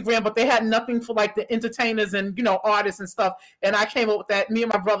Instagram, but they had nothing for like the entertainers and artists and stuff. And I came up with that. Me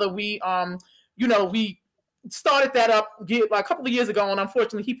and my brother, we started that up like a couple of years ago, and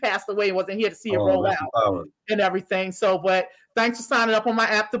unfortunately he passed away and wasn't here to see it roll out and everything. So, but thanks for signing up on my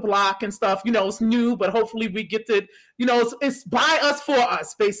app, The Block and stuff. It's new, but hopefully we get to, it's by us for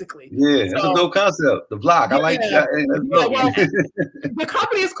us, basically. Yeah, that's a dope concept. The Block, I like that. The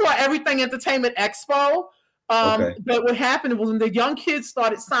company is called Everything Entertainment Expo. But what happened was when the young kids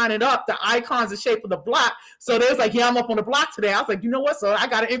started signing up, the icons, the shape of the block. So they was like, yeah, I'm up on the block today. I was like, you know what? So I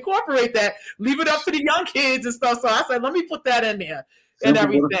got to incorporate that, leave it up to the young kids and stuff. So I said, let me put that in there and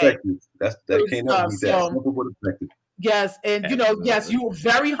everything. That came up with that. Simple but effective. Yes, and yes, you were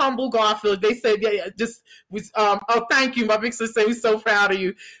very humble, Garfield. They said, thank you. My big sister said, we're so proud of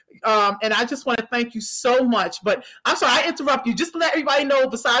you. And I just want to thank you so much. But I'm sorry, I interrupt you. Just to let everybody know,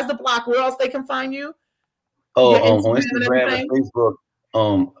 besides the block, where else they can find you? Oh, on Instagram and Facebook.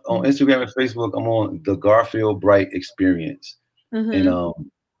 On Instagram and Facebook, I'm on the Garfield Bright Experience. And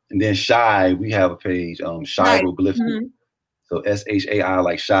then Shy, we have a page, Shy Roglyphics. So SHAI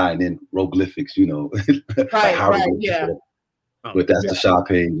like shy, and then Roglyphics, Yeah. But that's the Shy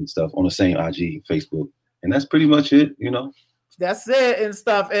page and stuff on the same IG, Facebook, and that's pretty much it, That's it and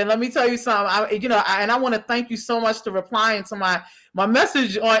stuff. And let me tell you something. I want to thank you so much to replying to my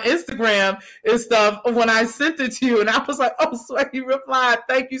message on Instagram and stuff when I sent it to you, and I was like, oh, swear you replied.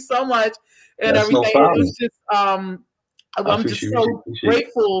 Thank you so much and that's everything. No it was just I'm just so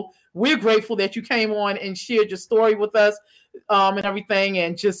grateful. We're grateful that you came on and shared your story with us and everything,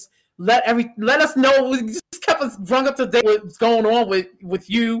 and just let us know. Just kept us brung up to date with what's going on with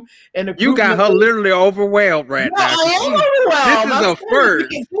you and the group. You got her literally overwhelmed right now. I am overwhelmed. This is a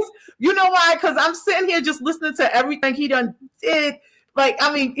first. You know why? Because I'm sitting here just listening to everything he done did. Like,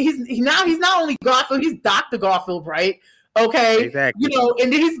 I mean, he's not only Garfield, he's Dr. Garfield, right? Okay, exactly.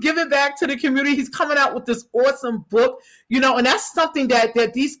 And then he's giving back to the community. He's coming out with this awesome book, and that's something that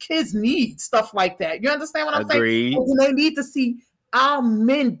these kids need, stuff like that. You understand what I'm saying? And they need to see our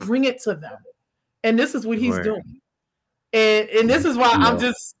men bring it to them, and this is what he's doing. And this is why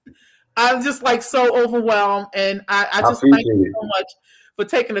I'm just like so overwhelmed, and I just thank you so much for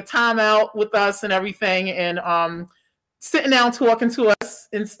taking the time out with us and everything, and sitting down talking to us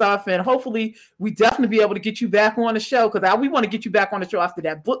and stuff, and hopefully we definitely be able to get you back on the show, because we want to get you back on the show after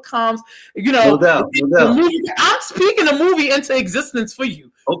that book comes. No doubt. I'm speaking the movie into existence for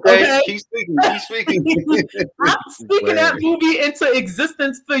you. Okay? Keep speaking. I'm speaking that movie into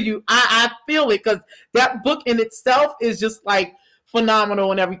existence for you. I feel it, because that book in itself is just like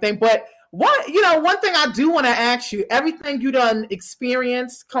phenomenal and everything. But one thing I do want to ask you, everything you done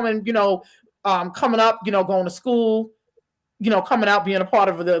experienced coming up, going to school, coming out, being a part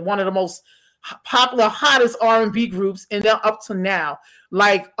of one of the most popular, hottest R&B groups, and then up to now,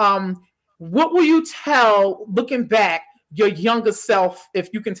 like, what will you tell, looking back, your younger self, if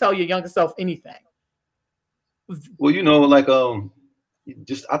you can tell your younger self anything? Well,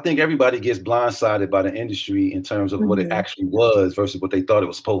 I think everybody gets blindsided by the industry in terms of what it actually was versus what they thought it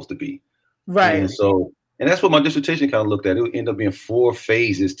was supposed to be. Right. And that's what my dissertation kind of looked at. It would end up being 4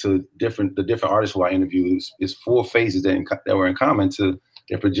 phases to the different artists who I interviewed. It's 4 phases that were in common to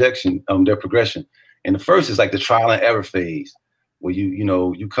their progression. And the first is like the trial and error phase, where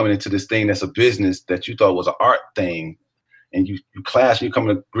you coming into this thing that's a business that you thought was an art thing, and you clash, you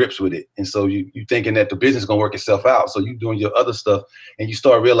coming to grips with it. And so you thinking that the business is gonna work itself out. So you doing your other stuff, and you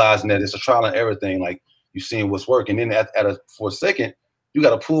start realizing that it's a trial and error thing. Like, you seeing what's working. And then for a second, you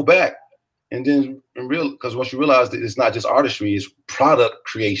got to pull back. And then because once you realize that it's not just artistry, it's product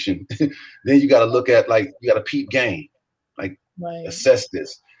creation, then you got to look at, like, you got to peep game, like assess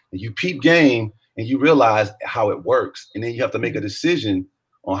this. And you peep game and you realize how it works. And then you have to make a decision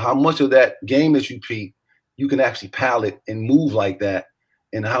on how much of that game that you peep you can actually palette and move like that,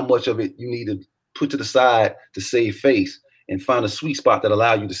 and how much of it you need to put to the side to save face and find a sweet spot that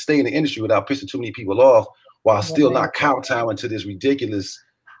allow you to stay in the industry without pissing too many people off, while still not kowtowing to this ridiculous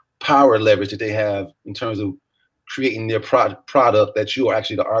power leverage that they have in terms of creating their product that you are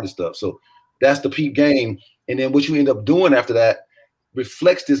actually the artist of. So that's the peep game. And then what you end up doing after that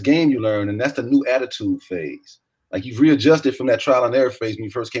reflects this game you learn, and that's the new attitude phase. Like, you've readjusted from that trial and error phase when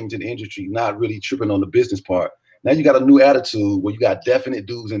you first came into the industry, not really tripping on the business part. Now you got a new attitude where you got definite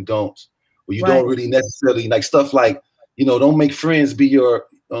do's and don'ts, where you don't really necessarily, like, stuff like, don't make friends be your,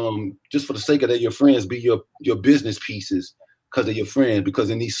 just for the sake of that, your friends be your business pieces because they're your friends. Because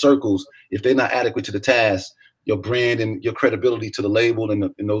in these circles, if they're not adequate to the task, your brand and your credibility to the label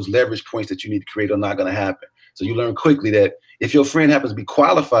and those leverage points that you need to create are not going to happen. So you learn quickly that if your friend happens to be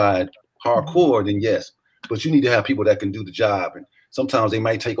qualified hardcore, then yes, but you need to have people that can do the job. And sometimes they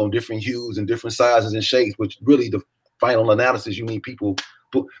might take on different hues and different sizes and shapes, which really the final analysis, you need people.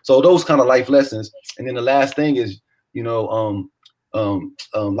 So those kind of life lessons. And then the last thing is,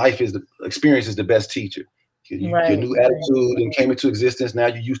 life is experience is the best teacher. Your new attitude and came into existence. Now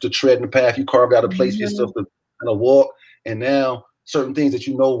you're used to treading the path. You carved out a place for yourself to kind of walk. And now certain things that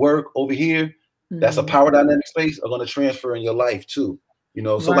work over here, that's a power dynamic space, are going to transfer in your life too.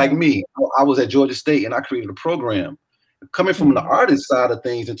 So like me, I was at Georgia State and I created a program. Coming from the artist side of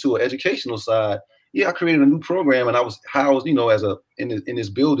things into an educational side, I created a new program, and I was housed, in this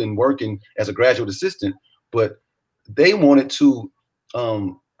building working as a graduate assistant. But they wanted to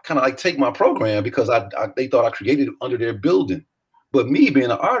kind of like take my program because they thought I created it under their building. But me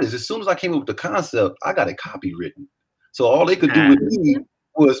being an artist, as soon as I came up with the concept, I got it copywritten. So all they could do with me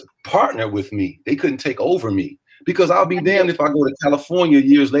was partner with me. They couldn't take over me because I'll be damned if I go to California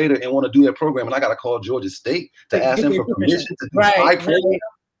years later and want to do that program and I got to call Georgia State to ask them for permission to do my program.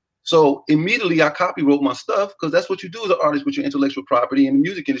 So immediately I copywrote my stuff because that's what you do as an artist with your intellectual property in the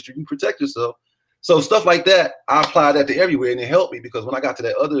music industry. You protect yourself. So stuff like that, I applied that to everywhere and it helped me because when I got to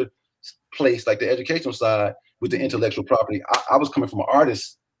that other place, like the educational side with the intellectual property, I was coming from an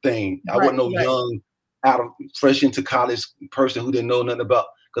artist thing. I wasn't no young, fresh into college person who didn't know nothing about,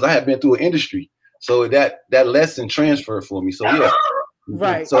 because I had been through an industry. So that lesson transferred for me. So yeah.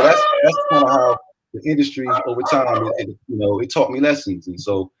 Right. So that's kind of how the industry over time, it taught me lessons. And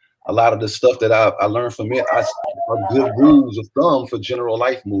so a lot of the stuff that I learned from it are good rules of thumb for general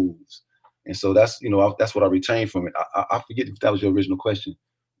life moves. And so that's what I retained from it. I forget if that was your original question,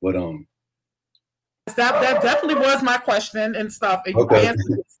 but that definitely was my question and stuff, and you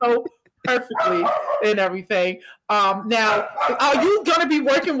answered it so perfectly and everything. Now, are you gonna be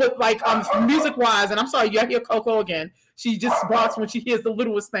working with like music wise? And I'm sorry, you hear Coco again. She just barks when she hears the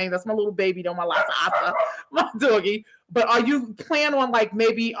littlest thing. That's my little baby, though, my Lhasa, my doggy. But are you planning on like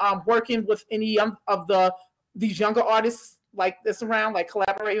maybe working with any of these younger artists like this around, like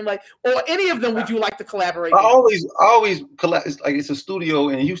collaborating, like, or any of them would you like to collaborate? I always collab. It's a studio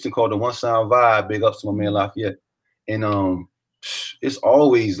in Houston called the One Sound Vibe. Big ups to my man Lafayette, and it's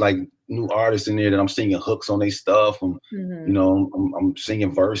always like new artists in there that I'm singing hooks on their stuff. I'm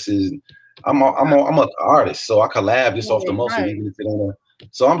singing verses. I'm an artist, so I collab just off the muscle, even if it ain't.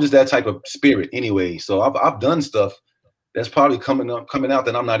 So I'm just that type of spirit anyway. So I've done stuff that's probably coming out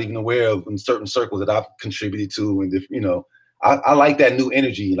that I'm not even aware of in certain circles that I've contributed to, and I like that new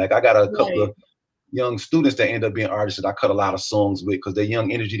energy. Like I got a couple of young students that end up being artists that I cut a lot of songs with because they're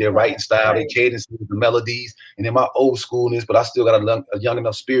young energy, their writing style, their cadence, the melodies, and then my old schoolness, but I still got a young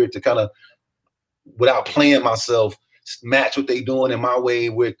enough spirit to kind of, without playing myself, match what they doing in my way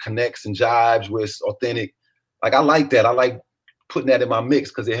where it connects and jibes, where it's authentic. Like I like that. I like putting that in my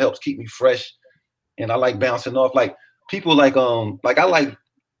mix because it helps keep me fresh. And I like bouncing off like people like I like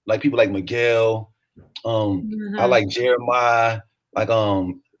people like Miguel. I like Jeremiah. Like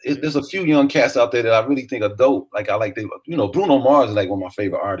there's a few young cats out there that I really think are dope. Like I like Bruno Mars is like one of my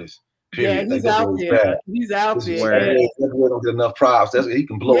favorite artists. Period. Yeah, he's out there. He's out there. That boy don't get enough props. He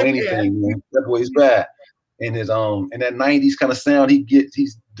can blow anything, man. That boy is bad. And his and that 90s kind of sound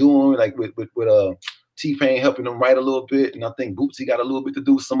he's doing like with T-Pain helping him write a little bit, and I think Bootsy got a little bit to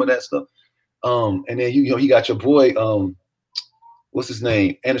do with some of that stuff. And then he got your boy what's his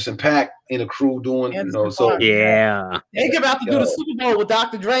name? Anderson .Paak in the crew doing, so yeah. They about to do the Super Bowl with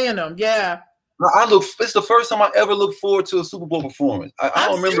Dr. Dre and them. Yeah. It's the first time I ever look forward to a Super Bowl performance. I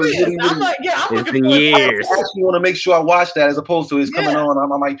don't remember it really. I'm looking forward years. I actually want to make sure I watch that as opposed to it's coming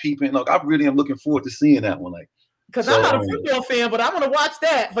on. I might peep in. Look, I really am looking forward to seeing that one. Like, because I'm not a football fan, but I'm gonna watch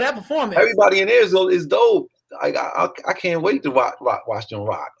that for that performance. Everybody in there is dope. I can't wait to watch them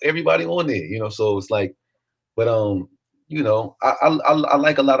rock. Everybody on there, so it's like, but I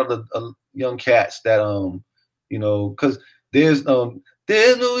like a lot of the young cats that because there's no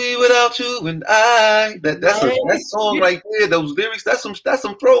we without you and I. That song right there, those lyrics, that's some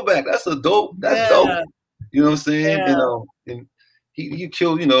throwback. That's dope. You know what I'm saying? Yeah. And he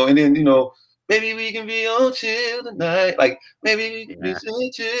killed, and then maybe we can be on chill tonight. Like maybe we can be chill.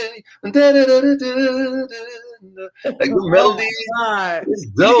 Like the melodies, it's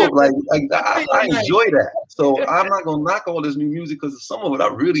dope. Like I enjoy that. So I'm not gonna knock all this new music because some of it I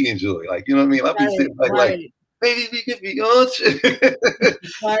really enjoy. Like you know what I mean? I'll be sitting like maybe we can be on chill.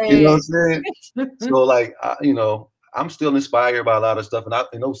 You know what I'm saying? So like I'm still inspired by a lot of stuff, and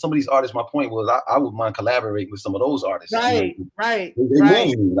some of these artists. My point was, I would mind collaborating with some of those artists. Right. They move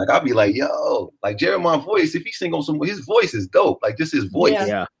me. Like I'd be like, yo, like Jeremiah's voice. If he sing on his voice is dope. Like just his voice.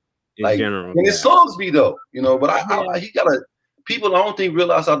 Yeah. Like general, and his songs be dope, But he gotta. People I don't think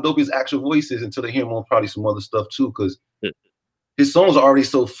realize how dope his actual voice is until they hear him on probably some other stuff too, because his songs are already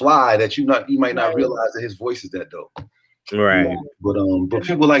so fly that you might not realize that his voice is that dope. Right. But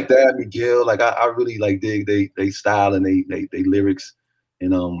people like that, Miguel, like I really like dig they style and they lyrics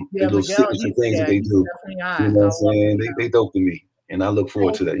and they little signature things that they do. You know what I'm saying? They dope to me, and I look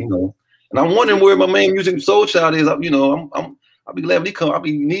forward to that. And I'm wondering where my main music Soul Child is. I'll be glad he come. I'll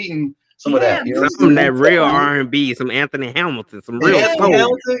be needing some of that. Some of that real R&B, some Anthony Hamilton, some real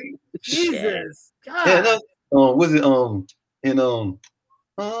soul. Jesus, God. Yeah, was it love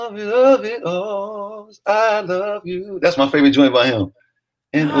it all, I love you. That's my favorite joint by him.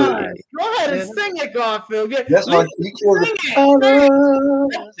 And Go ahead and sing it, Garfield. Yeah, that's why he killed it.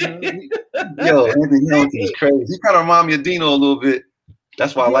 Yo, Anthony Hamilton is crazy. He kind of remind me of Dino a little bit.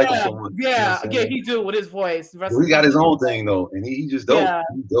 That's why I like him so much. Yeah, he do with his voice. He got his own thing though, and he just dope. Yeah.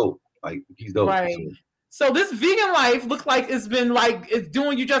 He's dope. Like he's dope. Right. So this vegan life looks like it's been like it's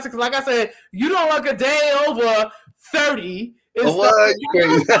doing you justice. Like I said, you don't look a day over 30. What?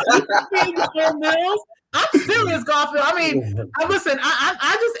 I'm serious, Garfield. I mean, listen.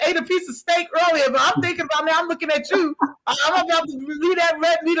 I just ate a piece of steak earlier, but I'm thinking about now. I'm looking at you. I'm about to leave that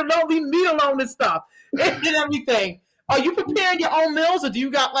red meat alone. Leave meat alone and stuff and everything. Are you preparing your own meals, or do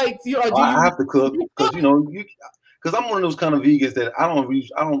you got like? I have to cook because because I'm one of those kind of vegans that I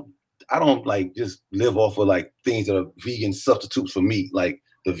don't like just live off of like things that are vegan substitutes for meat, like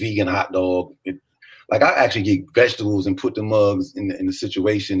the vegan hot dog. Like I actually get vegetables and put the mugs in the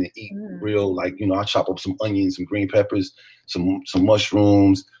situation and eat real, like, I chop up some onions, some green peppers, some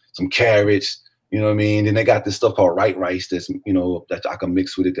mushrooms, some carrots, you know what I mean? Then they got this stuff called white rice that's, that I can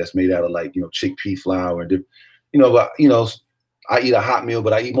mix with it. That's made out of like, chickpea flour and, I eat a hot meal,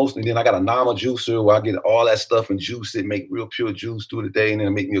 but I eat mostly, then I got a Nama juicer where I get all that stuff and juice it, make real pure juice through the day, and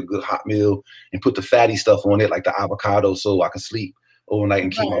then make me a good hot meal and put the fatty stuff on it, like the avocado, so I can sleep overnight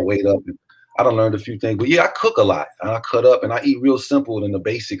and keep my weight up. And I done learned a few things, but yeah, I cook a lot and I cut up and I eat real simple than the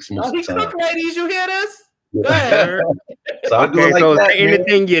basics most of the time. Cook, ladies, you hear this? Yeah. So I do it like so that, is there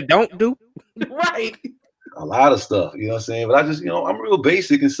anything you don't do? Right. A lot of stuff, you know what I'm saying? But I just, I'm real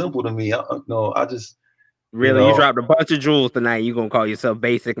basic and simple to me. I just really, you dropped a bunch of jewels tonight. You gonna call yourself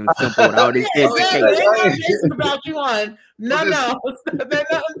basic and simple with all this education? There's nothing basic about you, hon. No, there's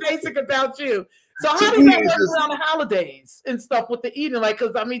nothing basic about you. So how does that work around the holidays and stuff with the eating? Like,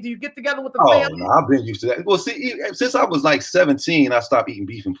 because I mean, do you get together with the family? No, I've been used to that. Well, see, since I was like 17, I stopped eating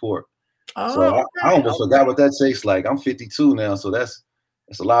beef and pork. So I almost forgot what that tastes like. I'm 52 now, so that's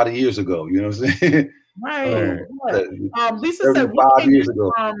a lot of years ago. You know what I'm saying? Right. Lisa said, 5 years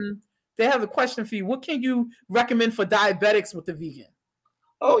ago. They have a question for you. What can you recommend for diabetics with the vegan?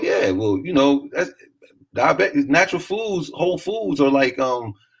 Oh yeah, well, that's diabetic natural foods, whole foods are like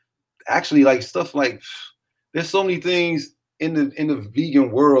actually like stuff like there's so many things in the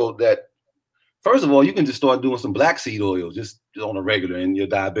vegan world that first of all you can just start doing some black seed oil just on a regular and your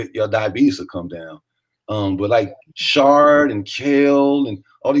diabetes will come down. But like chard and kale and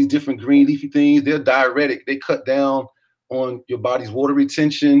all these different green leafy things, they're diuretic. They cut down on your body's water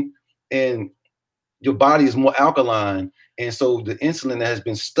retention and your body is more alkaline. And so the insulin that has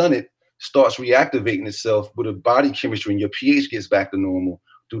been stunted starts reactivating itself with a body chemistry and your pH gets back to normal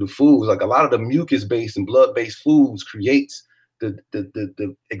through the foods. Like a lot of the mucus-based and blood-based foods creates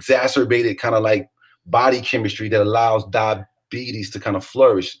the exacerbated kind of like body chemistry that allows diabetes to kind of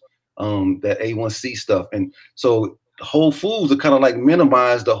flourish, that A1C stuff. And so whole foods are kind of like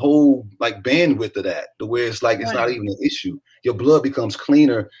minimize the whole like bandwidth of that, to where it's like it's not even an issue. Your blood becomes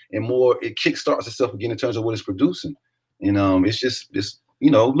cleaner and more, it kickstarts itself again in terms of what it's producing. And it's just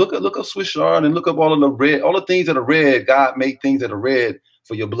look up Swiss chard and look up all the things that are red. God made things that are red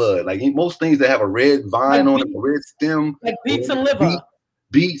for your blood. Like most things that have a red vine on it, a red stem, like beets and liver,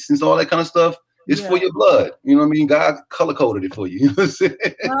 beets and all that kind of stuff. It's for your blood. You know what I mean? God color coded it for you. You know what I'm saying?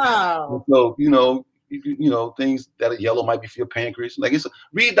 Wow. So things that are yellow might be for your pancreas. Like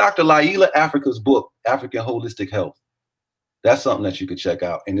read Dr. Laila Africa's book, African Holistic Health. That's something that you could check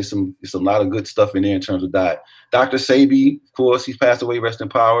out. And it's a lot of good stuff in there in terms of diet. Dr. Sebi, of course, he's passed away, rest in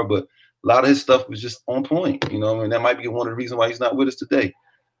power, but a lot of his stuff was just on point, and that might be one of the reasons why he's not with us today.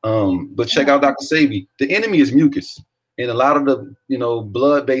 But check out Dr. Sebi. The enemy is mucus. And a lot of the,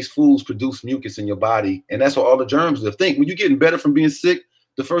 blood-based foods produce mucus in your body. And that's where all the germs live. Think, when you're getting better from being sick,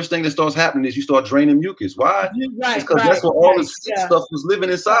 the first thing that starts happening is you start draining mucus. Why? It's because that's where all the sick stuff was living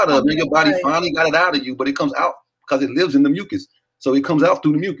inside of. And your body finally got it out of you, but it comes out because it lives in the mucus. So it comes out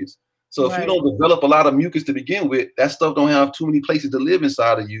through the mucus. So if you don't develop a lot of mucus to begin with, that stuff don't have too many places to live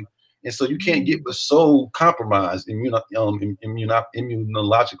inside of you. And so you can't get so compromised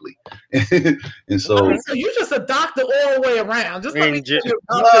immunologically. And so you're just a doctor all the way around. Just let me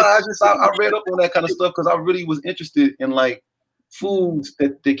I read up on that kind of stuff because I really was interested in like foods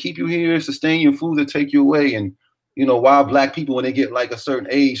that keep you here, sustain you, foods that take you away. And why Black people, when they get like a certain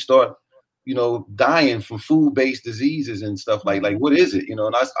age, start dying from food-based diseases and stuff like what is it? And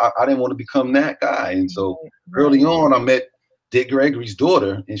I didn't want to become that guy. And so early on I met Dick Gregory's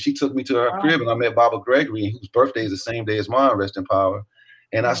daughter, and she took me to her crib, and I met Baba Gregory, whose birthday is the same day as mine, rest in power.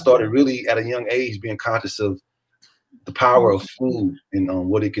 And I started really at a young age being conscious of the power of food and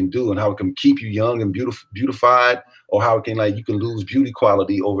what it can do and how it can keep you young and beautified, or how it can you can lose beauty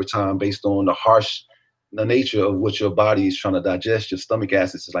quality over time based on the harsh the nature of what your body is trying to digest. Your stomach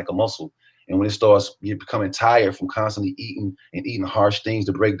acids is like a muscle. And when it starts, you're becoming tired from constantly eating harsh things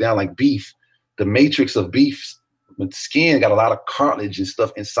to break down, like beef. The matrix of beef, the skin got a lot of cartilage and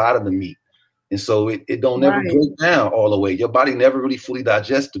stuff inside of the meat. And so it don't never break down all the way. Your body never really fully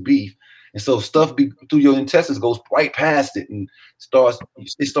digests the beef. And so stuff through your intestines goes right past it and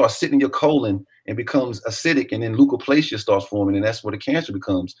it starts sitting in your colon and becomes acidic, and then leukoplasia starts forming, and that's where the cancer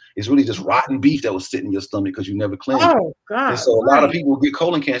becomes. It's really just rotten beef that was sitting in your stomach because you never cleaned it. Oh, God. And so a lot of people get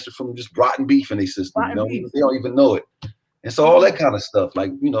colon cancer from just rotten beef in their system. They don't even know it. And so all that kind of stuff,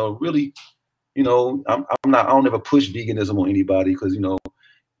 like, really, I don't ever push veganism on anybody because, a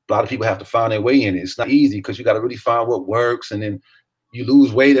lot of people have to find their way in it. It's not easy because you got to really find what works, and then you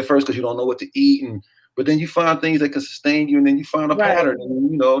lose weight at first because you don't know what to eat, but then you find things that can sustain you, and then you find a pattern.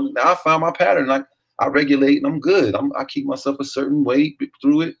 And now I found my pattern. I regulate, and I'm good. I keep myself a certain weight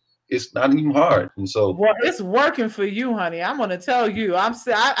through it. It's not even hard, and so it's working for you, honey. I'm gonna tell you.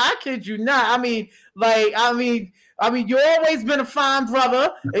 I kid you not. I mean, you always been a fine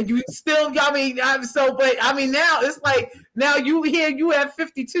brother, and you still. But now it's like now you have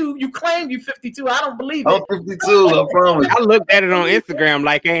 52. You claim you 52. I don't believe it. I'm 52. I promise. I looked at it on Instagram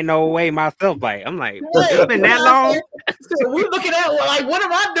like ain't no way myself. Like I'm like, it's been that long. So we're looking at like, what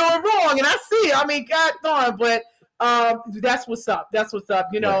am I doing wrong? And I see it. I mean, God darn, but that's what's up. That's what's up.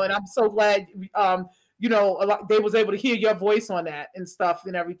 And I'm so glad. They was able to hear your voice on that and stuff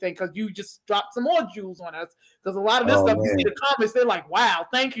and everything, because you just dropped some more jewels on us. Because a lot of this stuff, you see the comments, they're like, "Wow,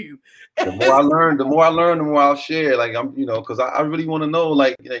 thank you." The more I learn, the more I'll share. Like I'm, because I really want to know,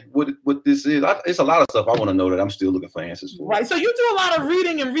 like what this is. It's a lot of stuff I want to know that I'm still looking for answers for. Right. So you do a lot of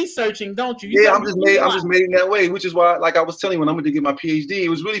reading and researching, don't you? I'm just made in that way, which is why, like I was telling you, when I'm going to get my PhD, it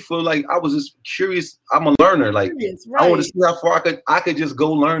was really for like I was just curious. I'm a learner. Like I want to see how far I could just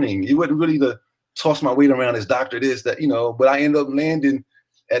go learning. It wasn't really the toss my weight around as doctor this, that, but I end up landing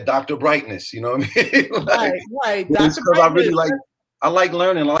at Dr. Brightness, you know what I mean? Right. Because I really I like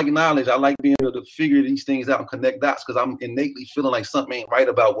learning, I like knowledge, I like being able to figure these things out and connect dots, because I'm innately feeling like something ain't right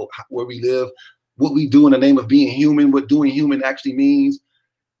about where we live, what we do in the name of being human, what doing human actually means,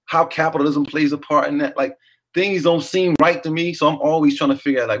 how capitalism plays a part in that. Like, things don't seem right to me, so I'm always trying to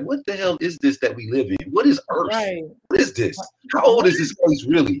figure out, like, what the hell is this that we live in? What is Earth? Right. What is this? How old is this place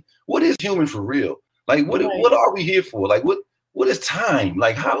really? What is human for real? Like, what are we here for? Like, what is time?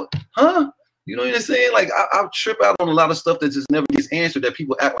 Like, how, You know what I'm saying? Like, I trip out on a lot of stuff that just never gets answered, that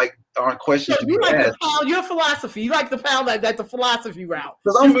people act like aren't questions to be asked. Your philosophy. You like the pound that the philosophy route.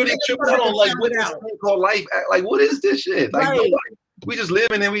 Because I'm really tripping out on, like, what this thing called life. Like, what is this shit? Like, we just live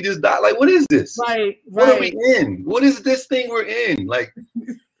and then we just die. Like, what is this? Right. What are we in? What is this thing we're in? Like,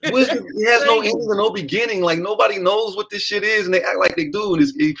 it has no ending and no beginning. Like, nobody knows what this shit is, and they act like they do, and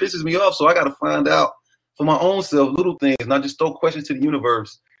it pisses me off. So I got to find out for my own self little things, not just throw questions to the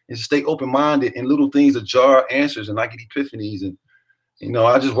universe, and just stay open-minded, and little things that jar answers, and I get epiphanies, and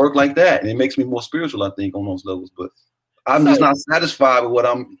I just work like that, and it makes me more spiritual, I think, on those levels. But I'm just not satisfied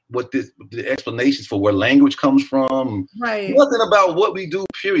with the explanations for where language comes from. Right. Nothing about what we do,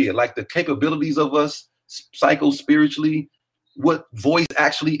 period. Like the capabilities of us psycho-spiritually, what voice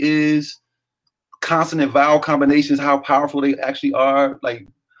actually is, consonant vowel combinations, how powerful they actually are, like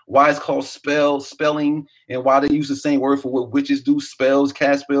why it's called spelling, and why they use the same word for what witches do, spells,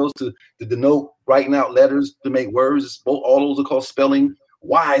 cast spells, to denote writing out letters to make words. All those are called spelling.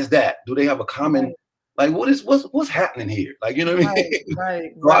 Why is that? Do they have a common, like, what's happening here? Like, you know what I mean?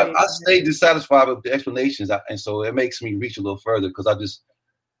 Right. So I stay dissatisfied with the explanations, and so it makes me reach a little further, because I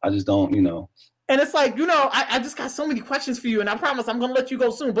just don't, And it's like, I just got so many questions for you, and I promise I'm going to let you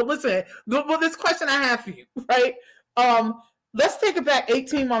go soon. But listen, this question I have for you, right? Let's take it back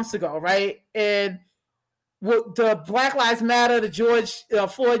 18 months ago, right? And with the Black Lives Matter, the George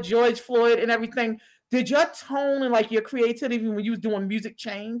Floyd and everything, did your tone and like your creativity when you was doing music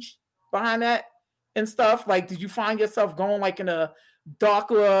change behind that and stuff? Like, did you find yourself going like in a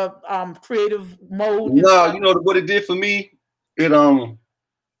darker creative mode? No, what it did for me, it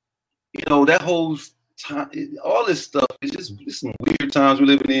that whole time, all this stuff, it's some weird times we're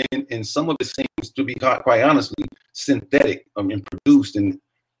living in, and some of it seems to be, quite honestly, synthetic and produced and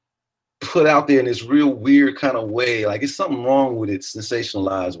put out there in this real weird kind of way. Like, it's something wrong with it,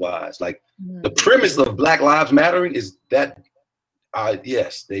 sensationalized wise. Like, the premise of Black Lives Mattering is that,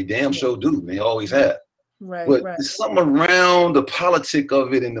 yes, they damn sure do. They always have. Right. But there's something around the politic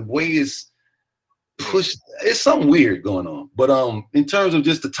of it and the way it's pushed. It's something weird going on. But in terms of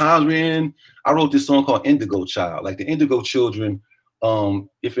just the times we're in, I wrote this song called Indigo Child. Like, the indigo children,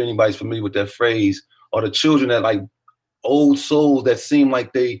 if anybody's familiar with that phrase, are the children that, like, old souls that seem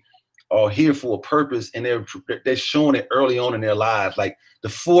like they are here for a purpose, and they're showing it early on in their lives. Like the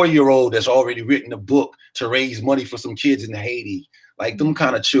 4-year-old that's already written a book to raise money for some kids in Haiti, like them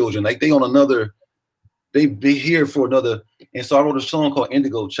kind of children. Like they on another, they be here for another. And so I wrote a song called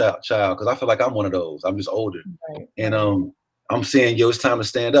Indigo Child, because I feel like I'm one of those. I'm just older, Right. and I'm saying, yo, it's time to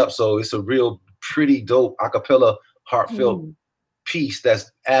stand up. So it's a real pretty dope acapella, heartfelt piece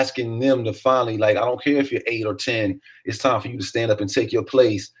that's asking them to finally, like, I don't care if you're 8 or 10, it's time for you to stand up and take your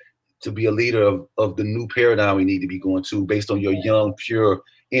place to be a leader of the new paradigm we need to be going to, based on your young, pure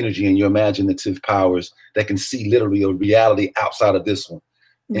energy and your imaginative powers that can see literally a reality outside of this one.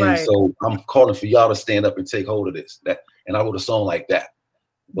 And Right. so I'm calling for y'all to stand up and take hold of this. And I wrote a song like that.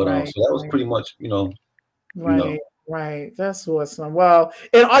 But Right, so that was right. pretty much, Right. Right. That's awesome. Well,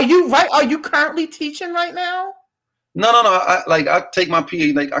 and are you currently teaching right now? No. I take my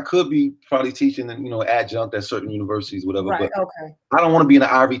PhD. Like I could be probably teaching, adjunct at certain universities, whatever. Right. But Okay. I don't want to be in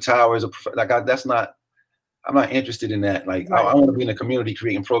the ivory tower as a that's not. I'm not interested in that. Like Right. I want to be in the community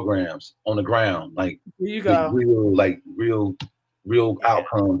creating programs on the ground, like There you with go. real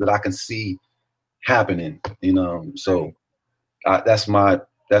outcomes that I can see happening. So that's what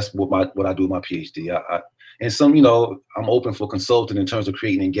I do with my PhD. And some, I'm open for consulting in terms of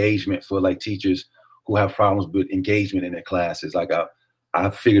creating engagement for like teachers who have problems with engagement in their classes. Like I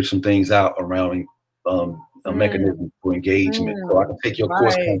figured some things out around a mechanism for engagement. So I can take your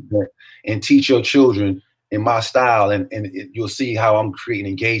course content and teach your children in my style, and you'll see how I'm creating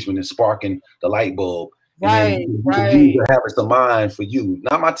engagement and sparking the light bulb. Right, and then you can use your habits of mind for you,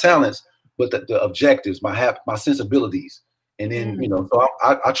 not my talents, but the objectives, my sensibilities. And then, so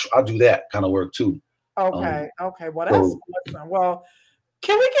I do that kind of work too. Okay. Well, that's awesome. Well,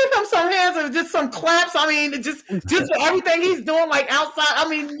 can we give him some hands or just some claps? I mean, just for everything he's doing, like outside. I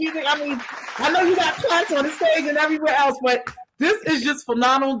mean, music. I mean, I know you got claps on the stage and everywhere else, but this is just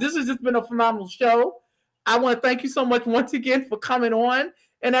phenomenal. This has just been a phenomenal show. I want to thank you so much once again for coming on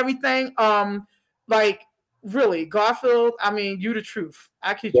and everything. Like really, Garfield. I mean, you the truth.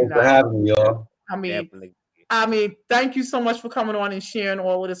 I kid you Thanks not. for having me, y'all. I mean, thank you so much for coming on and sharing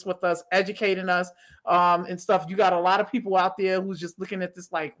all of this with us, educating us, and stuff. You got a lot of people out there who's just looking at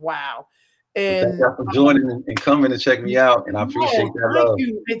this like, wow. And thank y'all for joining and coming and checking me out, and I appreciate that love.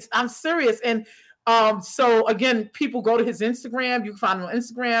 You. I'm serious. And so again, people go to his Instagram. You can find him on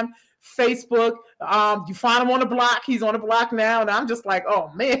Instagram, Facebook. You find him on the block. He's on the block now, and I'm just like,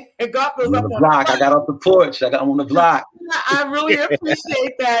 oh man, God goes up on the block. I got off the porch. I got on the block. I really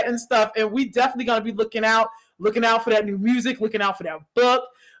appreciate that and stuff. And we definitely gonna be looking out for that new music, looking out for that book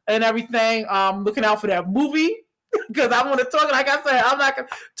and everything. Looking out for that movie because I want to talk. Like I said, I'm not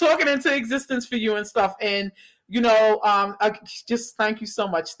talking into existence for you and stuff. And I just thank you so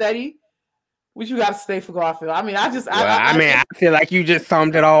much, Steady. What you got to stay for Garfield? I mean, I feel like you just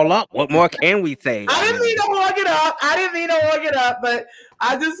summed it all up. What more can we say? I didn't mean to hog it up. But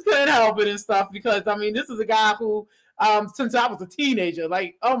I just couldn't help it and stuff because I mean, this is a guy who, since I was a teenager,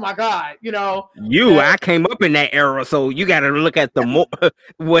 like, oh my God, I came up in that era, so you got to look at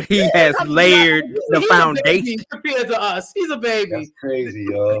what he has layered the foundation compared to us. He's a baby. That's crazy,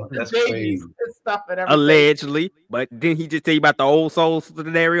 y'all. That's crazy. Stuff and everything. Allegedly, but didn't he just tell you about the old soul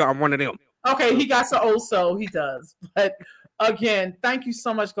scenario? I'm one of them. Okay, he got some old soul. He does. But again, thank you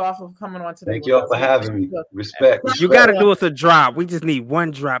so much, Garfield, for coming on today. Thank y'all for having me. Respect. You got to do us a drop. We just need one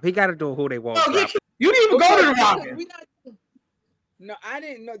drop. He got to do Who They Want. You didn't even go to the Robin. No, I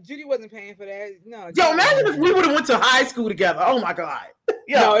didn't know. Judy wasn't paying for that. No. Yo, imagine if we would have went to high school together. Oh my God.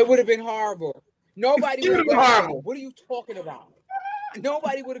 No, it would have been horrible. Nobody would have been horrible. What are you talking about?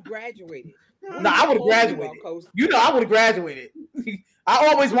 Nobody would have graduated. No, I would have graduated. I would have graduated. I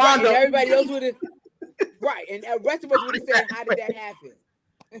always wound up. Everybody else would have. Right, and the rest of us would have said, "How did that happen?"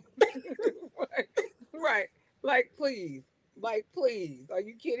 Right, like please, are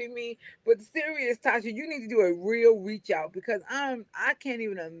you kidding me? But serious, Tasha, you need to do a real reach out because I can't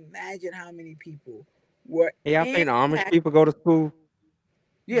even imagine how many people were. Yeah, I think the Amish people go to school.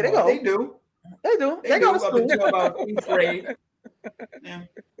 Yeah, they go. They do. They do. They go to school. Up until about 8th grade. Yeah.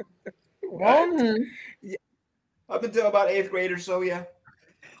 Up until about 8th grade or so, yeah.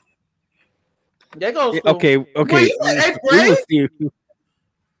 They go. Okay. Wait, 8th grade?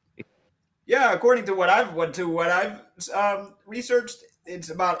 Yeah, according to what I've researched, it's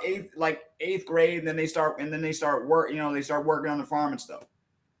about 8th grade, and then they start work. They start working on the farm and stuff.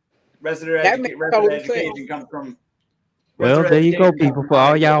 Rest of their education comes from. Well, there you go, people. For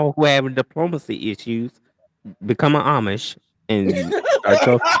all y'all who have diplomacy issues, become an Amish and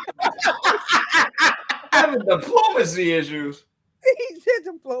having diplomacy issues. He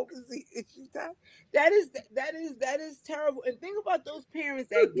said diplomacy issue time. That is terrible. And think about those parents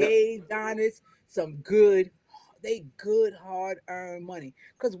that gave Donis some good hard-earned money.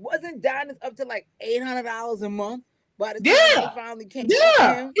 Because wasn't Donis up to like $800 a month by the time he finally came to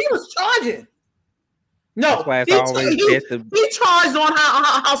him? He was charging. No, That's he, why it's always best to he charged on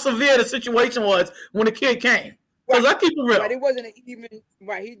how severe the situation was when the kid came. Because I keep it real. Right, it wasn't even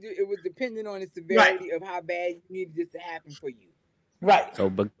right. It was dependent on the severity of how bad you needed this to happen for you. Right.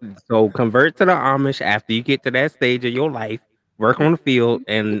 So convert to the Amish after you get to that stage of your life, work on the field,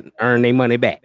 and earn their money back.